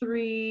take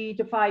 3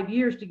 to 5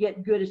 years to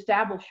get good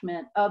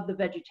establishment of the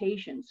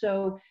vegetation.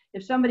 So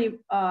if somebody,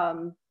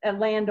 a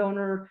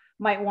landowner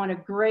might want to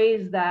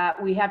graze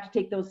that, we have to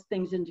take those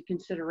things into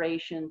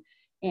consideration,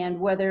 and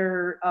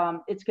whether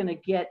it's going to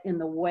get in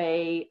the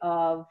way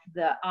of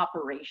the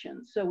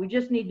operations. So we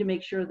just need to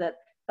make sure that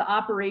the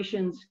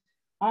operations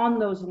on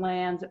those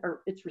lands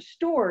it's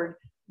restored,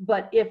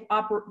 but if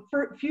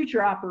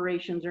future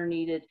operations are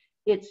needed,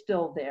 it's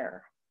still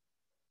there.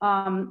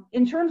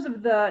 In terms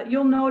of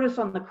you'll notice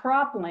on the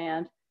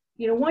cropland,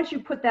 you know, once you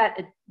put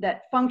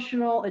that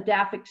functional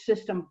edaphic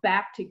system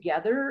back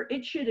together,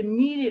 it should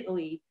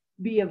immediately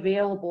be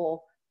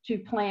available to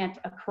plant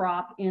a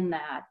crop in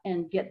that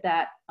and get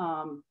that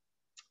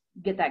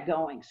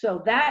going.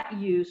 So that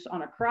use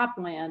on a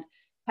cropland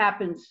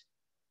happens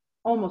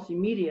almost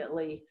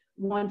immediately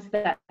once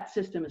that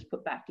system is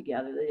put back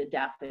together,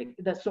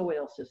 the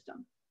soil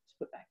system is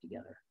put back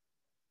together.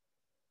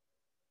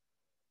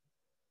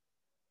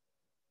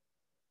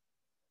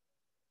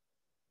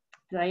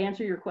 Did I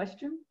answer your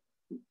question?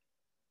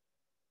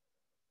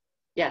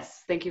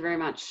 Yes, thank you very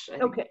much. I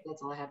think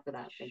that's all I have for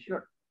that. Thank you.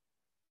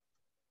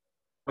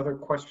 Other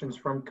questions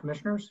from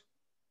commissioners?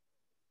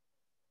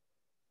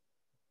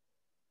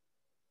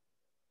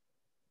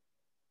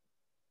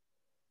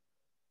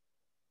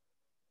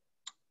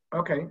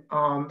 Okay,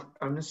 I'm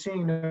just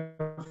seeing no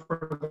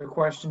further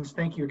questions.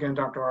 Thank you again,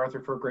 Dr. Arthur,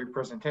 for a great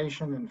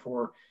presentation and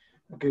for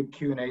a good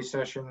Q&A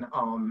session.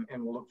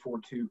 And we'll look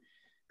forward to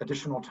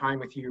additional time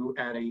with you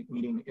at a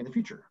meeting in the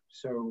future.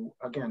 So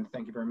again,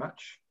 thank you very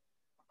much.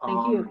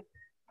 Thank you.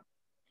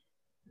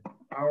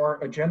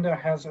 Our agenda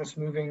has us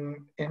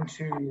moving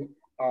into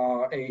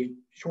a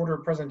shorter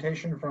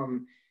presentation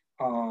from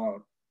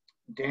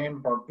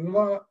Dan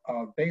Barbula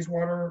of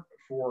Bayswater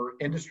for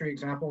industry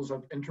examples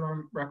of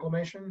interim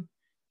reclamation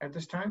at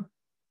this time.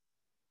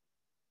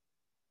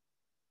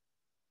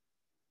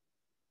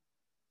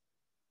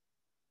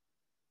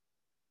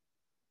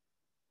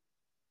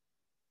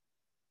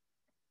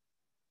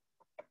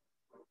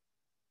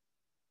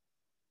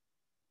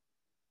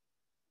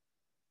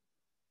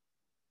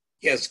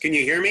 Yes, can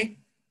you hear me?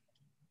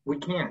 We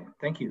can,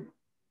 thank you.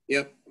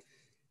 Yep.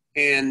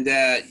 And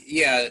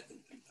yeah,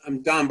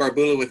 I'm Don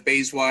Barbula with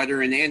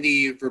Bayswater, and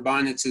Andy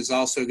Verbanitz is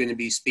also going to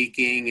be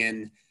speaking,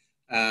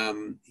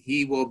 and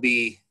he will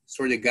be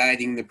sort of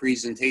guiding the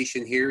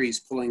presentation here. He's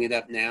pulling it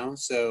up now.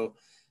 So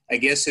I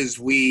guess as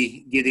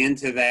we get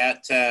into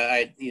that,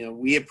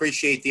 we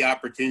appreciate the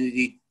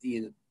opportunity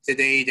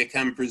today to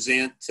come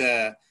present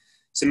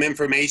some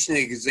information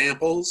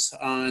examples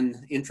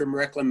on interim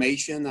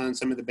reclamation on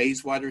some of the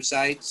Bayswater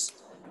sites.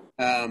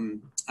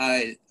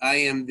 I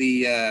am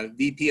the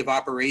VP of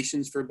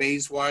operations for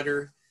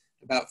Bayswater,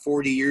 about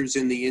 40 years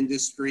in the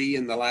industry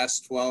and the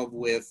last 12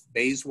 with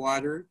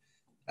Bayswater.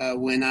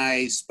 When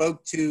we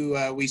spoke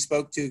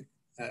to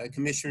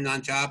Commissioner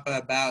Nanjapa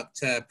about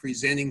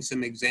presenting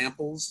some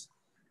examples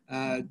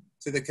to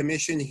the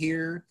commission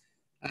here.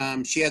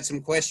 She had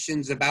some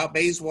questions about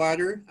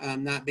Bayswater,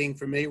 not being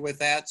familiar with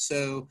that.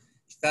 So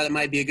thought it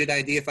might be a good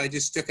idea if I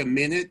just took a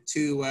minute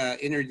to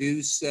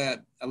introduce tell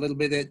a little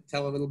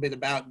bit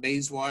about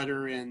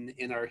Bayswater and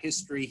in our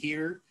history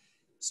here.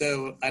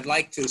 So I'd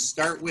like to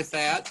start with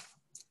that.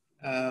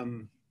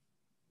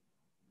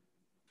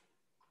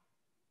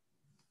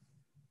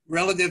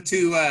 Relative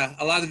to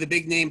a lot of the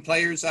big name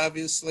players,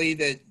 obviously,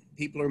 that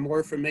people are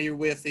more familiar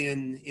with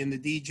in the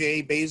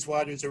DJ,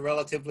 Bayswater is a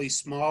relatively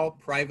small,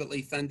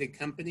 privately funded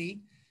company.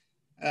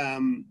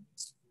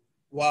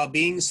 While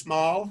being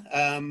small,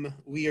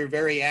 we are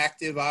very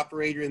active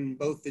operator in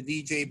both the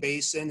DJ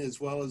Basin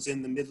as well as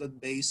in the Midland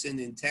Basin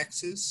in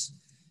Texas.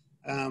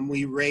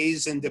 We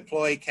raise and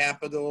deploy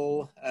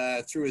capital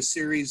through a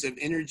series of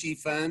energy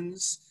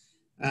funds.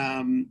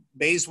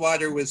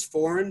 Bayswater was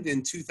formed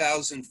in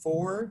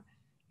 2004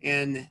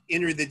 and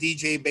entered the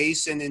DJ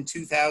Basin in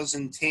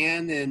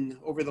 2010, and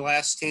over the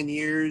last 10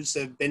 years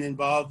have been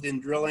involved in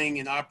drilling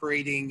and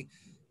operating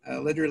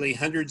literally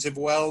hundreds of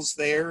wells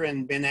there,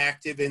 and been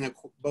active in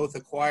both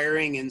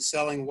acquiring and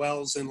selling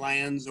wells and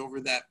lands over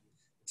that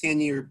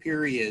 10-year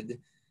period.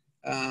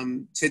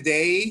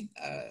 Today,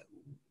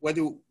 what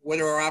do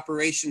our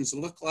operations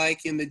look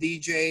like in the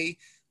DJ?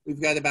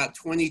 We've got about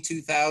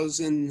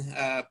 22,000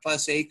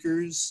 plus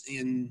acres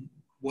in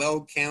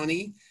Weld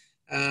County.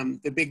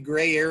 The big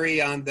gray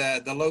area on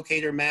the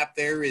locator map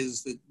there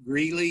is the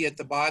Greeley at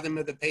the bottom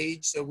of the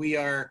page. So we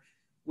are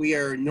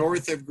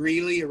north of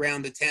Greeley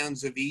around the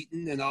towns of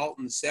Eaton and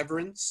Alton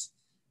Severance.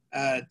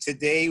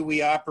 Today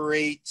we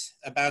operate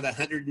about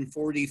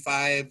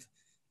 145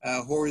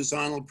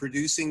 horizontal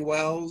producing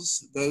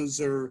wells.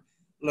 Those are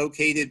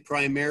located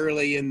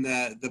primarily in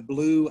the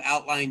blue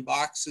outline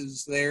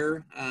boxes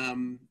there,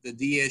 the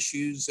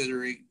DSUs that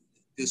are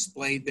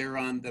displayed there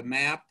on the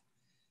map.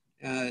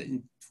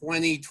 In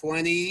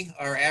 2020,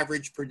 our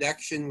average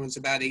production was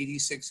about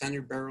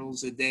 8,600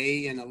 barrels a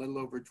day and a little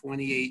over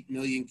 28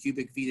 million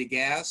cubic feet of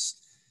gas.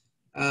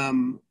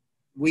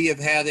 We have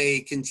had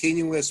a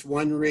continuous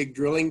one-rig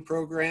drilling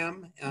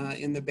program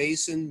in the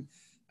basin.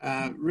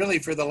 Really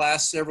for the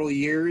last several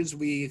years,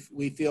 we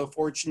feel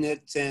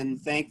fortunate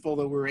and thankful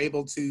that we're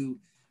able to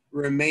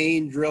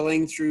remain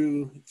drilling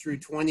through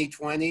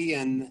 2020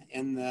 and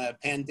the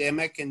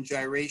pandemic and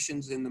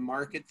gyrations in the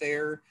market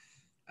there.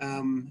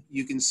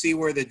 You can see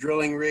where the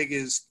drilling rig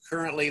is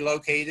currently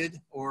located,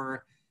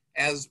 or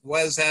as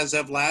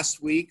of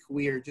last week.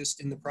 We are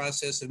just in the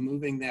process of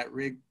moving that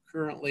rig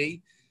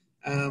currently.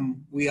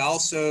 We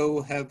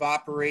also have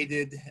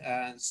operated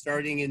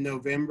starting in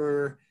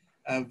November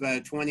of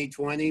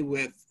 2020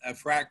 with a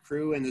frac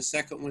crew, and the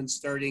second one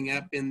starting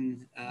up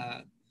in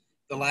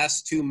the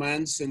last 2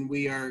 months, and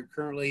we are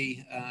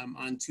currently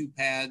on 2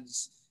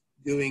 pads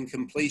doing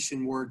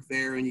completion work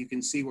there, and you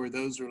can see where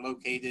those are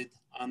located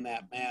on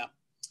that map.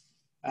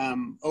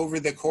 Over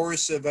the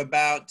course of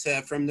about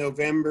from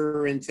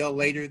November until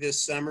later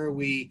this summer,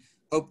 we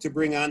hope to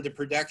bring on to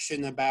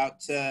production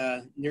about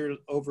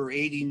over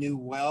 80 new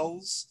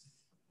wells.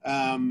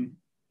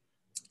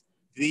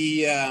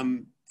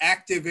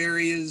 Active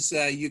areas,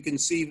 you can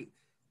see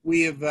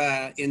we have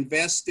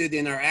invested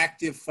in our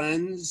active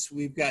funds.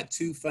 We've got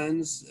 2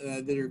 funds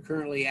that are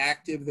currently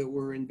active that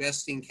we're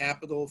investing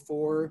capital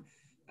for.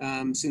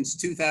 Since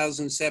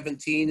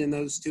 2017 in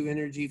those 2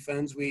 energy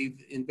funds,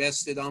 we've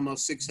invested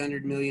almost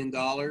 $600 million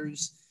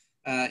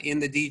in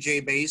the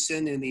DJ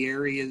Basin in the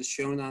areas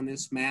shown on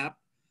this map.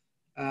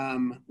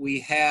 We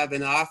have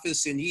an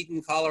office in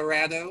Eaton,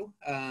 Colorado,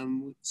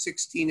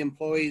 16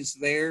 employees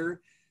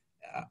there.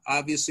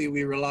 Obviously,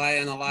 we rely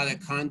on a lot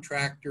of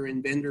contractor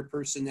and vendor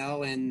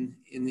personnel, and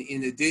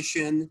in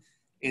addition,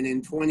 and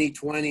in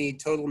 2020,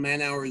 total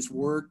man hours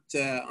worked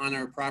on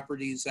our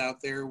properties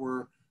out there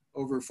were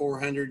over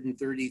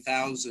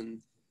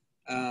 430,000.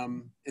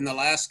 In the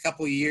last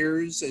couple of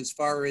years, as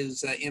far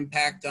as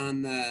impact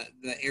on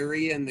the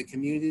area and the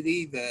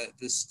community,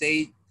 the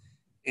state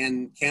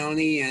and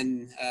county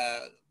and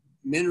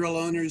mineral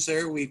owners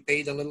there, we've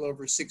paid a little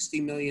over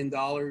 $60 million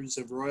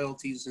of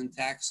royalties and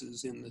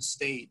taxes in the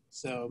state.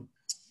 So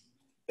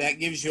that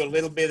gives you a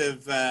little bit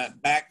of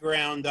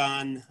background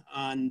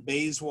on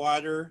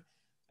Bayswater.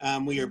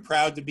 We are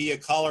proud to be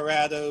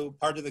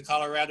part of the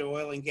Colorado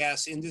oil and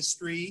gas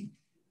industry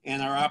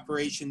and our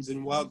operations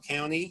in Weld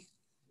County.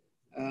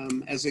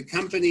 As a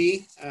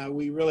company,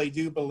 we really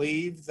do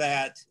believe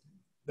that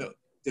the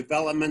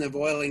development of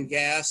oil and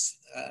gas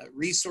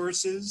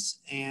resources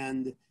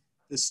and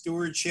the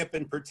stewardship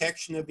and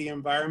protection of the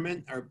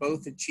environment are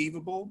both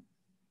achievable.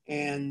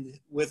 And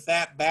with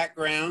that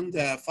background,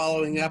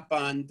 following up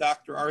on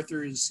Dr.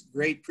 Arthur's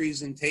great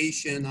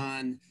presentation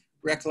on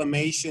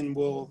reclamation,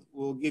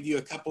 we'll give you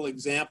a couple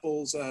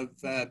examples of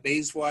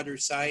Bayswater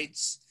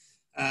sites.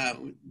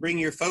 Bring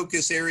your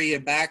focus area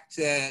back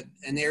to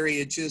an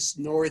area just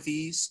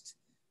northeast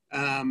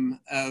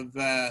of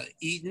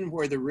Eaton,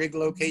 where the rig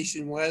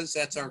location was.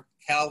 That's our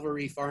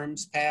Calvary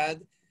Farms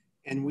pad.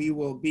 And we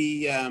will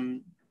be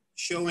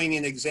showing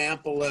an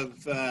example of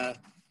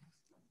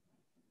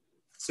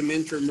some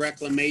interim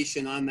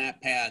reclamation on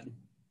that pad.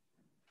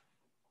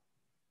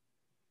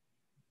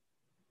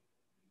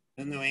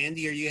 I don't know,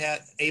 Andy, are you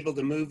able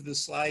to move the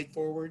slide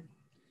forward?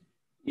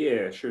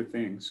 Yeah, sure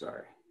thing.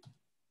 Sorry.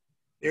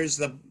 There's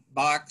the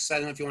box. I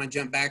don't know if you want to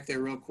jump back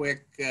there real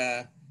quick.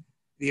 The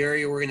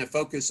area we're going to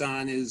focus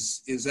on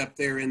is up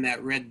there in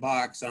that red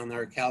box on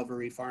our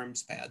Calvary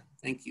Farms pad.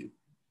 Thank you.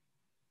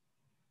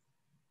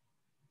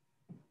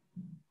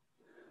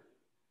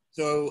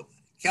 So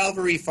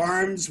Calvary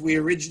Farms, we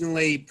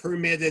originally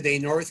permitted a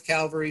North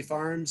Calvary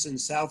Farms and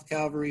South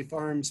Calvary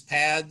Farms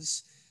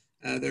pads.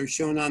 They're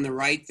shown on the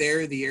right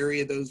there, the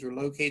area those were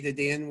located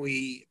in.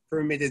 We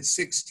permitted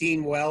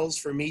 16 wells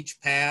from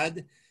each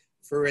pad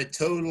for a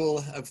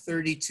total of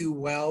 32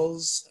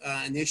 wells,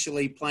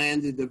 initially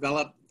planned to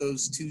develop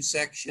those two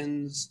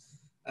sections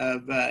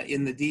of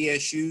in the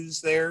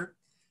DSUs there.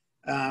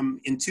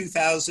 In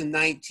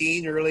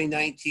 2019, early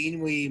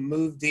 19, we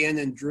moved in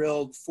and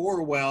drilled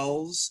 4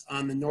 wells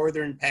on the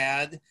northern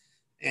pad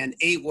and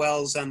 8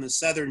 wells on the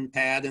southern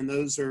pad, and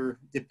those are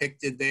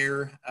depicted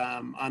there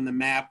on the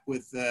map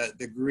with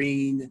the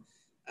green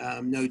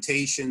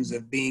notations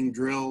of being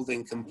drilled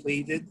and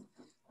completed.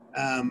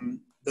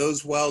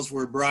 Those wells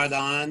were brought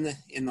on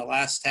in the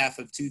last half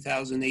of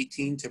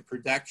 2018 to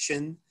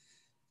production.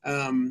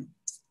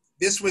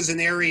 This was an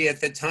area at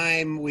the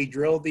time we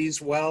drilled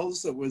these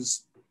wells that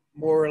was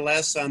more or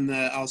less on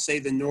the, I'll say,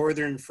 the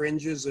northern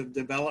fringes of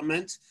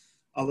development.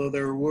 Although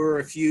there were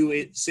a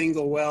few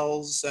single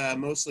wells,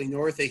 mostly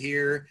north of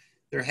here,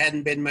 there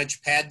hadn't been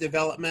much pad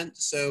development.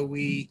 So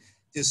we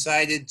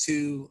decided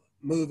to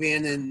move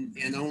in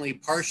and only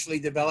partially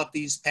develop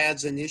these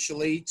pads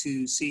initially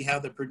to see how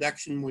the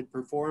production would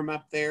perform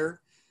up there.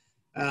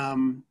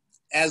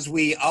 As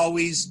we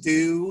always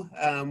do,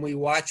 we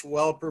watch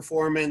well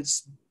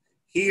performance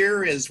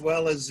here as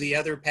well as the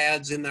other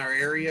pads in our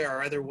area,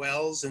 our other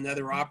wells and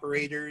other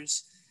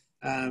operators,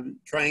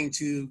 trying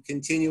to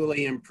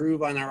continually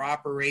improve on our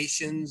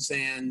operations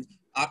and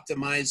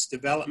optimize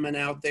development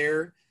out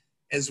there.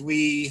 As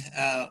we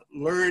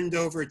learned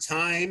over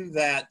time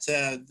that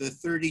the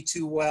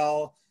 32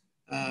 well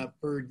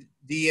per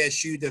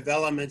DSU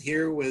development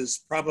here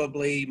was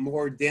probably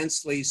more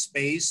densely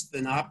spaced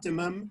than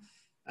optimum.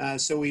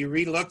 So we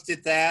relooked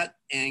at that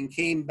and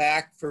came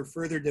back for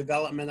further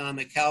development on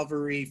the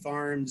Calvary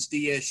Farms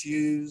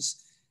DSUs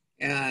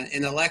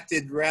and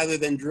elected, rather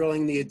than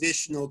drilling the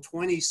additional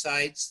 20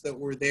 sites that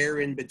were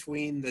there in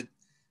between the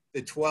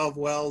 12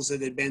 wells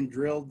that had been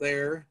drilled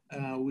there,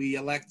 we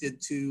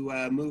elected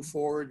to move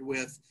forward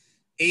with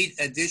 8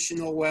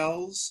 additional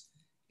wells.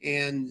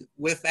 And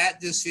with that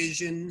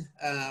decision,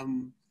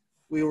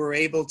 we were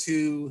able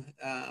to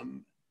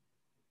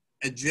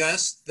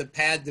adjust the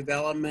pad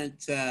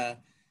development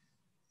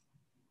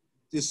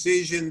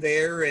decision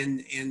there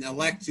and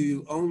elect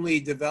to only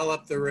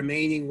develop the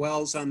remaining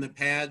wells on the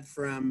pad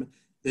from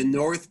the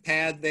north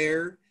pad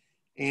there.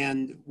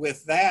 And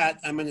with that,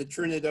 I'm going to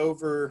turn it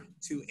over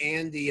to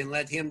Andy and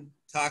let him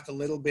talk a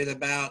little bit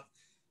about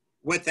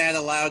what that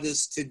allowed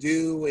us to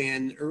do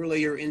and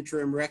earlier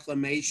interim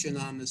reclamation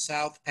on the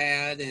south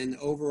pad and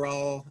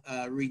overall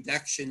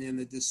reduction in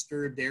the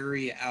disturbed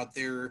area out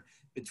there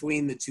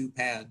between the 2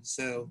 pads.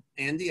 So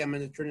Andy, I'm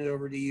going to turn it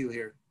over to you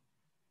here.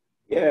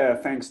 Yeah,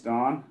 thanks,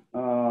 Don.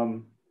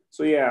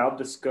 So yeah, I'll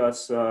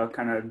discuss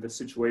kind of the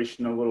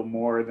situation a little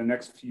more. The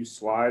next few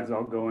slides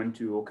I'll go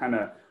into will kind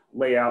of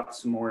lay out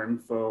some more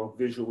info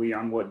visually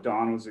on what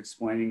Don was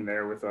explaining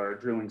there with our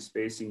drilling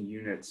spacing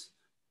units.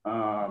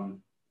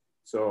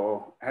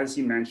 So as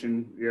he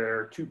mentioned, there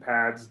are 2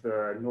 pads,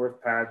 the north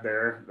pad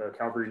there, the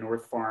Calvary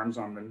North Farms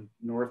on the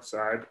north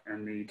side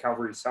and the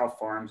Calvary South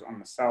Farms on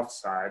the south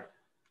side.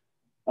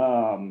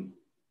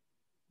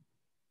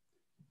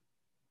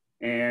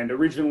 And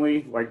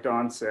originally, like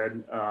Don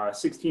said,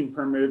 16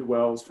 permitted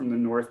wells from the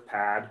north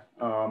pad.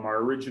 Our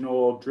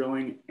original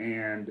drilling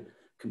and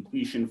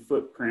completion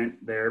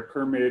footprint there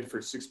permitted for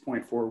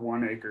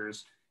 6.41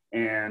 acres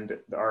and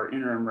our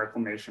interim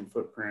reclamation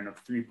footprint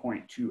of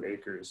 3.2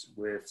 acres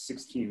with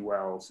 16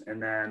 wells. And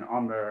then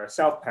on the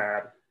south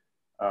pad,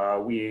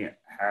 we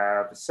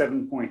have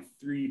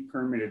 7.3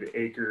 permitted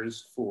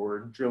acres for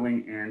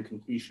drilling and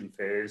completion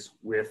phase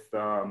with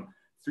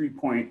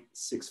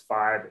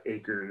 3.65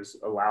 acres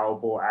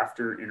allowable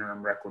after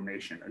interim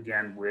reclamation,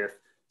 again with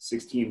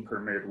 16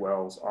 permitted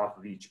wells off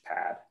of each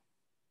pad.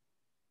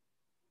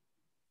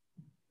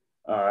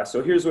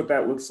 So here's what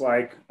that looks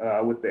like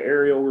with the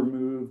aerial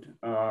removed.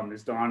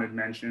 As Don had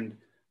mentioned,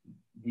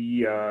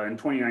 in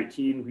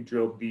 2019, we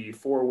drilled the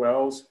 4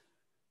 wells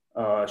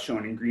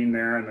shown in green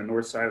there on the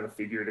north side of the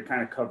figure to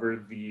kind of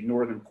cover the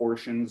northern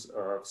portions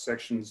of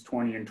sections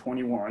 20 and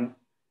 21.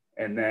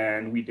 And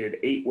then we did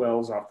 8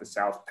 wells off the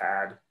south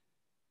pad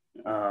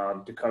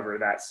to cover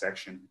that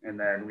section. And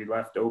then we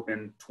left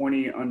open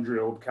 20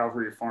 undrilled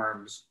Calvary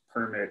Farms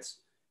permits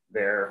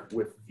there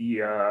with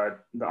the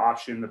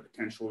option, the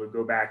potential to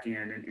go back in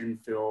and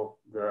infill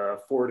the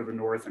 4 to the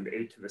north and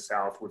 8 to the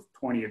south with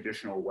 20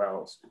 additional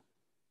wells.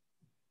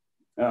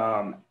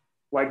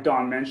 Like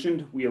Don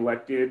mentioned, we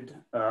elected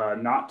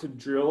not to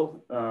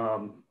drill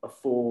a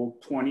full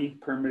 20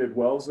 permitted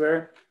wells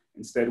there.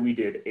 Instead, we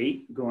did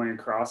 8 going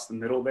across the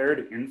middle there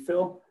to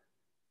infill.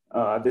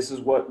 This is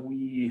what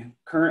we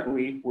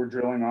currently were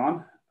drilling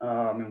on.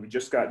 And we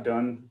just got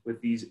done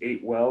with these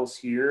 8 wells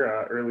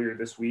here earlier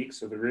this week.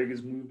 So the rig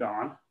has moved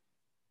on.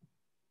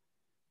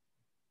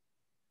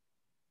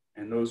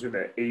 And those are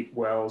the 8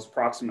 wells,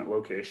 proximate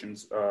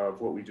locations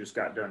of what we just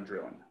got done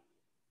drilling.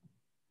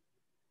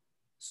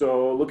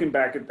 So looking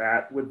back at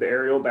that with the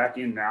aerial back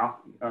in now,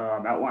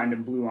 outlined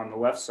in blue on the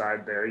left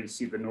side there, you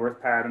see the north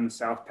pad and the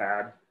south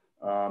pad,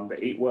 the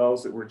 8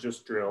 wells that were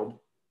just drilled.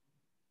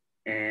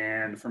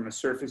 And from a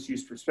surface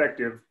use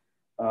perspective,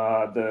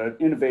 the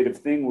innovative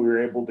thing we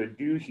were able to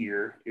do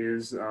here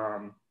is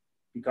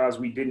because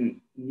we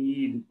didn't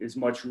need as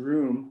much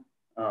room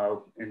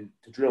and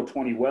to drill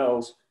 20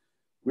 wells,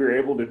 we were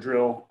able to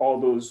drill all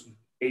those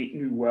 8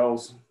 new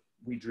wells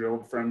we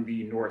drilled from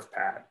the north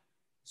pad.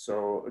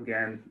 So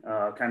again,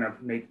 kind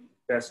of make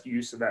best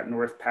use of that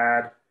north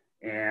pad.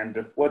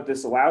 And what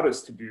this allowed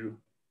us to do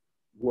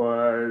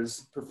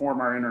was perform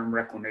our interim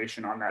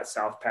reclamation on that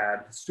south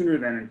pad sooner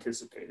than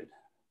anticipated.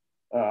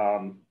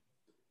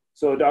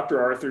 So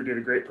Dr. Arthur did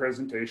a great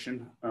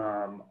presentation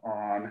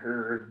on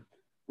her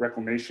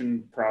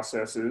reclamation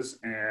processes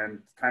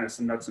and kind of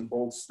some nuts and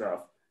bolts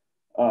stuff.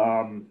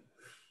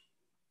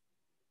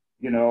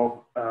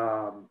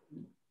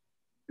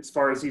 As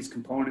far as these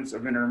components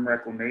of interim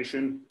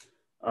reclamation,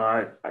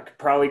 I could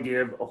probably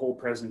give a whole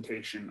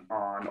presentation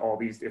on all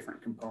these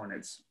different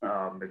components.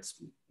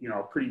 It's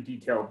a pretty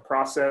detailed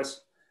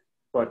process,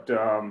 but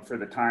for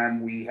the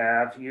time we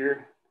have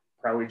here,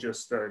 probably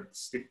just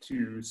stick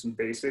to some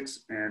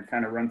basics and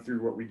kind of run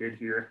through what we did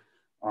here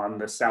on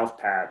the south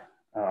pad,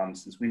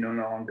 since we no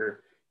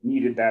longer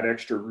needed that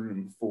extra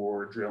room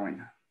for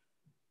drilling.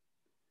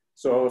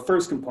 So the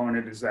first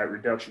component is that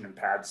reduction in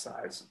pad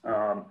size.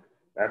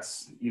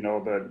 That's,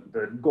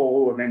 the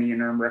goal of any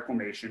interim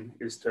reclamation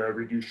is to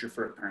reduce your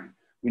footprint.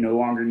 We no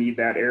longer need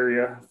that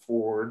area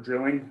for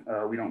drilling.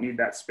 We don't need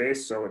that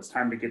space. So it's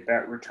time to get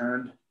that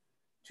returned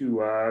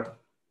to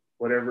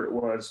whatever it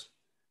was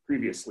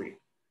previously.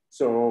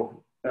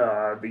 So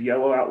the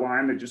yellow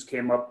outline that just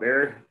came up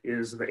there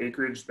is the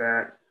acreage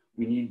that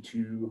we need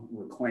to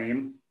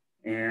reclaim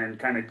and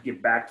kind of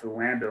give back to the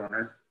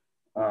landowner.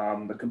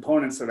 The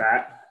components of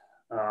that,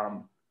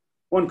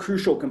 one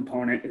crucial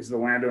component is the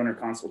landowner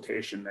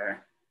consultation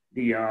there.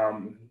 The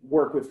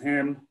work with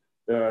him,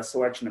 the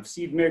selection of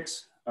seed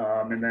mix,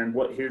 and then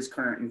what his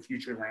current and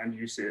future land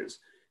use is.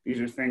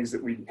 These are things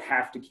that we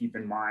have to keep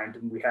in mind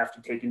and we have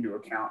to take into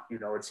account.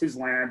 It's his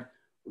land,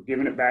 we're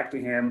giving it back to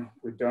him,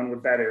 we're done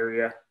with that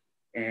area,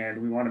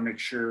 and we want to make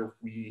sure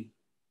we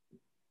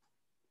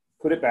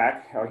put it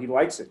back how he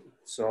likes it.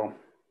 So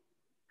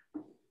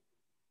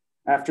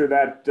after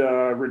that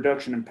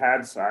reduction in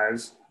pad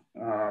size,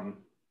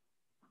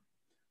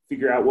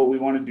 figure out what we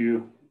want to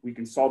do, we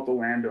consult the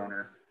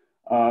landowner.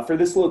 For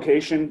this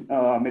location,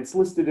 it's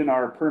listed in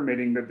our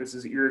permitting that this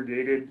is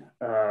irrigated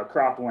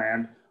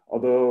cropland,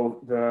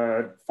 although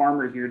the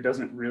farmer here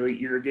doesn't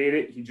really irrigate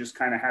it. He just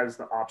kind of has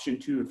the option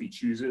to if he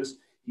chooses.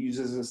 He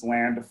uses this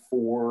land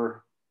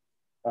for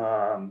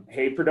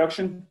hay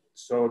production.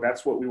 So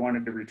that's what we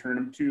wanted to return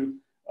him to.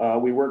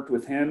 We worked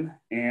with him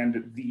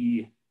and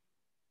the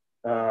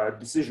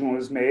decision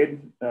was made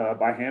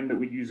by him that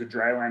we'd use a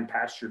dryland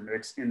pasture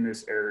mix in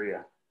this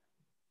area.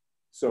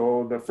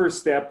 So the first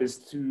step is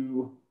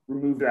to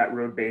remove that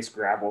road-based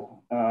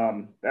gravel.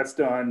 That's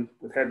done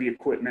with heavy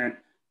equipment,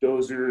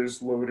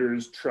 dozers,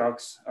 loaders,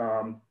 trucks.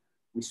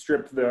 We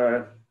strip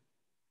the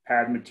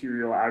pad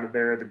material out of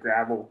there, the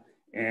gravel,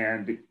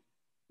 and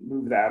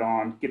move that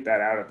on, get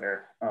that out of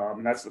there.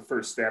 And that's the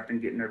first step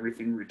in getting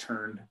everything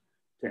returned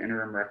to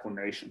interim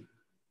reclamation.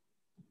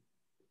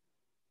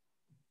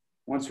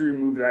 Once we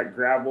remove that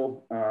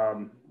gravel,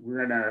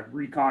 we're gonna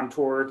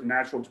recontour to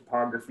natural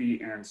topography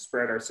and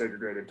spread our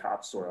segregated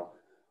topsoil.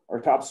 Our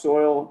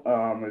topsoil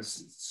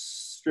is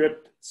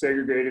stripped,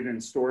 segregated,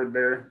 and stored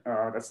there.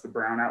 That's the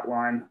brown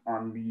outline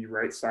on the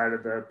right side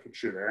of the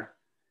picture there.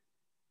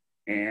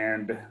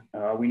 And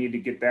we need to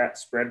get that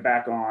spread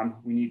back on.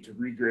 We need to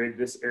regrade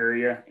this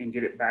area and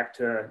get it back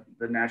to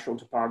the natural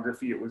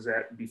topography it was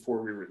at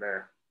before we were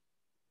there.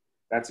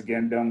 That's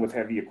again done with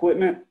heavy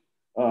equipment,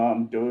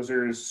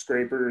 dozers,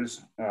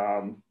 scrapers,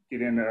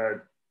 get in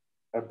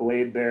a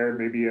blade there,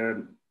 maybe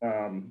an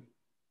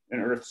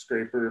earth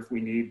scraper if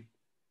we need.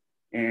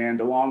 And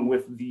along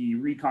with the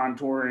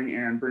recontouring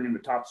and bringing the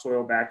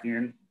topsoil back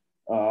in,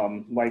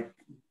 like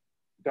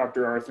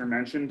Dr. Arthur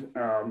mentioned,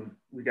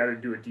 we got to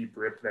do a deep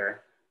rip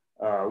there.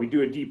 We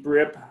do a deep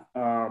rip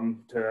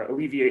to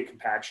alleviate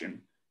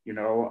compaction,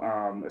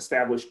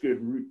 establish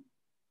good root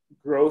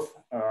growth,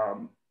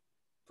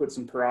 put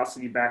some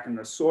porosity back in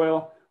the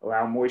soil,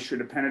 allow moisture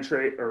to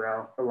penetrate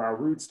or allow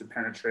roots to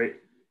penetrate.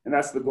 And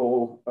that's the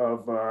goal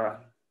of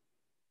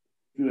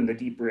doing the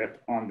deep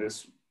rip on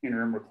this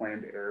interim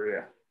reclaimed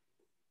area.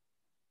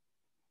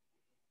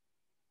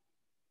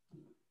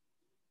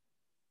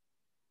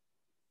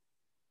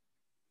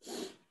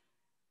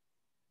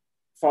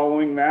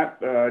 Following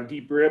that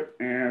deep rip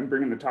and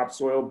bringing the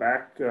topsoil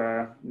back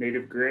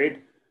native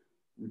grade,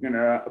 we're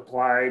gonna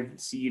apply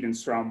seed and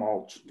straw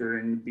mulch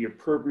during the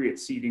appropriate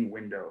seeding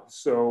window.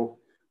 So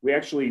We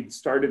actually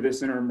started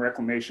this interim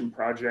reclamation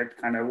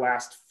project kind of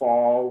last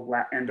fall,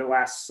 end of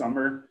last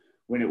summer,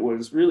 when it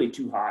was really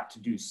too hot to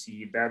do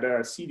seed.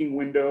 That seeding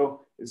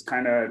window is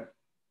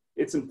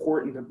it's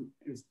important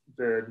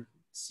to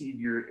seed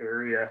your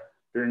area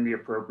during the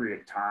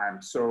appropriate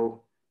time.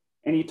 So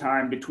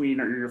anytime between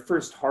your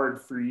first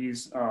hard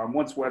freeze,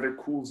 once weather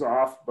cools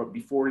off, but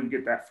before you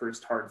get that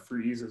first hard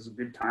freeze is a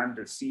good time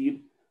to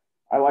seed.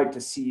 I like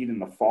to seed in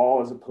the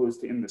fall as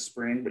opposed to in the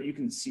spring, but you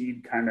can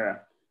seed kind of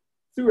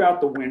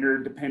throughout the winter,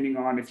 depending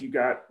on if you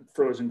got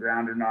frozen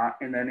ground or not,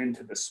 and then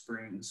into the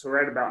spring. So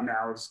right about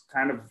now is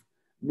kind of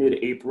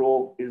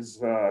mid-April is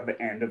the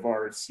end of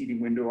our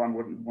seeding window on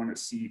when we want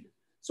to seed.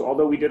 So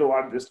although we did a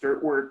lot of this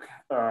dirt work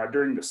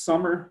during the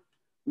summer,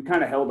 we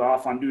kind of held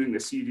off on doing the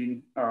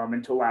seeding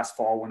until last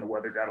fall when the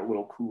weather got a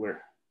little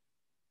cooler.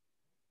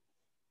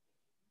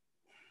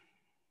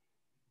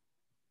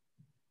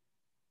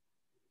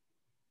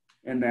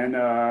 And then,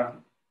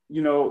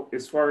 you know,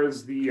 as far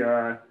as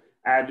the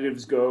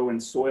additives go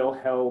and soil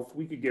health,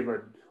 we could give a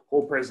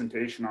whole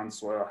presentation on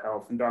soil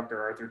health, and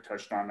Dr. Arthur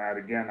touched on that.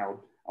 Again,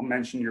 I'll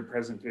mention your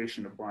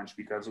presentation a bunch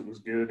because it was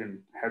good and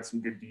had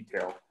some good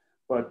detail.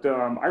 But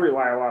I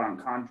rely a lot on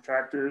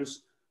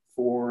contractors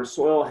for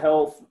soil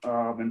health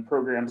and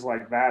programs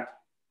like that.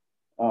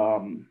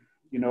 You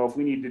know, if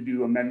we need to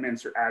do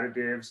amendments or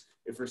additives,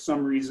 if for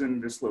some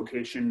reason this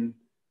location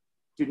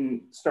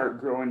didn't start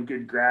growing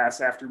good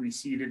grass after we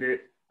seeded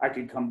it, I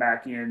could come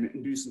back in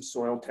and do some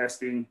soil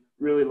testing,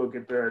 really look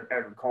at the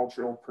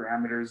agricultural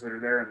parameters that are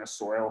there in the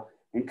soil,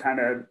 and kind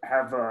of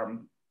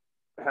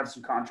have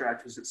some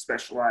contractors that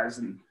specialize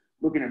in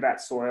looking at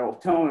that soil,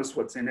 telling us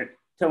what's in it,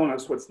 telling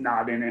us what's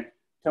not in it,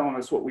 telling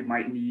us what we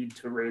might need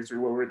to raise or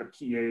lower the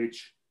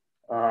pH,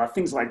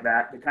 things like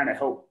that kind of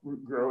help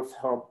root growth,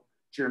 help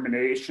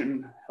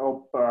germination,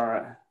 help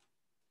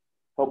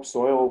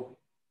soil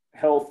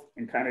health,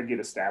 and kind of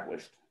get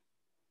established.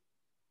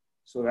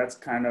 So that's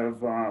kind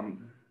of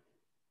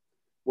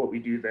what we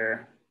do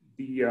there.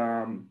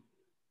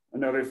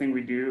 Another thing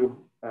we do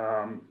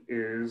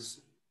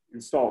is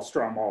install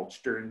straw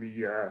mulch during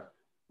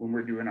when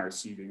we're doing our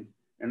seeding.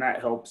 And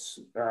that helps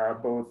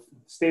both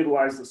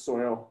stabilize the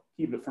soil,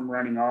 keep it from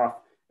running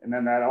off, and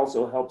then that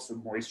also helps the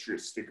moisture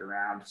stick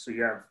around. So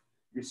your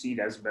seed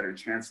has a better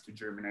chance to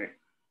germinate.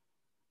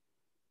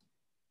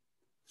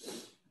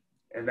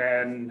 And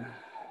then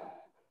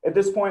at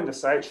this point, the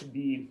site should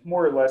be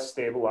more or less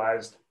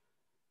stabilized,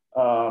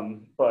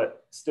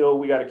 but still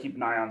we got to keep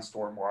an eye on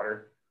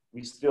stormwater.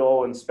 We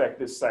still inspect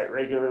this site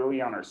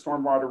regularly on our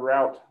stormwater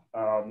route,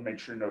 make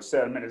sure no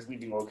sediment is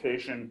leaving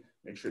location,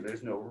 make sure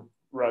there's no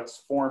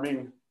ruts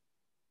forming,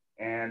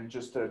 and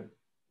just to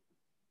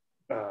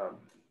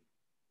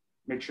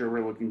make sure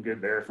we're looking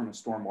good there from a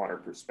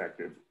stormwater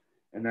perspective.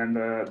 And then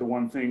the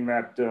one thing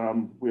that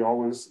we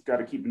always got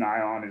to keep an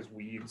eye on is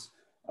weeds.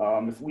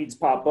 If weeds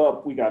pop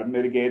up, we got to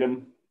mitigate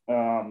them.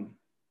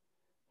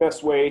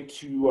 Best way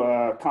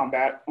to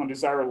combat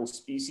undesirable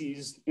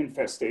species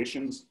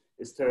infestations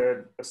is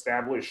to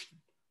establish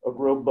a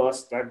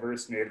robust,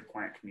 diverse native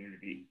plant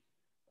community.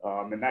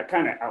 And that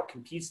kind of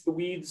outcompetes the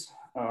weeds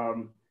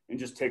and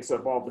just takes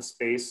up all the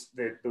space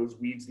that those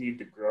weeds need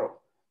to grow.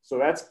 So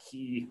that's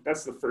key.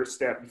 That's the first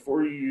step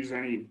before you use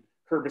any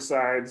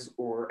herbicides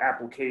or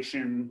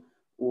application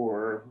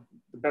or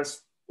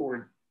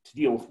to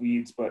deal with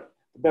weeds. But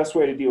the best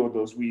way to deal with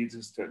those weeds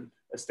is to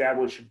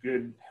establish a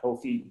good,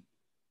 healthy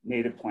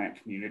native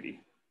plant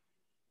community.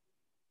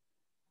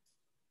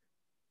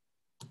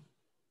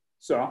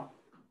 So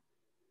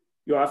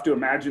you'll have to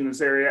imagine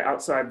this area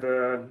outside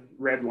the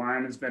red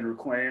line has been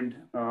reclaimed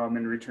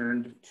and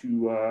returned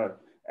to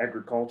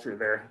agriculture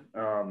there,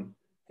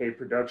 hay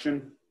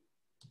production.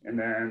 And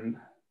then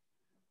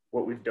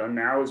what we've done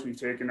now is we've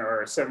taken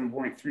our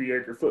 7.3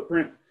 acre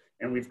footprint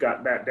and we've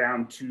got that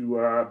down to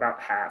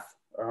about half,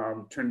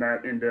 turned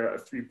that into a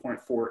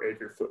 3.4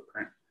 acre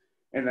footprint.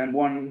 And then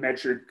one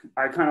metric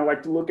I kind of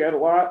like to look at a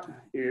lot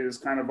is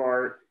kind of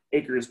our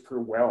acres per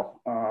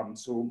well.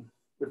 So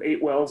with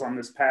 8 wells on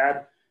this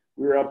pad,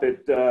 we were up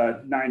at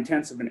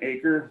 9/10 of an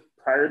acre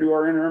prior to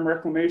our interim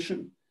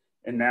reclamation.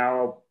 And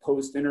now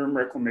post interim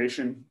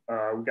reclamation,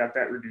 we got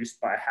that reduced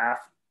by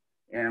half.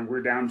 And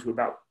we're down to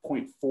about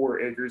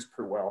 0.4 acres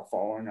per well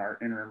following our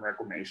interim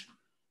reclamation.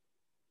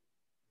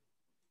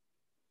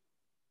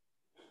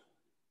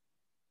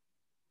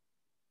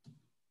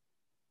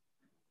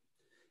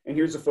 And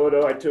here's a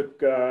photo I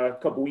took a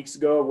couple weeks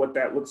ago of what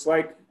that looks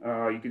like.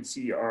 You can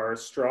see our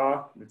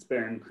straw that's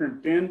been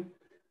crimped in.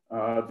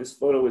 This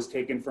photo was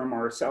taken from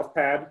our south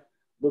pad,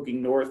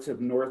 looking north to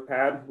the north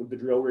pad with the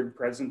drill rig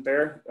present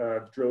there.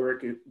 The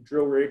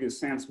drill rig has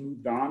since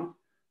moved on,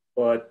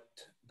 but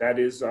that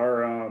is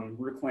our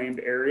reclaimed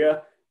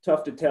area.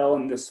 Tough to tell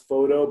in this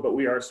photo, but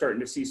we are starting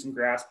to see some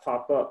grass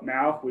pop up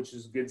now, which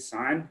is a good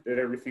sign that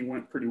everything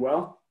went pretty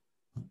well.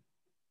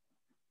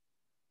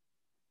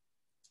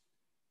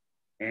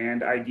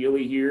 And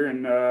ideally here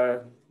in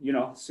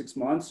 6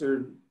 months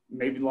or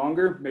maybe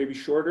longer, maybe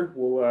shorter,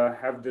 we'll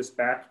have this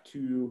back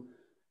to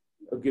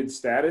a good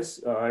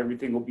status.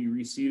 Everything will be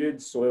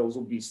reseeded, soils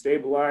will be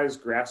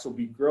stabilized, grass will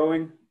be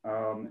growing,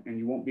 and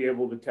you won't be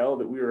able to tell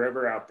that we were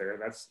ever out there.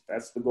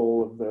 That's the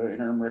goal of the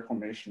interim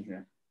reclamation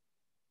here.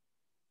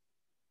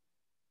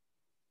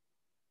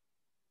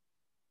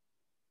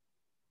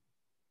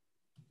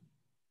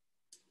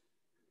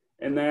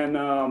 And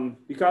then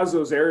because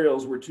those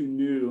aerials were too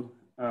new,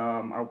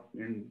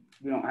 and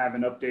we don't have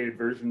an updated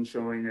version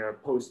showing a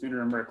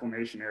post-interim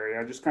reclamation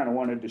area, I just kind of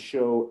wanted to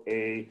show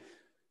a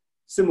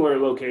similar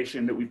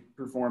location that we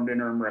performed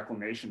interim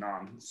reclamation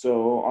on.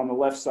 So on the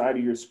left side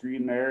of your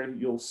screen there,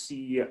 you'll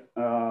see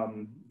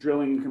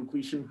drilling and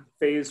completion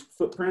phase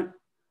footprint,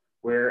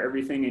 where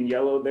everything in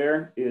yellow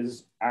there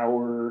is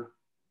our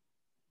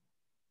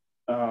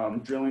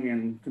drilling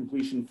and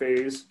completion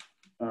phase.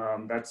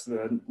 That's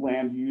the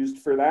land used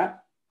for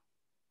that.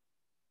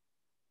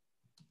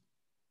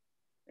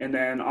 And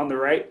then on the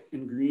right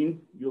in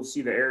green, you'll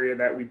see the area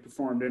that we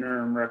performed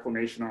interim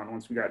reclamation on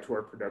once we got to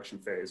our production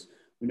phase.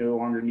 We no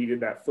longer needed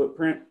that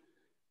footprint,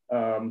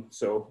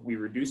 so we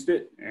reduced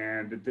it,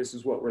 and this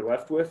is what we're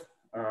left with.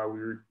 We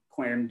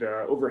reclaimed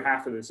over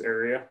half of this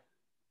area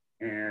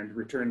and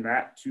returned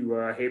that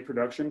to hay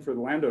production for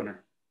the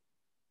landowner.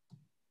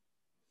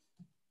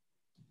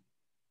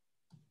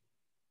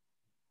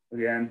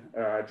 Again,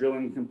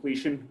 drilling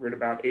completion, we're at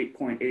about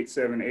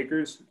 8.87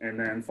 acres, and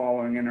then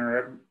following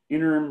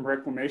interim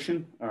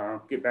reclamation,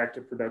 get back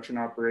to production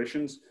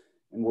operations,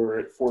 and we're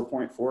at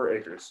 4.4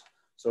 acres.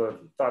 So I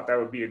thought that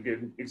would be a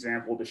good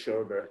example to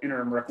show the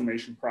interim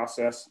reclamation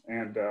process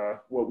and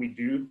what we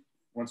do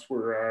once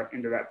we're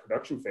into that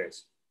production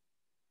phase.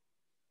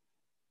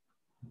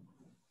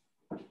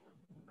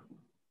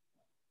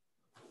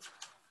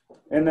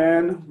 And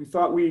then we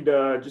thought we'd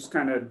just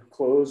kind of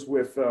close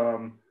with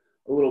a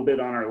little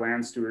bit on our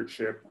land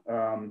stewardship.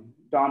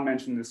 Don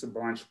mentioned this a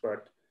bunch,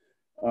 but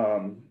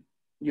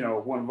you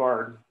know, one of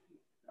our,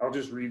 I'll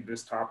just read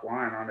this top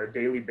line. On a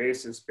daily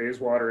basis,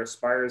 Bayswater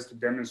aspires to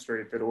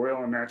demonstrate that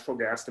oil and natural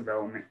gas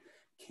development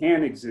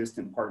can exist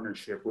in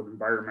partnership with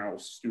environmental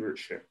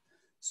stewardship.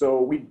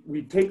 So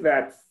we take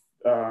that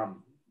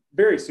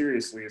very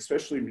seriously,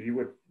 especially me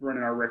with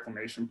running our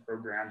reclamation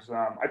programs.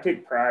 I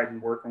take pride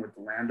in working with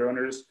the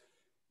landowners,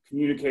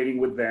 communicating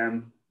with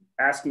them,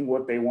 asking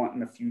what they want in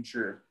the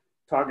future,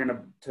 talking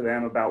to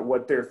them about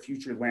what their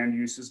future land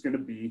use is going to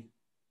be.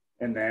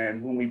 And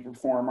then when we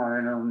perform our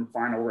interim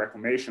final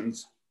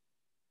reclamations,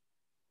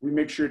 we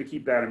make sure to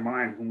keep that in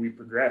mind when we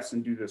progress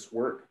and do this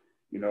work.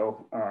 You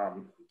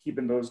know,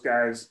 keeping those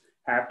guys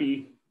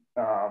happy,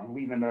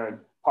 leaving a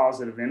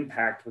positive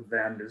impact with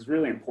them is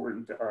really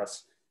important to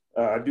us.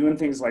 Doing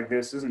things like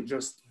this isn't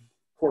just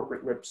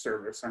corporate lip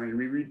service. I mean,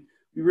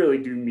 we really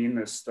do mean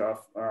this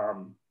stuff,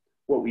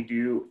 what we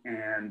do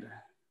and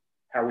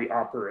how we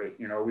operate.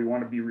 You know, we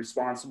want to be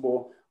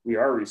responsible. We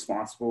are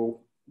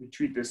responsible. We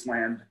treat this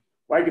land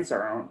like it's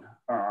our own.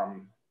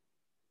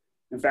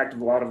 In fact, a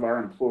lot of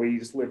our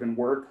employees live and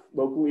work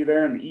locally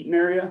there in the Eaton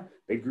area.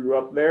 They grew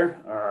up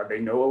there. They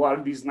know a lot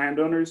of these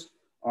landowners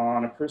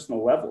on a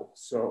personal level.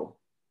 So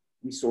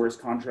we source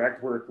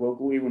contract work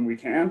locally when we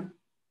can.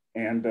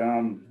 And,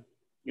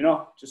 you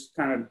know, just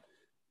kind of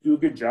do a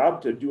good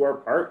job to do our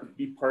part,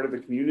 be part of the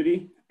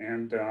community,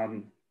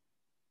 and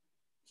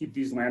keep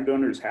these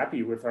landowners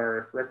happy with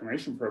our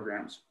reclamation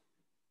programs.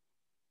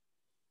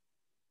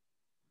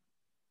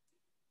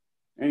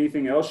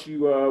 Anything else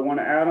you want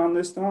to add on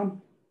this,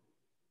 Don?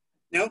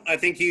 No, I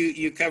think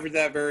you covered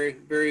that very,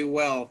 very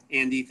well,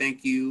 Andy.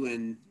 Thank you.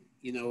 And,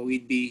 you know,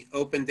 we'd be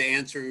open to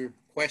answer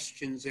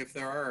questions if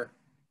there are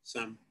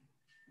some.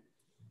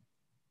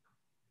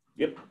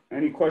 Yep.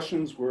 Any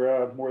questions?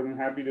 We're more than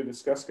happy to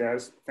discuss,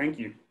 guys. Thank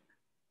you.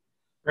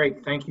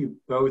 Great. Thank you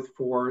both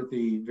for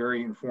the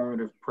very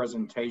informative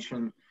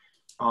presentation.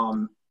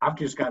 I've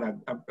just got a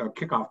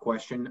kickoff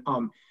question.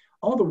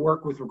 All the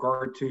work with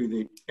regard to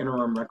the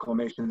interim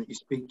reclamation that you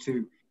speak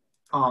to,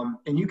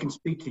 and you can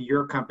speak to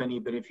your company,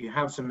 but if you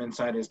have some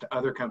insight as to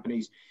other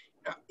companies,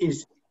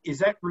 is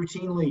that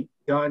routinely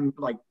done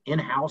like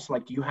in-house,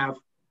 like you have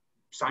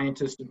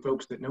scientists and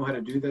folks that know how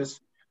to do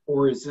this,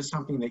 or is this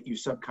something that you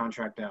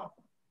subcontract out?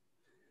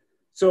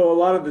 So a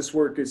lot of this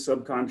work is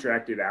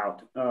subcontracted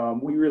out.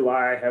 We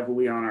rely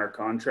heavily on our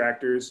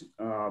contractors.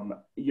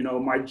 You know,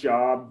 my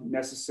job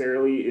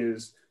necessarily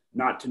is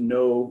not to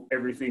know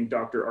everything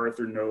Dr.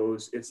 Arthur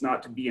knows. It's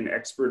not to be an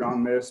expert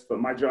on this, but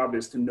my job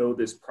is to know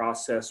this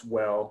process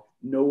well,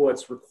 know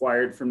what's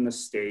required from the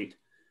state,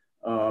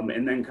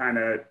 and then kind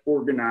of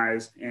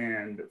organize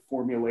and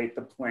formulate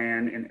the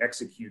plan and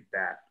execute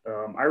that.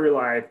 I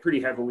rely pretty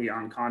heavily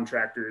on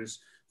contractors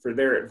for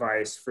their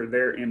advice, for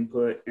their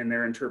input and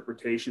their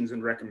interpretations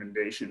and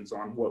recommendations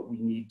on what we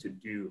need to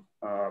do.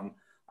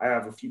 I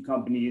have a few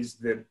companies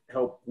that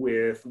help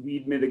with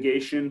weed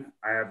mitigation.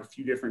 I have a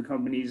few different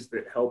companies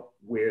that help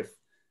with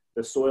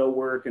the soil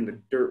work and the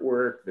dirt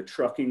work, the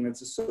trucking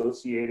that's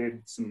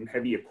associated, some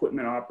heavy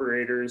equipment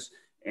operators,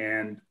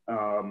 and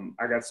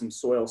I got some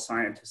soil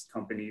scientist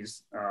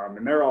companies,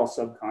 and they're all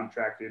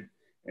subcontracted.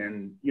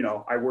 And, you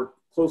know, I work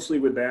closely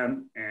with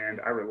them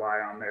and I rely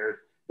on their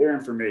their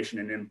information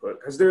and input,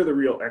 because they're the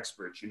real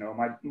experts. You know,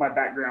 my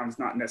background's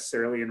not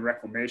necessarily in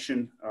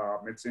reclamation.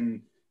 It's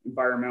in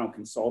environmental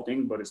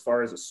consulting, but as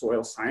far as the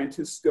soil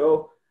scientists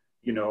go,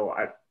 you know,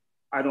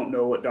 I don't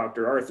know what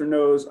Dr. Arthur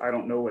knows. I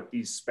don't know what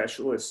these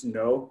specialists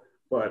know,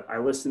 but I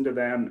listen to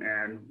them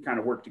and kind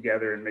of work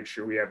together and make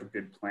sure we have a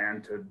good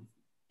plan to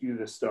do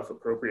this stuff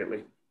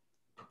appropriately.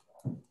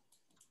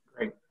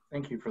 Great,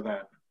 thank you for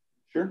that.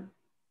 Sure.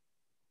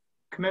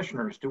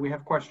 Commissioners, do we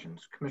have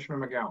questions? Commissioner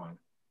McGowan.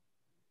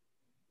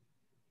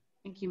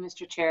 Thank you,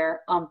 Mr.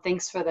 Chair.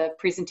 Thanks for the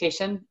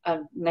presentation.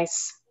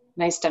 Nice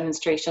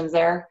demonstrations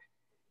there.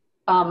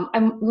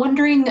 I'm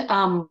wondering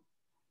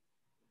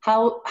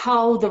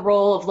how the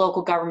role of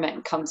local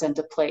government comes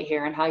into play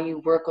here and how you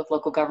work with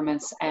local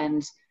governments.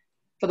 And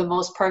for the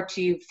most part,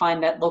 do you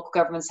find that local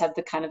governments have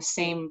the kind of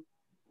same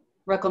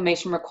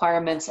reclamation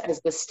requirements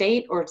as the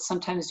state, or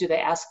sometimes do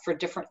they ask for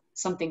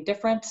something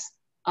different?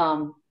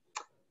 Do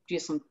you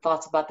have some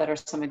thoughts about that or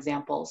some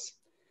examples?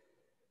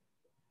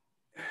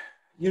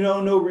 You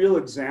know, no real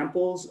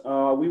examples.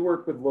 We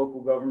work with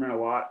local government a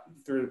lot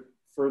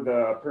for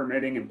the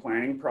permitting and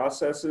planning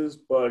processes,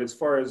 but as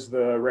far as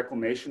the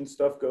reclamation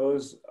stuff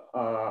goes,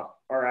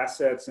 our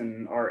assets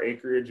and our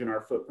acreage and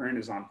our footprint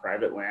is on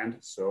private land.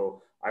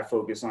 So I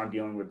focus on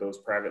dealing with those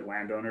private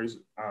landowners.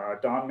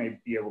 Don may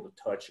be able to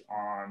touch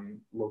on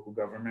local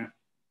government.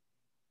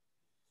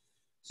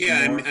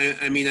 Yeah,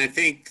 I mean, I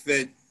think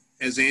that,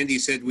 as Andy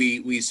said,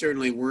 we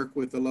certainly work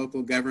with the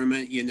local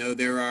government. You know,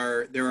 there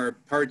are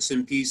parts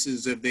and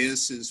pieces of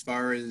this as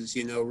far as,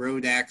 you know,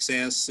 road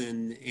access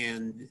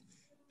and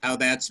how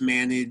that's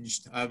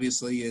managed,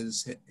 obviously,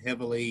 is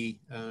heavily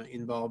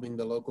involving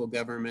the local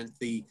government.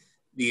 The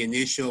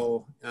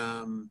initial,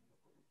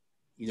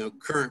 you know,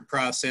 current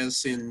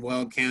process in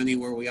Weld County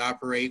where we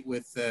operate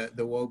with the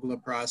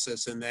WOGLA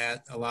process, and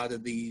that a lot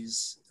of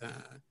these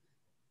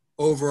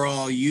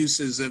overall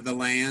uses of the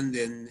land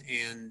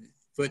and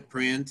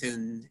footprint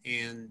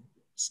and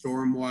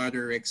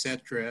stormwater, et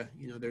cetera,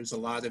 you know, there's a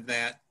lot of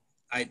that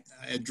I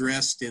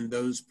addressed in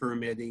those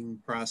permitting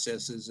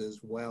processes as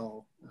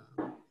well.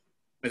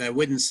 But I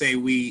wouldn't say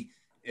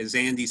as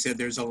Andy said,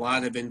 there's a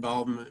lot of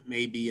involvement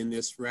maybe in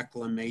this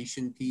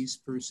reclamation piece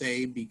per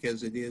se,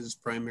 because it is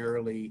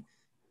primarily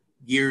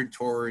geared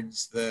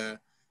towards the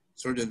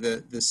sort of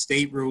the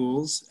state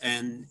rules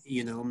and,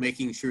 you know,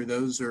 making sure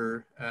those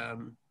are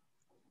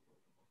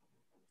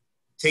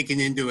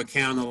taken into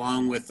account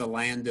along with the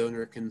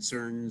landowner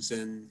concerns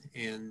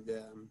and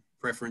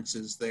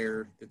preferences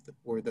there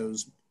where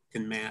those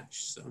can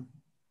match. So.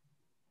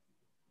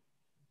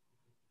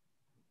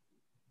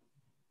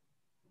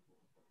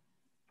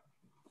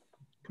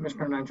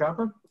 Commissioner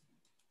Nanchapa.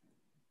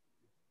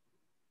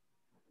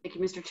 Thank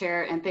you, Mr.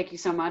 Chair, and thank you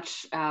so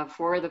much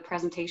for the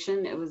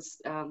presentation. It was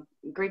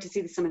great to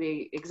see some of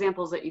the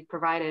examples that you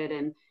provided.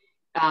 And,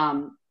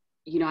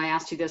 you know, I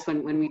asked you this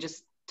when we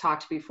just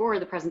talked before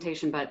the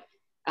presentation, but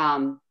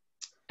I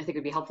think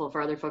it'd be helpful for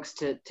other folks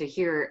to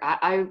hear.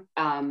 I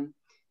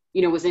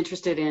you know, was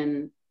interested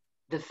in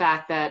the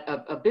fact that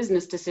a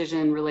business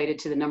decision related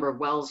to the number of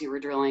wells you were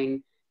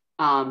drilling,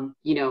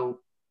 you know,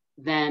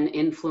 then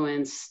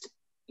influenced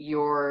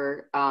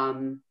your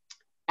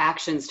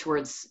actions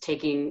towards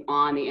taking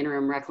on the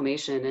interim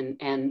reclamation.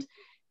 And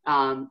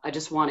I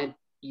just wanted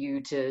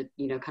you to,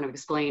 you know, kind of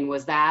explain,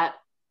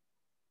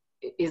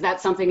 is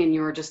that something in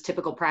your just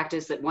typical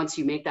practice that once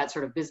you make that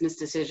sort of business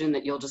decision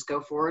that you'll just go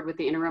forward with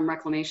the interim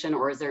reclamation,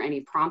 or is there any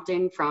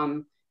prompting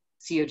from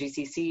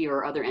COGCC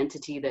or other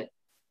entity that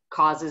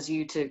causes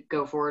you to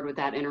go forward with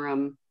that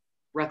interim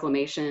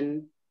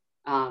reclamation?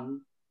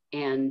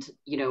 And,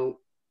 you know,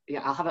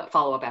 yeah, I'll have a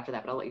follow-up after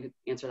that, but I'll let you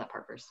answer that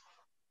part first.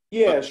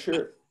 Yeah,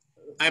 sure.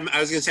 I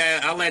was going to say,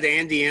 I'll let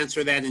Andy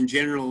answer that in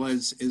general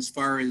as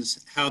far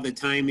as how the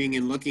timing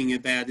and looking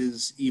at that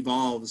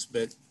evolves,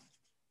 but.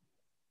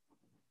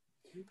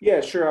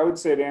 Yeah, sure. I would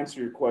say to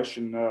answer your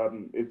question,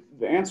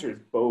 the answer is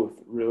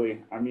both,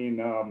 really. I mean,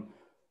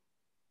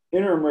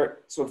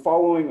 so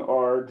following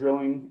our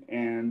drilling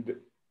and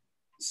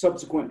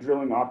subsequent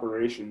drilling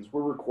operations,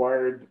 we're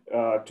required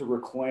to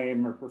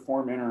reclaim or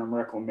perform interim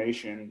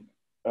reclamation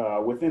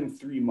within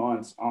 3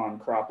 months on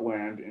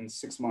cropland and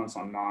 6 months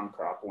on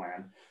non-crop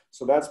land.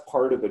 So that's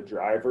part of the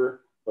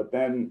driver. But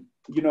then,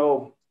 you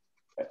know,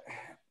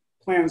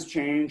 plans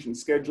change and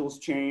schedules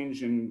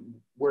change, and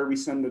where we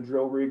send the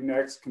drill rig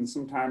next can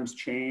sometimes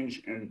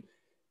change. And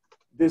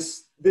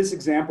this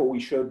example we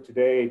showed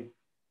today,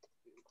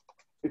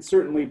 it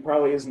certainly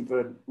probably isn't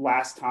the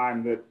last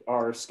time that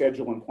our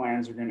schedule and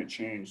plans are going to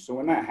change. So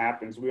when that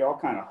happens, we all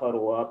kind of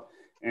huddle up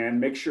and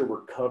make sure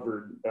we're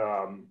covered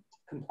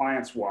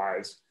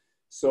compliance-wise.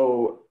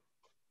 So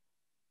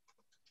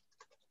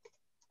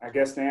I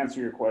guess to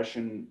answer your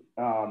question,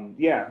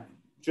 yeah,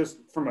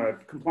 just from a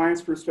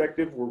compliance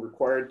perspective, we're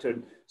required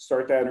to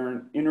start that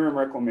interim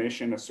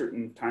reclamation a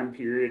certain time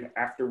period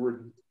after we're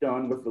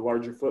done with the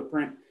larger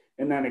footprint.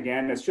 And then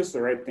again, it's just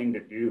the right thing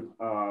to do.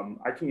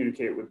 I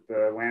communicate with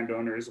the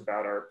landowners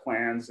about our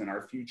plans and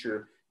our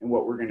future and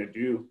what we're going to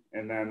do,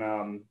 and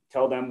then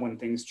tell them when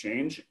things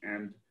change.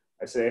 And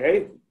I say,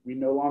 hey, we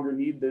no longer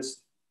need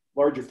this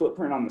larger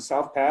footprint on the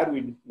south pad.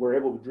 We were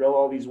able to drill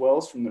all these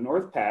wells from the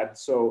north pad.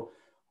 So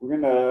we're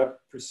going to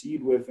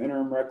proceed with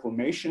interim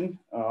reclamation.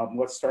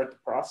 Let's start the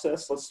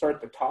process. Let's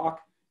start the talk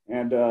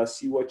and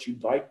see what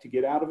you'd like to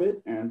get out of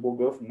it. And we'll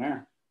go from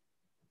there.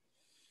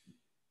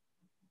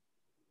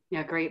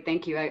 Yeah, great.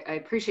 Thank you. I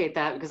appreciate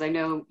that, because I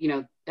know, you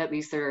know, at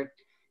least there are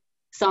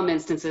some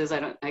instances,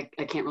 I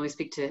can't really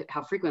speak to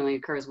how frequently it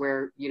occurs,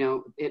 where, you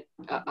know,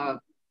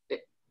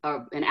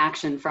 an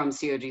action from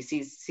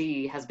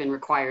COGCC has been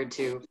required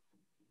to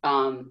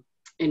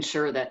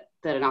ensure that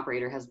an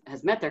operator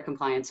has met their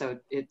compliance. So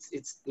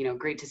it's you know,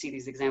 great to see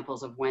these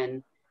examples of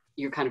when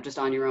you're kind of just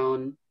on your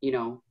own, you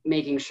know,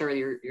 making sure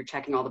you're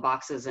checking all the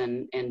boxes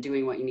and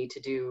doing what you need to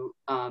do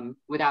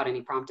without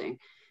any prompting.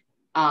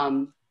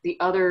 The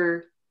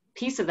other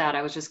piece of that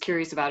I was just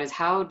curious about is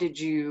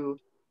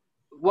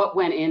what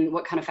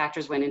kind of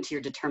factors went into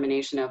your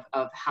determination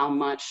of how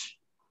much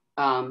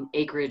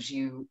acreage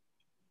you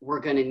were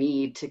going to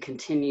need to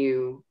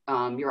continue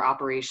your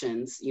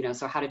operations, you know?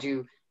 So how did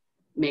you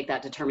make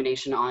that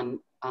determination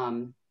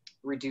on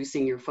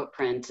reducing your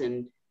footprint,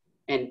 and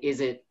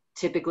is it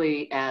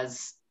typically,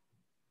 as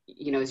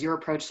you know, is your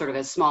approach sort of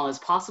as small as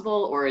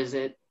possible, or is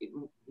it,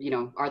 you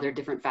know, are there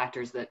different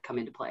factors that come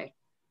into play?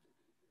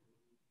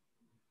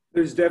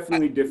 There's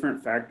definitely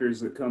different factors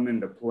that come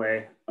into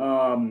play.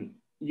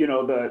 You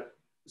know,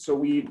 so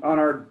we, on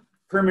our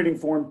permitting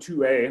form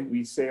 2A,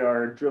 we say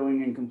our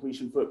drilling and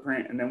completion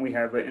footprint, and then we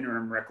have an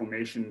interim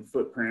reclamation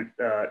footprint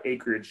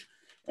acreage.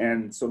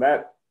 And so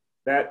that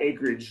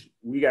acreage,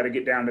 we got to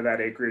get down to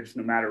that acreage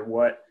no matter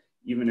what.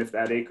 Even if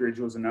that acreage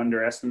was an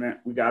underestimate,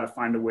 we got to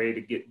find a way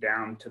to get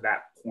down to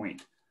that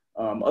point.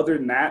 Other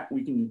than that,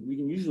 we can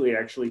usually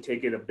actually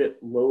take it a bit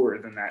lower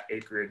than that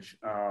acreage.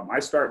 I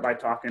start by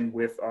talking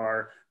with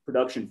our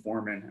production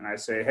foreman, and I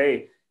say,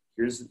 hey,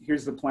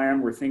 here's the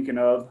plan we're thinking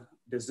of.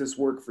 Does this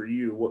work for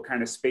you? What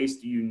kind of space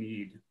do you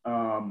need?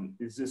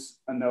 Is this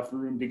enough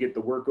room to get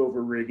the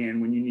workover rig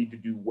in when you need to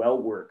do well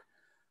work?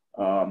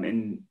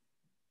 And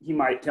he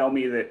might tell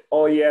me that,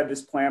 oh yeah,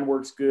 this plan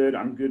works good.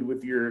 I'm good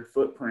with your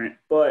footprint.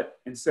 But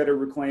instead of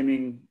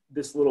reclaiming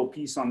this little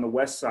piece on the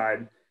west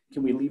side,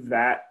 can we leave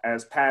that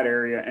as pad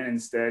area, and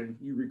instead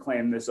you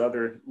reclaim this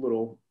other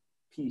little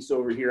piece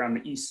over here on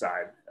the east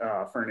side,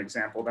 for an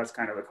example? That's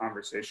kind of the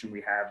conversation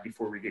we have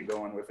before we get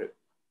going with it.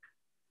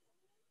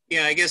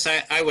 Yeah, I guess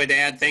I would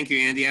add, thank you,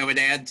 Andy. I would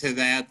add to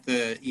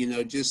that, you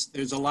know, just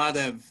there's a lot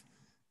of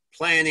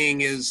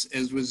planning as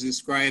was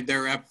described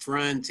there up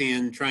front,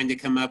 and trying to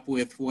come up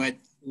with what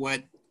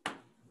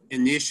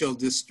initial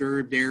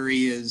disturbed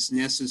area is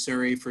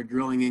necessary for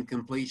drilling and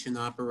completion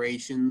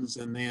operations.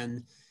 And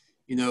then,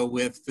 you know,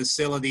 with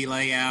facility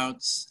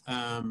layouts,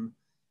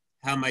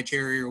 how much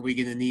area are we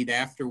going to need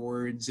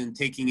afterwards, and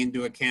taking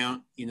into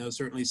account, you know,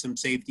 certainly some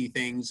safety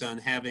things on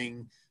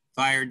having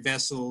fired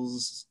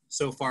vessels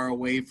so far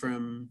away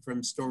from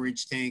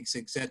storage tanks,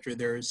 et cetera.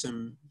 There are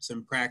some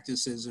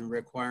practices and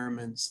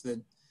requirements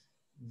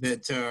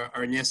that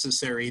are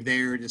necessary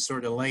there to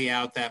sort of lay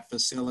out that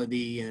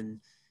facility and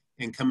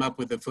come up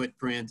with a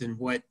footprint and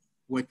what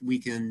we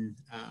can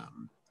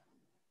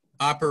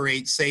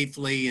operate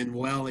safely and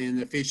well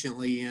and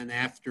efficiently in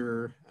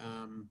after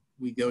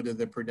we go to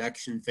the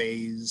production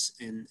phase,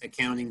 and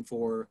accounting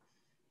for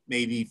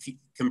maybe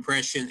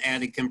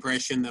added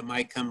compression that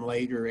might come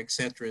later, et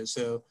cetera.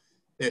 So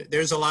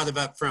there's a lot of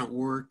upfront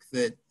work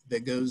that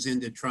goes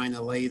into trying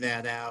to lay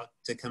that out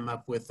to come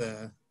up with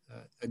a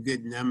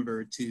good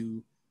number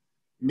to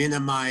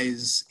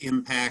minimize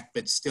impact,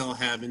 but still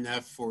have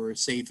enough for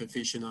safe,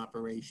 efficient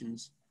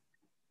operations.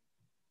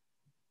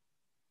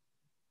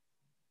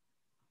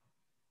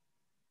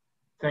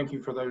 Thank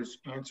you for those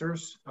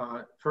answers.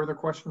 Further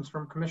questions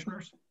from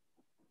commissioners?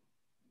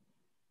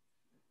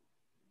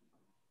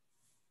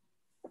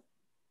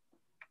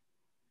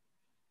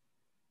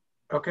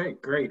 Okay,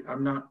 great.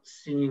 I'm not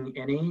seeing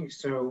any.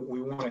 So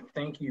we want to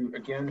thank you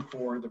again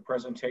for the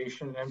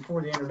presentation and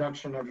for the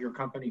introduction of your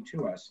company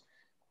to us.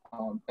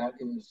 That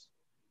is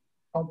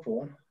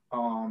helpful.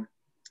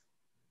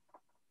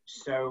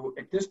 So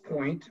at this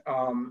point,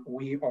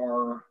 we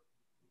are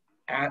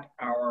at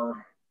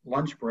our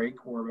lunch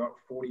break. We're about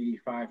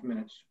 45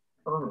 minutes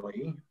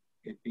early,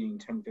 it being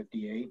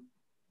 10:58.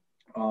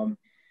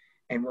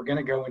 And we're going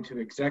to go into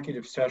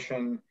executive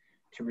session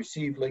to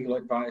receive legal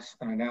advice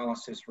and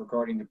analysis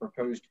regarding the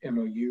proposed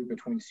MOU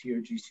between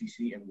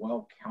COGCC and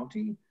Weld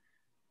County.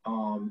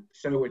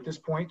 So at this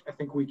point, I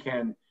think we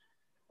can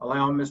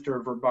allow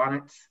Mr.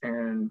 Verbanitz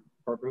and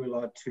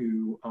Barbula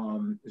to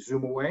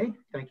Zoom away.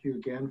 Thank you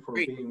again for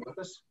being with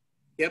us.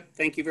 Yep,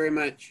 thank you very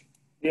much.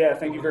 Yeah,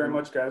 thank you very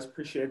much, guys.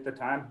 Appreciate the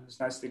time. It's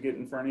nice to get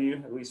in front of you,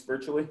 at least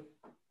virtually.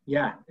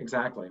 Yeah,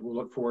 exactly. We'll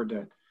look forward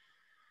to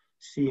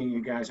seeing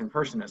you guys in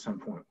person at some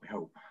point, we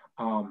hope.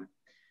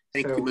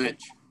 Thank you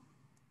much.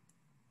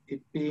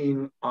 It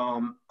being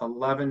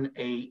 11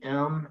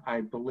 a.m.,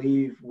 I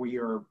believe we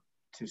are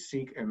to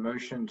seek a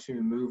motion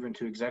to move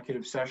into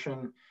executive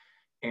session,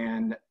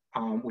 and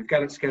we've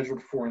got it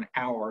scheduled for an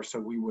hour, so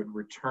we would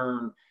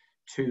return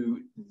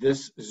to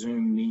this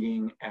Zoom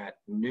meeting at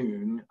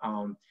noon.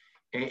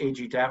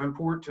 AG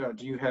Davenport,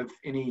 do you have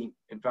any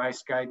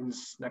advice,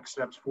 guidance, next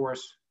steps for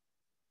us?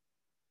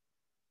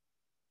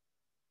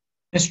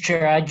 Mr.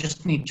 Chair, I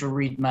just need to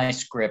read my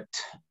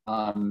script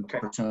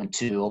pursuant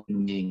to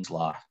open meetings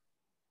law.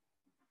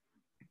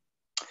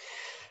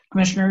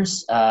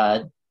 Commissioners,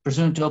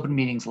 pursuant to open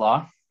meetings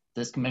law,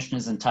 this commission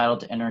is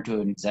entitled to enter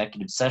into an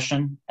executive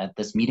session at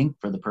this meeting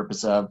for the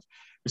purpose of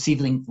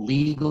receiving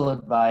legal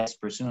advice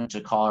pursuant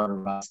to Colorado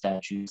Revised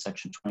Statute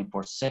Section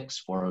 24.6,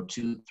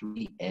 402,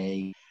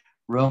 3A,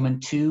 Roman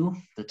 2.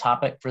 The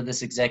topic for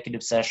this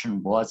executive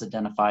session was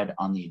identified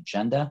on the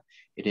agenda.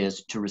 It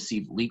is to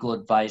receive legal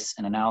advice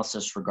and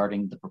analysis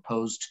regarding the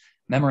proposed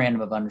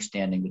memorandum of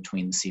understanding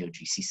between the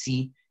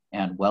COGCC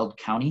and Weld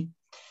County.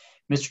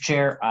 Mr.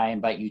 Chair, I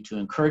invite you to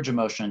encourage a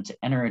motion to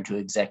enter into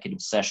executive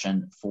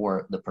session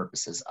for the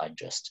purposes I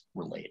just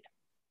relayed.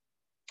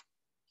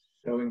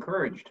 So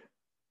encouraged.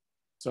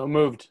 So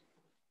moved.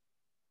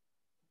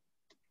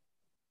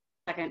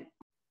 Second.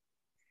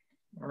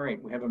 All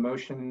right, we have a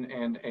motion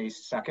and a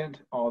second.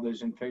 All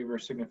those in favor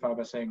signify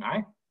by saying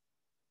aye.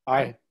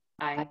 Aye.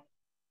 Aye.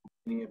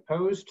 Any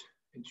opposed?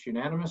 It's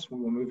unanimous. We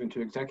will move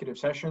into executive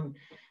session.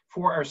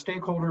 For our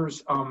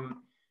stakeholders,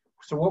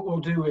 so what we'll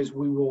do is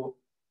we will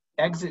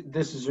exit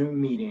this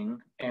Zoom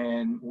meeting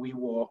and we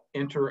will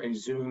enter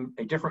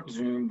a different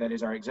Zoom that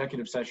is our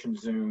executive session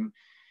Zoom,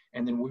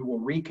 and then we will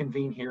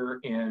reconvene here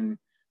in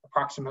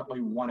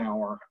approximately 1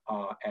 hour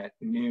at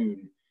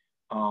noon.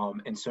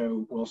 And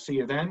so we'll see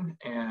you then,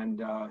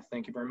 and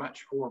thank you very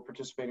much for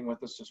participating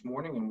with us this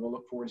morning, and we'll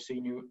look forward to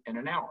seeing you in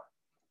an hour.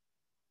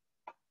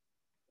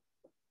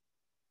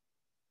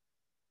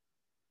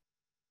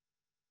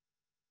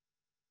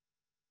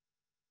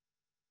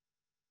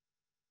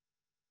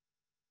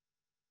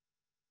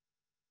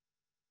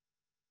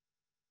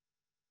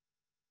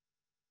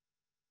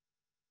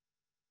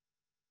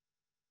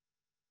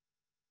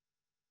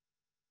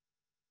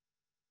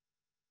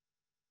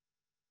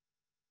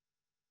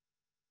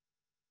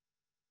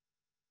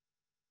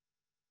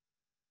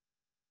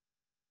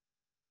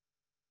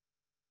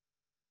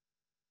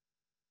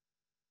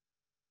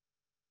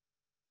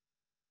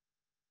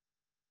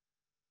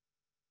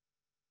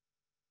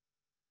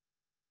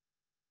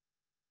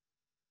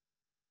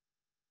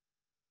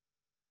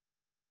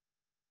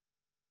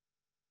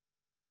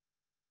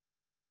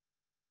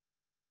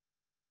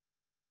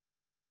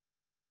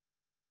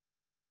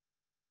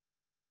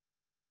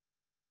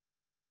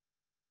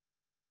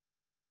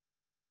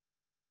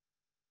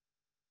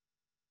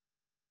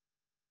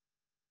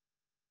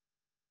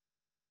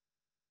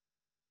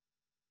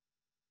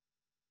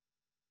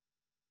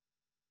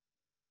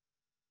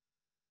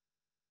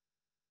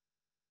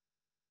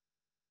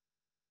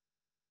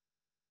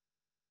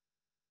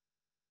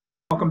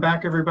 Welcome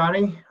back,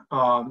 everybody.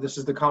 This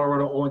is the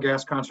Colorado Oil and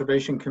Gas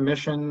Conservation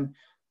Commission,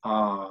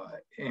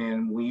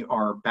 and we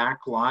are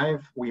back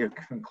live. We have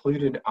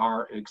concluded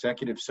our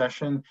executive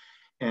session,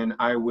 and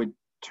I would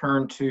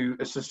turn to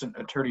Assistant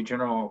Attorney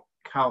General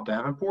Kyle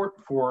Davenport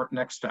for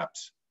next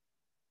steps.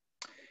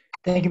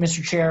 Thank you,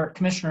 Mr. Chair.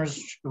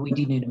 Commissioners, we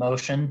do need a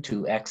motion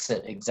to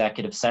exit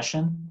executive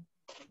session.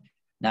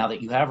 Now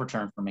that you have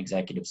returned from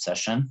executive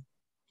session,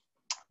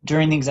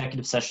 during the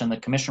executive session, the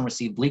Commission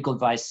received legal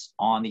advice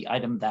on the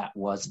item that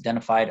was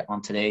identified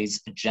on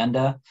today's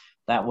agenda.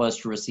 That was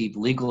to receive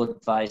legal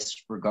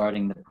advice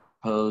regarding the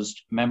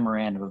proposed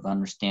memorandum of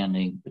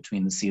understanding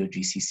between the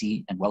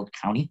COGCC and Weld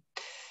County.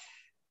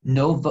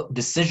 No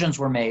decisions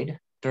were made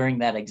during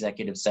that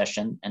executive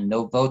session, and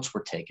no votes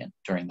were taken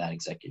during that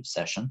executive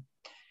session.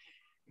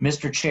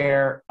 Mr.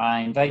 Chair, I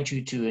invite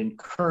you to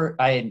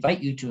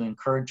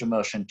encourage a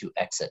motion to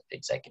exit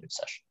executive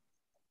session.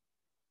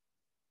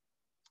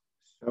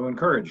 So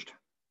encouraged.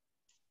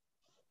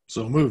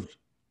 So moved.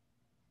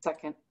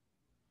 Second.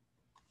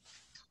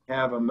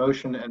 Have a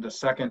motion and a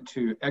second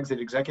to exit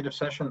executive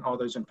session. All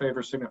those in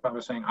favor signify by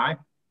saying aye.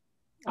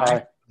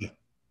 Aye.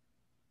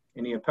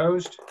 Any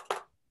opposed?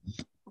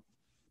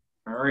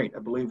 All right, I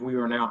believe we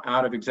are now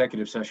out of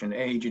executive session.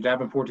 AG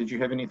Davenport, did you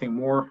have anything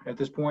more at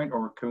this point,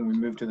 or can we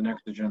move to the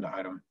next agenda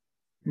item?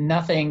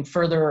 Nothing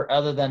further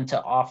other than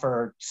to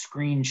offer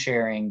screen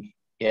sharing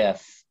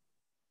if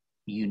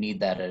you need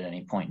that at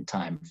any point in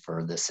time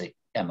for this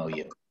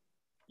MOU.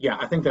 Yeah,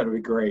 I think that would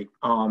be great.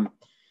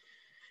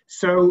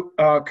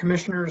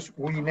 Commissioners,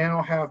 we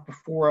now have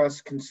before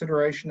us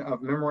consideration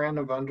of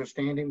memorandum of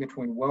understanding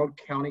between Weld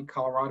County,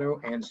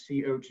 Colorado and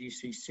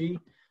COGCC.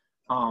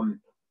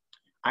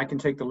 I can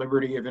take the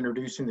liberty of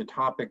introducing the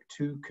topic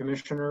to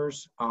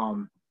commissioners.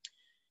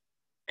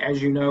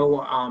 As you know,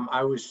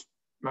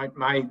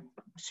 my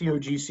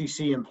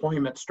COGCC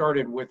employment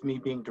started with me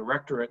being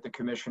director at the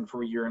commission for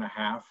 1.5 years,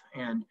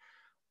 and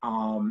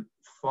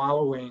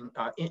following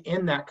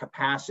in that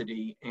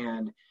capacity,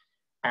 and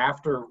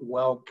after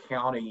Weld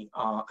County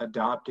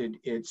adopted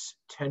its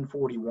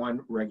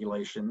 1041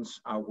 regulations,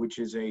 which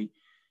is a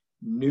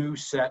new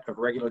set of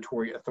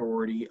regulatory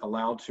authority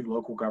allowed to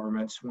local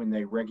governments when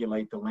they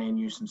regulate the land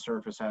use and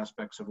surface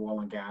aspects of oil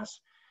and gas.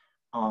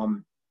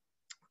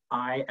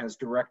 I, as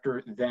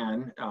director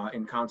then,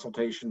 in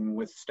consultation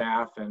with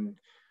staff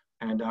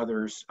and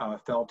others,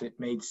 felt it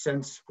made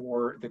sense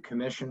for the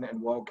commission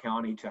and Weld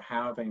County to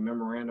have a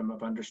memorandum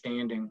of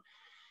understanding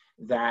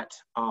that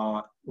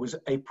was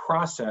a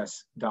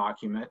process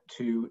document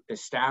to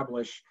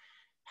establish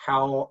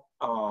how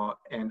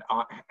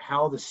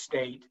how the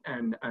state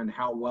and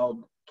how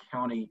Weld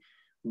County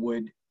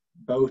would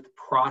both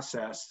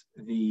process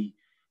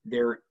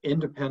their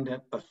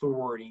independent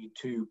authority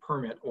to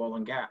permit oil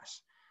and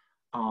gas.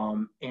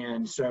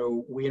 And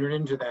so we entered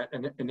into that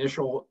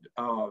initial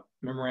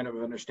memorandum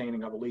of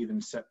understanding, I believe,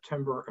 in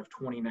September of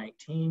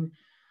 2019.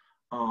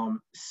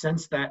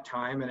 Since that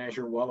time, and as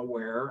you're well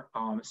aware,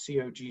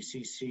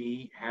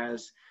 COGCC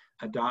has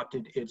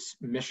adopted its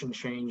mission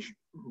change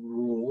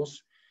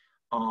rules.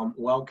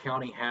 Weld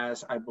County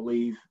has, I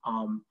believe,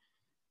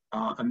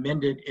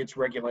 amended its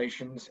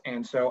regulations.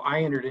 And so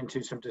I entered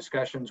into some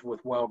discussions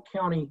with Weld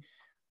County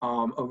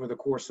over the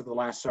course of the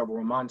last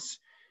several months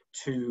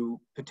to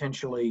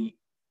potentially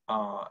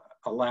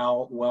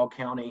allow Weld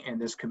County and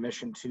this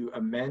commission to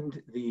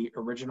amend the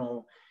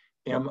original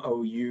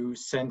MOU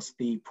since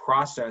the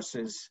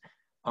processes,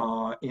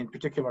 in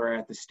particular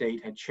at the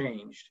state, had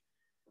changed.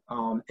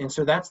 And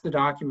so that's the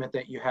document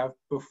that you have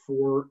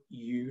before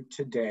you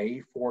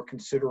today for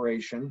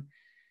consideration.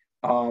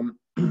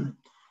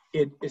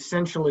 It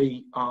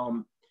essentially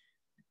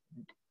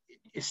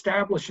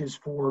establishes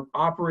for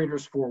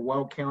operators for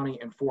Weld County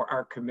and for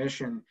our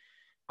commission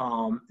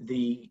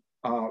the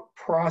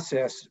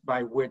process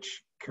by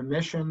which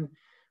commission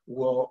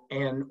will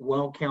and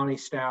Weld County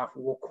staff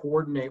will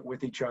coordinate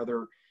with each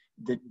other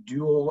the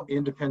dual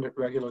independent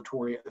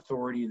regulatory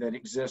authority that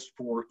exists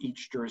for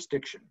each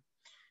jurisdiction.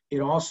 It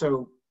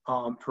also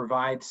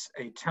provides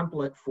a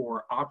template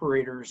for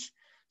operators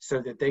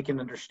so that they can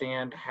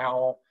understand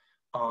how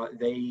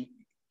they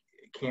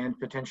can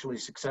potentially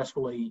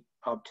successfully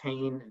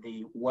obtain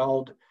the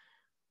Weld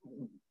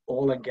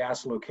oil and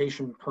gas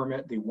location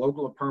permit, the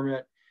WOGLA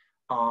permit,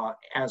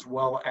 as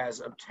well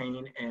as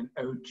obtain an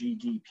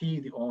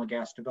OGDP, the Oil and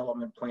Gas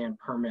Development Plan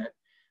permit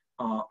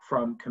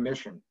from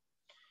Commission.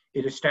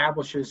 It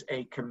establishes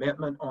a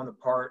commitment on the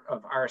part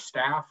of our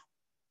staff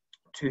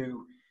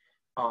to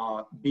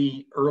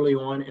be early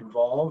on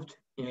involved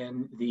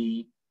in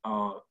the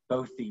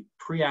both the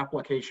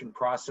pre-application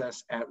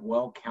process at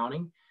Weld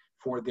County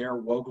for their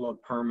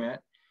WOGLA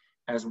permit,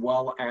 as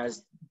well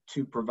as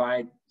to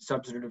provide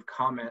substantive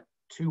comment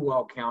to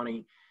Weld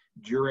County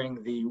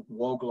during the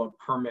WOGLA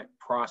permit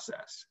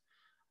process.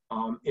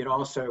 It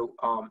also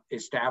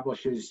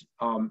establishes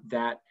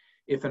that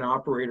if an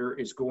operator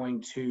is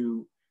going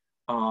to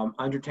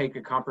undertake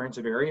a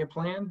comprehensive area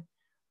plan,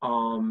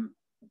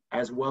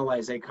 as well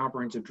as a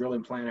comprehensive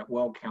drilling plan at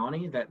Weld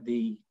County, that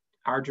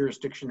our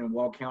jurisdiction in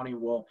Weld County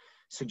will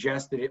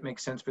suggest that it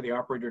makes sense for the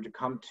operator to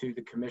come to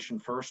the commission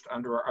first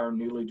under our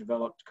newly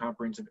developed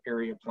comprehensive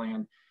area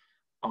plan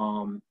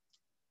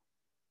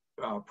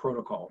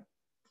protocol.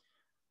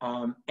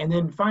 And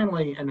then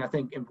finally, and I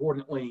think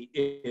importantly,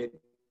 it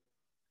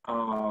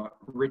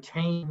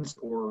retains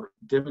or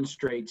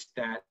demonstrates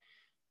that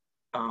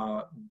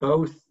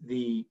both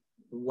the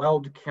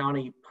Weld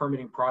County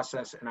permitting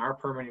process and our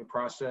permitting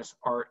process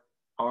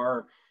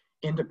are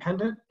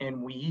independent,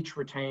 and we each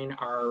retain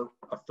our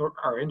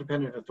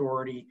independent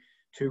authority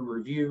to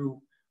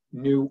review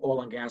new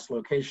oil and gas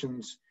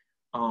locations,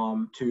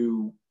 and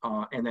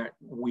that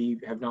we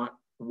have not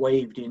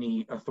waived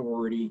any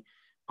authority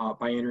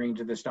by entering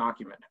into this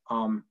document.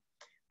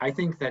 I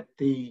think that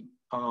the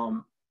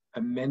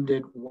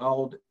amended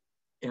Weld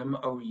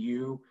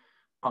MOU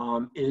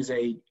is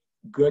a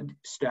good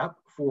step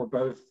for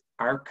both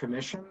our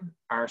commission,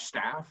 our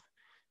staff,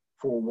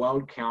 for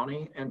Weld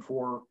County, and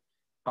for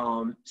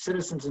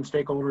citizens and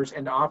stakeholders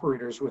and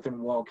operators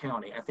within Weld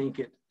County. I think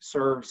it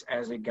serves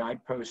as a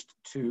guidepost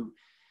to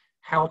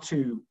how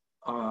to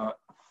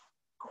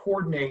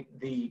coordinate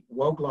the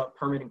WOGLA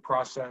permitting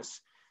process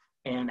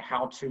and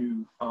how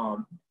to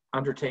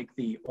undertake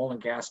the oil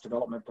and gas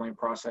development plan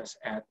process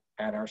at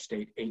our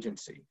state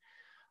agency.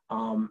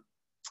 And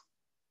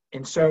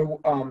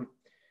so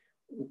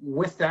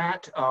with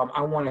that,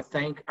 I want to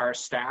thank our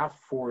staff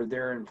for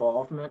their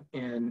involvement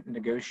in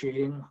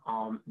negotiating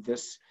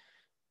this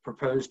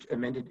proposed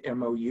amended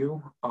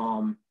MOU.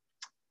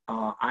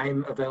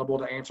 I'm available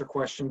to answer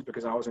questions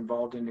because I was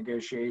involved in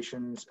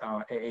negotiations.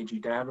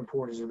 AAG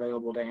Davenport is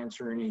available to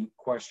answer any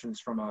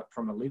questions from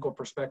a legal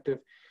perspective.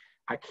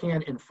 I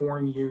can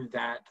inform you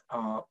that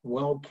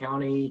Weld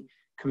County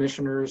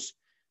commissioners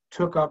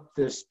took up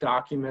this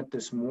document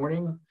this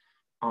morning,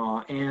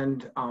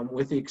 and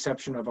with the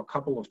exception of a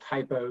couple of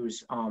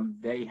typos,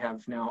 they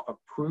have now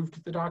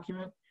approved the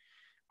document.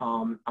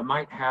 I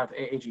might have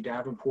AAG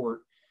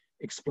Davenport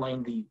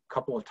explain the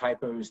couple of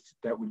typos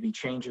that would be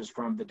changes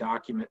from the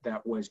document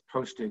that was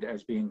posted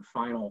as being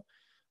final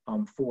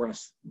for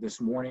us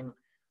this morning.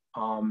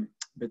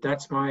 But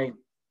that's my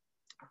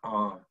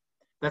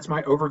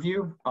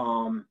overview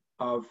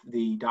of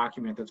the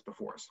document that's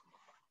before us.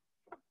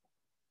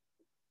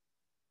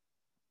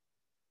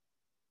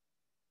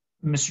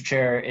 Mr.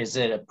 Chair, is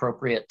it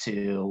appropriate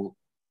to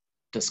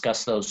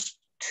discuss those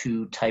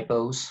two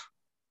typos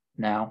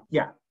now?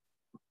 Yeah.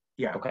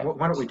 Okay.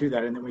 Why don't we do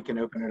that, and then we can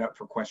open it up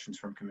for questions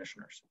from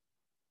commissioners.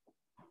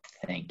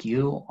 Thank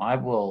you. I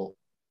will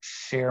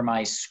share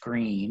my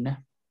screen.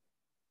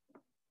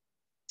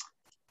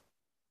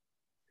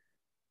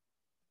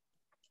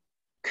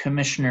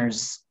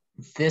 Commissioners,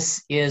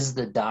 this is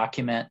the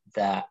document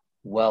that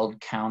Weld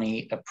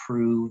County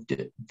approved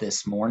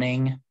this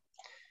morning.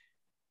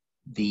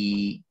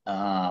 The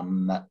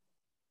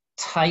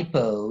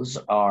typos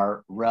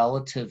are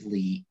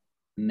relatively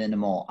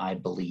minimal, I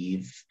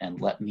believe, and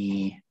let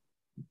me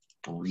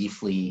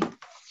briefly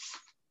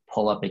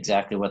pull up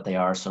exactly what they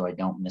are so I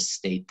don't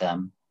misstate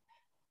them.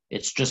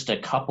 It's just a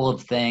couple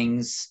of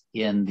things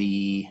in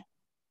the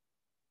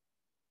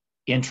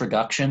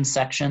introduction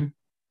section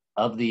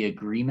of the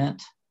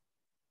agreement.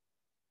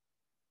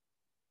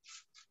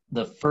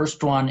 The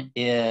first one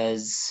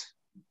is,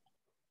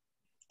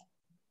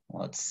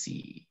 let's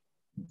see,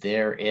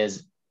 there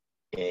is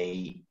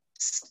a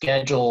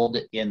scheduled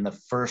in the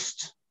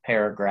first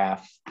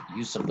paragraph,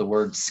 use of the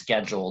word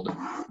scheduled.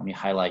 Let me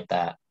highlight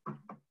that.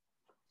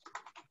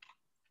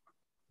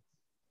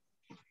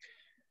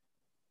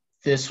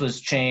 This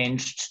was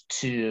changed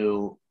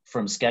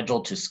from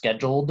scheduled to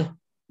scheduled.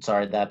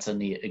 Sorry, that's in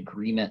the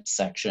agreement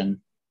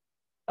section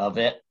of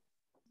it.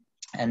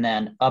 And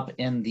then up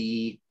in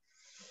the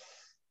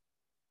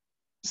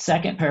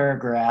second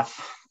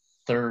paragraph,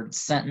 third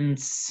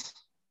sentence,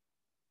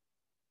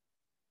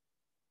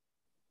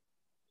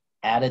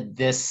 added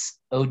this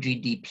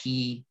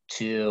OGDP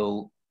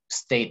to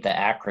state the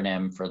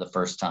acronym for the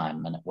first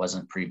time, and it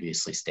wasn't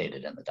previously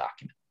stated in the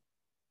document.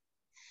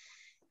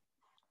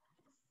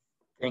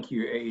 Thank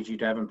you, AAG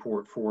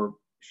Davenport, for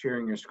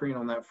sharing your screen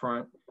on that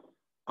front.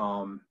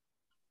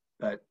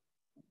 But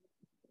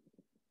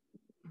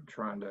I'm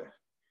trying to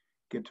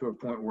get to a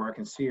point where I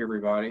can see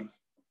everybody,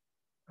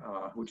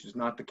 which is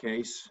not the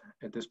case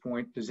at this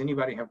point. Does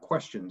anybody have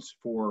questions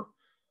for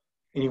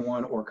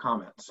anyone or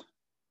comments?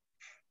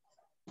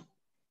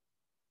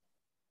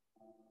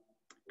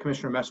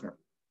 Commissioner Messner.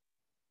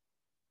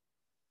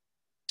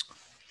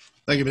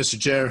 Thank you, Mr.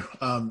 Chair.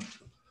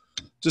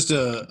 Just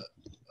a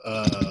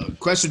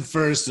question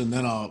first, and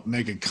then I'll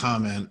make a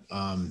comment.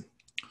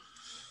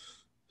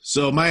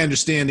 So my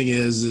understanding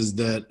is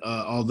that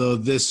although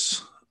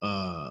this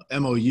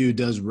MOU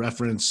does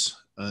reference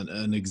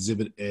an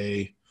Exhibit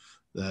A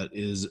that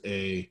is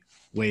a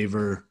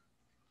waiver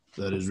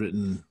that is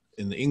written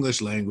in the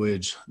English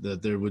language,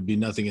 that there would be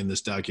nothing in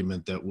this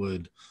document that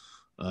would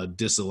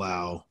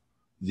disallow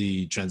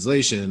the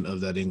translation of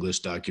that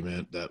English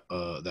document,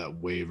 that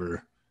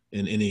waiver,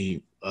 in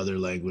any other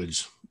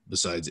language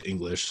besides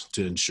English,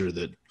 to ensure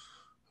that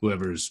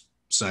whoever's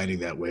signing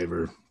that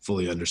waiver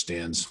fully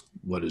understands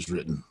what is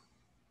written.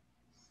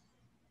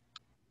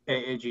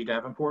 AAG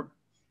Davenport.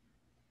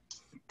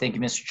 Thank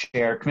you, Mr.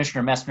 Chair.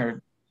 Commissioner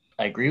Messner,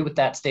 I agree with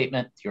that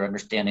statement. Your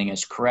understanding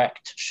is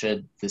correct.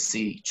 Should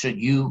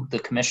you, the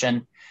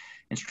commission,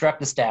 instruct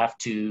the staff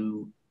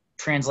to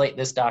translate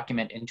this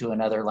document into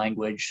another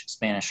language,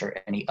 Spanish or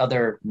any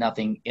other,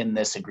 nothing in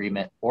this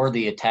agreement or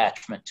the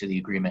attachment to the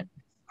agreement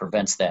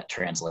prevents that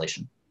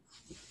translation.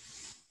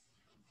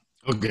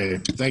 Okay,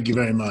 thank you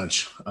very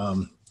much.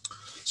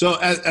 So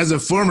as a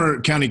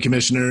former county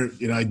commissioner,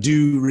 I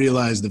do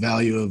realize the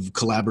value of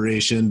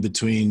collaboration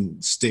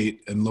between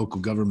state and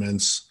local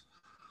governments.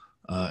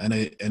 And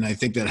I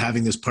think that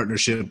having this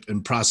partnership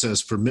and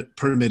process for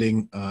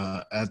permitting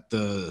at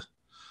the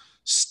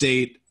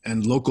state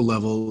and local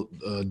level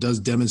does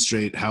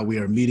demonstrate how we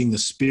are meeting the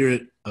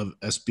spirit of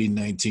SB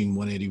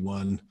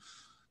 19-181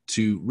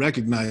 to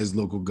recognize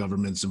local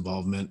government's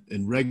involvement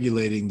in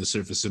regulating the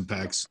surface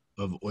impacts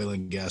of oil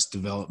and gas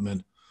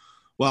development,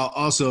 while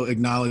also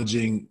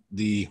acknowledging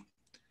the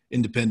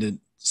independent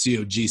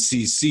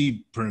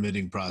COGCC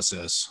permitting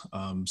process.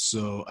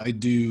 So I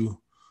do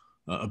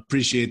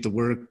appreciate the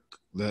work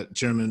that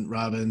Chairman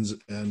Robbins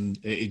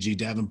and AAG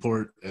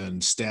Davenport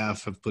and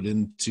staff have put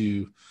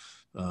into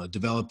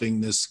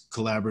developing this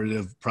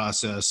collaborative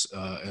process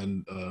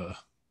and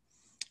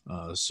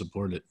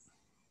support it.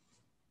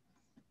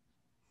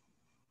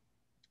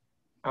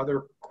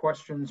 Other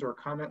questions or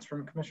comments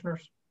from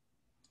commissioners?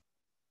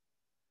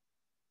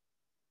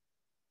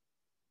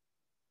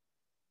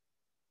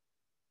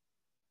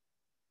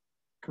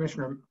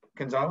 Commissioner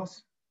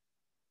Gonzalez?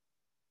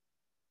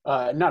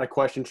 Not a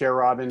question, Chair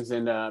Robbins,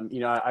 and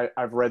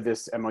I've read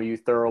this MOU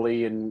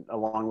thoroughly, and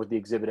along with the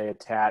Exhibit A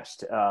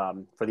attached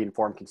for the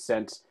informed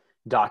consent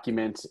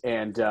document,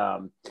 and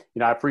I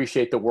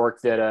appreciate the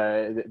work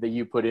that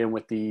you put in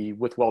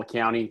with Weld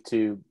County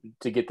to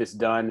get this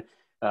done.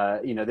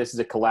 This is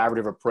a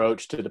collaborative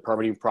approach to the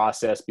permitting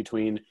process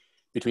between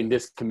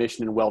this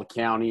commission and Weld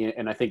County,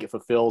 and I think it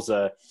fulfills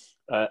a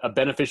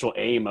beneficial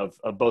aim of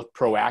both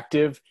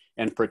proactive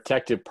and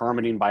protective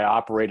permitting by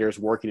operators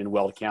working in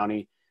Weld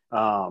County.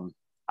 I'm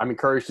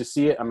encouraged to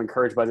see it. I'm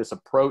encouraged by this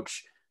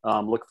approach.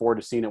 Look forward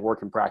to seeing it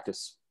work in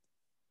practice.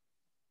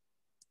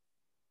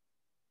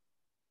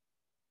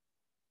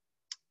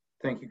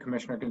 Thank you,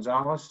 Commissioner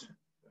Gonzalez.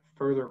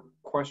 Further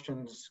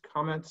questions,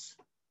 comments?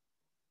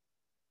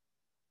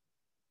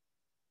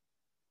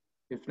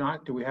 If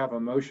not, do we have a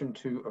motion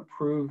to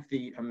approve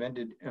the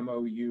amended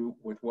MOU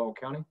with Weld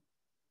County?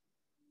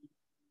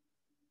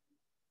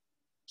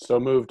 So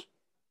moved.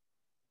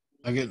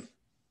 Again.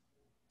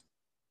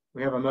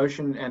 We have a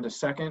motion and a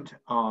second.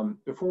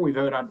 Before we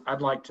vote,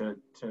 I'd like to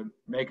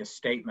make a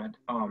statement.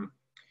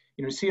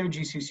 You know,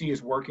 COGCC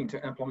is working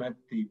to implement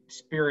the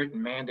spirit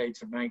and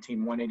mandates of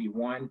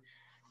 19181,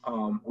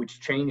 which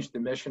changed the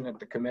mission at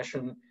the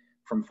commission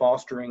from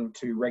fostering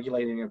to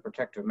regulating in a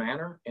protective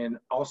manner. And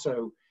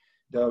also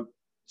the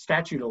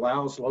statute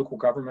allows local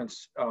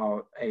governments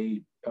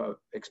a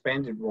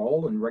expanded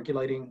role in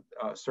regulating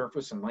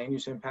surface and land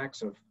use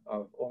impacts of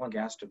oil and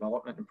gas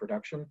development and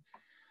production.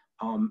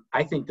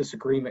 I think this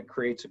agreement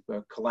creates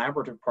a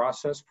collaborative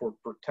process for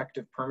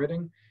protective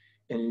permitting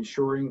and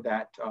ensuring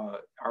that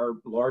our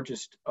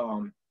largest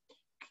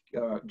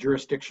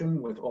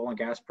jurisdiction with oil and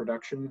gas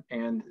production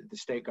and the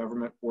state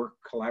government work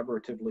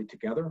collaboratively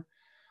together.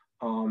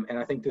 And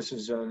I think this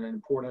is an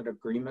important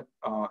agreement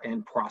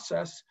and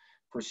process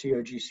for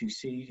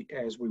COGCC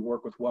as we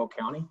work with Weld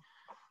County.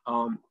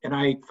 And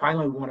I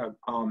finally want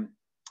to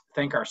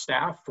thank our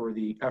staff for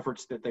the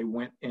efforts that they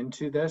went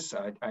into this.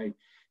 I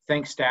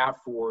thank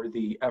staff for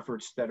the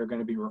efforts that are going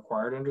to be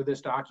required under this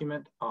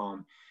document.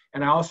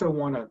 And I also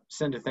want to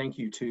send a thank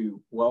you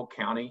to Weld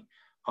County,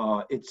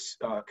 its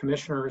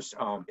commissioners,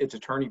 its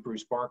attorney,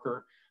 Bruce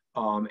Barker,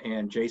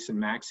 and Jason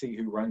Maxey,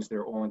 who runs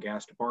their oil and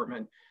gas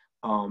department,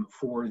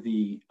 for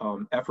the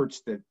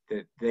efforts that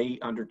they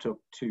undertook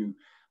to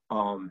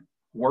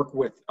work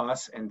with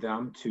us and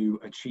them to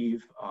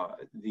achieve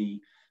the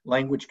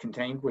language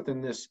contained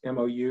within this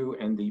MOU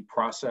and the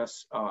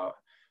process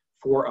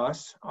for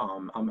us.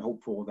 I'm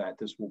hopeful that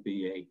this will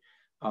be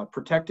a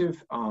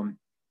protective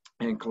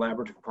and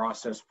collaborative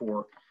process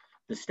for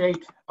the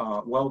state,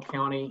 Weld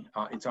County,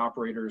 its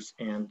operators,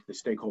 and the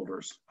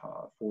stakeholders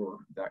for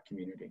that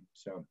community.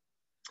 So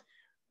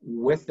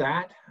with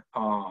that,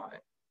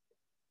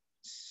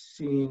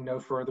 seeing no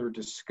further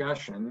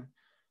discussion,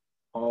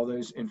 all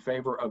those in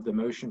favor of the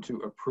motion to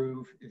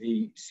approve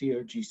the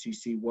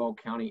COGCC Weld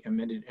County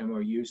amended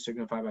MOU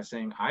signify by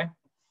saying aye.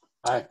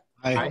 Aye.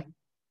 Aye. Aye.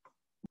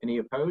 Any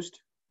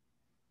opposed?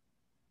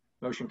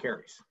 Motion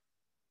carries.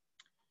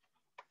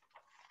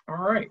 All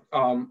right,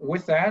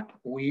 with that,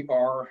 we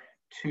are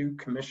to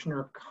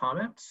commissioner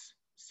comments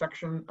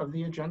section of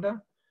the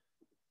agenda.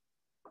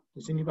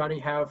 Does anybody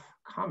have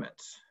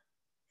comments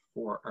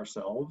for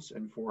ourselves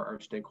and for our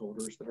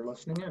stakeholders that are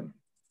listening in?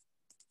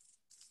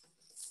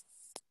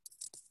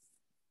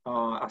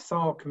 I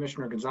saw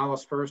Commissioner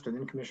Gonzalez first and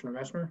then Commissioner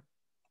Messner.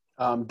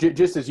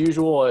 Just as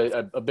usual,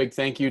 a big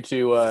thank you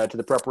to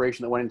the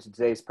preparation that went into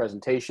today's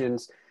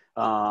presentations,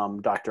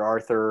 Dr.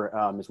 Arthur,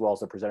 as well as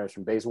the presenters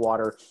from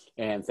Bayswater,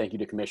 and thank you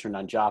to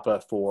Commissioner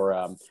Nanjapa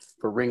for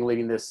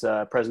ringleading this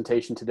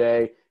presentation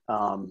today.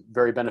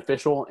 Very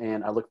beneficial,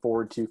 and I look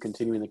forward to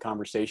continuing the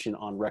conversation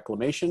on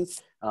reclamation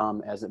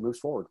as it moves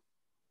forward.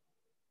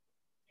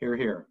 Hear,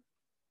 hear.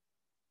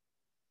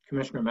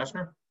 Commissioner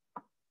Messner.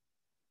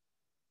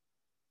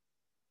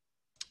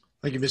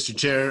 Thank you, Mr.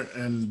 Chair,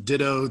 and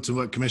ditto to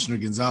what Commissioner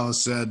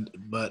Gonzalez said.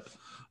 But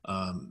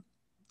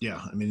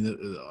yeah, I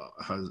mean,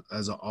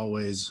 as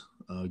always,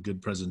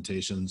 good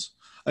presentations.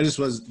 I just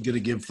was going to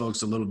give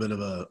folks a little bit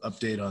of an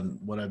update on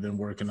what I've been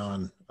working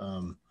on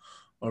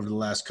over the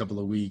last couple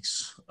of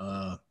weeks.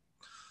 I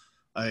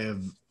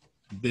have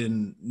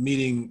been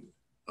meeting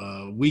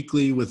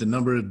weekly with a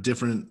number of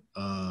different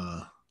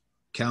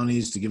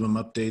counties to give them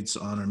updates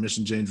on our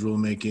mission change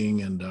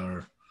rulemaking and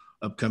our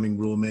upcoming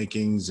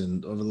rulemakings.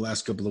 And over the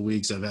last couple of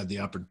weeks, I've had the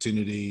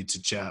opportunity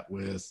to chat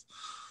with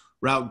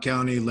Routt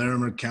County,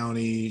 Larimer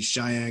County,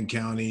 Cheyenne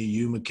County,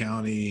 Yuma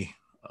County,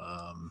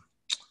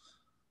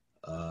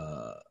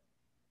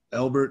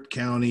 Elbert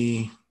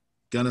County,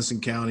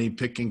 Gunnison County,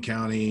 Pitkin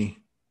County,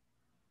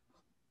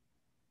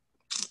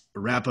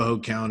 Arapahoe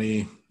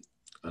County,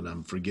 and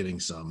I'm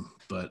forgetting some,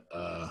 but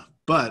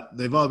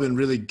they've all been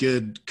really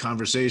good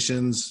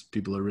conversations.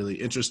 People are really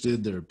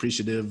interested. They're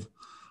appreciative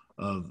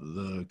of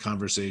the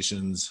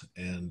conversations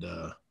and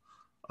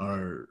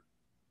are,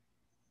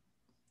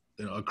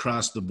 you know,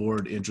 across the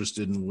board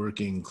interested in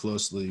working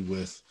closely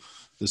with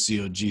the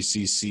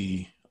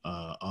COGCC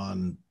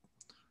on,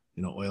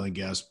 you know, oil and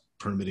gas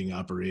permitting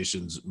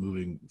operations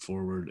moving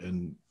forward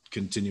and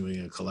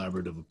continuing a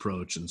collaborative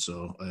approach. And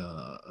so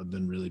I've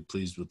been really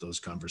pleased with those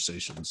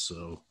conversations.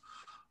 So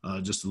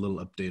just a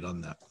little update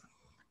on that.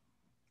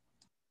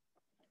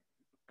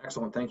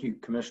 Excellent. Thank you,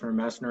 Commissioner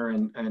Messner.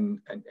 And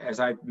as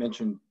I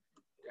mentioned,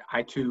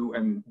 I too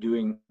am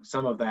doing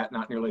some of that,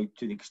 not nearly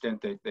to the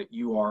extent that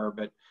you are,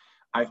 but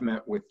I've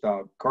met with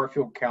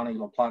Garfield County,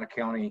 La Plata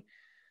County,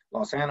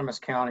 Los Animas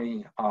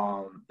County,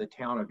 the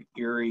town of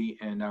Erie,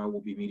 and I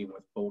will be meeting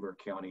with Boulder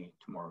County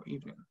tomorrow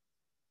evening.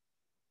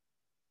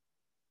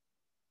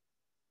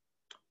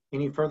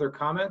 Any further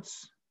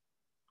comments?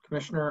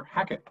 Commissioner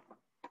Hackett.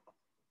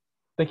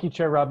 Thank you,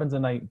 Chair Robbins,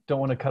 and I don't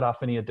want to cut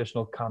off any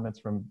additional comments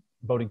from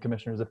voting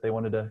commissioners if they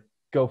wanted to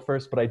go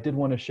first, but I did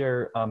want to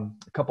share a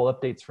couple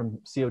updates from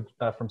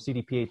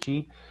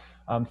CDPHE.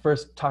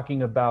 First,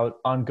 talking about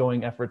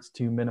ongoing efforts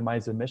to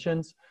minimize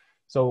emissions.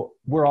 So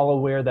we're all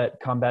aware that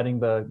combating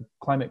the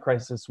climate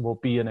crisis will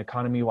be an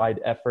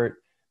economy-wide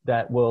effort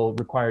that will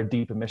require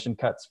deep emission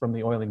cuts from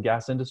the oil and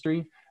gas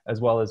industry, as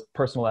well as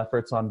personal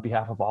efforts on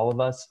behalf of all of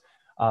us.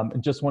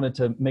 And just wanted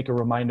to make a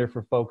reminder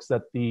for folks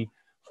that the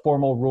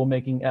formal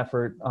rulemaking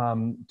effort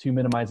to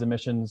minimize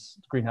emissions,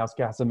 greenhouse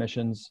gas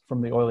emissions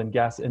from the oil and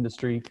gas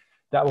industry,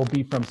 that will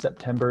be from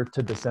September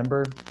to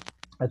December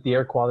at the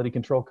Air Quality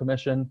Control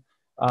Commission.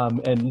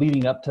 And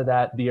leading up to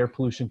that, the Air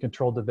Pollution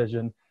Control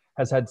Division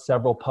has had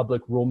several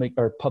public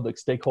public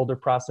stakeholder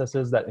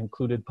processes that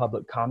included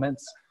public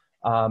comments.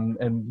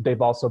 And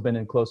they've also been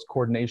in close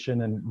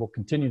coordination and will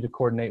continue to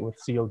coordinate with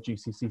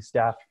COGCC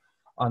staff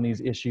on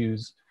these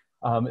issues.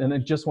 And I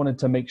just wanted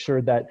to make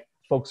sure that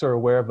folks are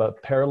aware of a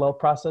parallel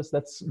process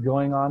that's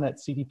going on at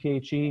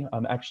CDPHE.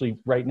 Actually,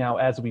 right now,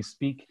 as we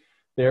speak,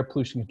 the Air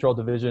Pollution Control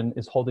Division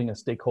is holding a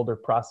stakeholder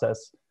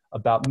process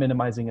about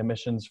minimizing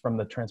emissions from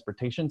the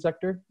transportation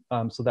sector.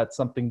 So that's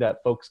something that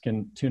folks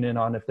can tune in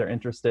on if they're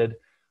interested.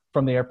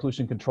 From the Air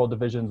Pollution Control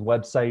Division's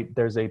website,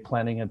 there's a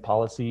planning and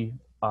policy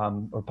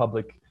or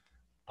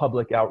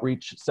public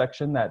outreach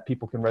section that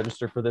people can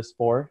register for this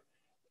for.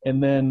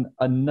 And then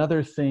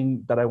another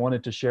thing that I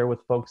wanted to share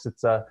with folks,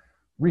 it's a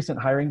recent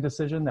hiring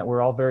decision that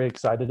we're all very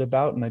excited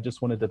about, and I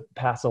just wanted to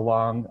pass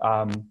along.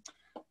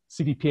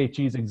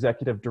 CDPHE's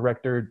Executive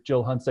Director,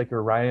 Jill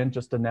Hunsaker-Ryan,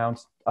 just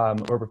announced a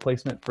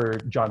replacement for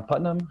John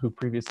Putnam, who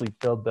previously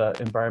filled the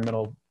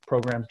Environmental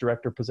Programs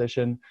Director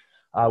position.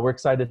 We're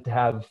excited to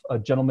have a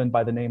gentleman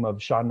by the name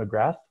of Sean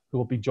McGrath, who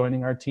will be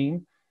joining our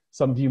team.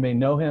 Some of you may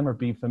know him or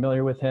be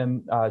familiar with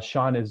him.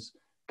 Sean is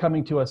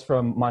coming to us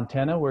from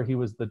Montana, where he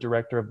was the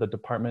director of the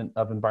Department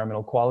of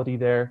Environmental Quality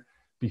there.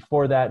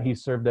 Before that, he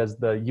served as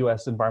the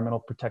U.S. Environmental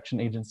Protection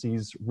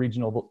Agency's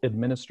regional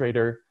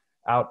administrator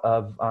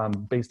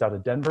based out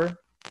of Denver.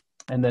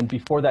 And then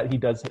before that,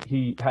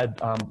 he had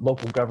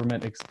local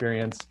government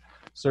experience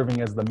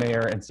serving as the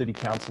mayor and city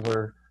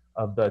councilor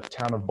of the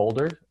town of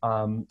Boulder.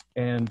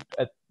 And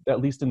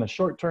at least in the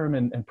short term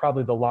and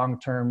probably the long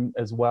term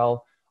as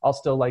well, I'll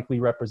still likely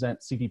represent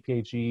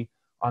CDPHE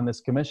on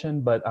this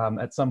commission, but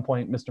at some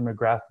point, Mr.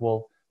 McGrath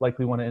will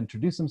likely want to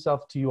introduce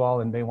himself to you all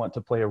and may want to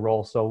play a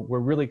role. So we're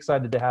really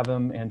excited to have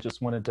him and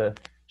just wanted to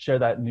share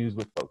that news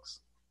with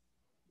folks.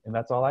 And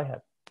that's all I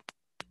have.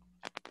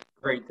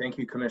 Great, thank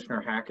you, Commissioner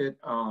Hackett.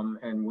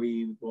 And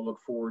we will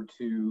look forward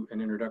to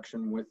an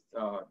introduction with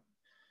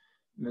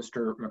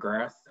Mr.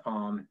 McGrath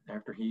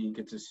after he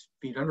gets his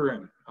feet under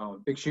him.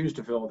 Big shoes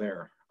to fill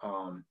there,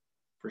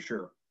 for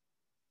sure.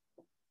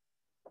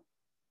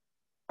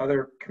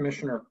 Other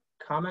commissioner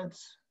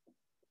comments?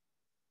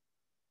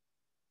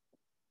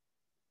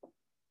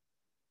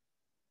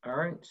 All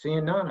right,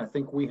 seeing none, I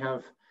think we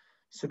have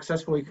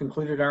successfully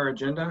concluded our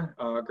agenda.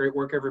 Great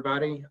work,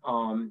 everybody.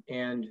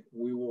 And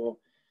we will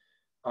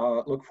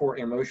look for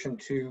a motion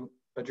to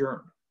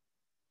adjourn.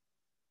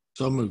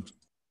 So moved.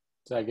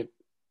 Second.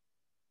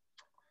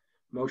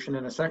 Motion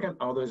and a second.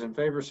 All those in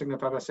favor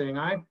signify by saying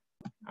aye.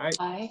 Aye.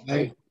 Aye.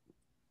 Aye.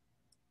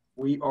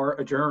 We are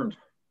adjourned.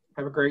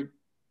 Have a great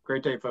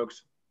day,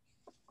 folks.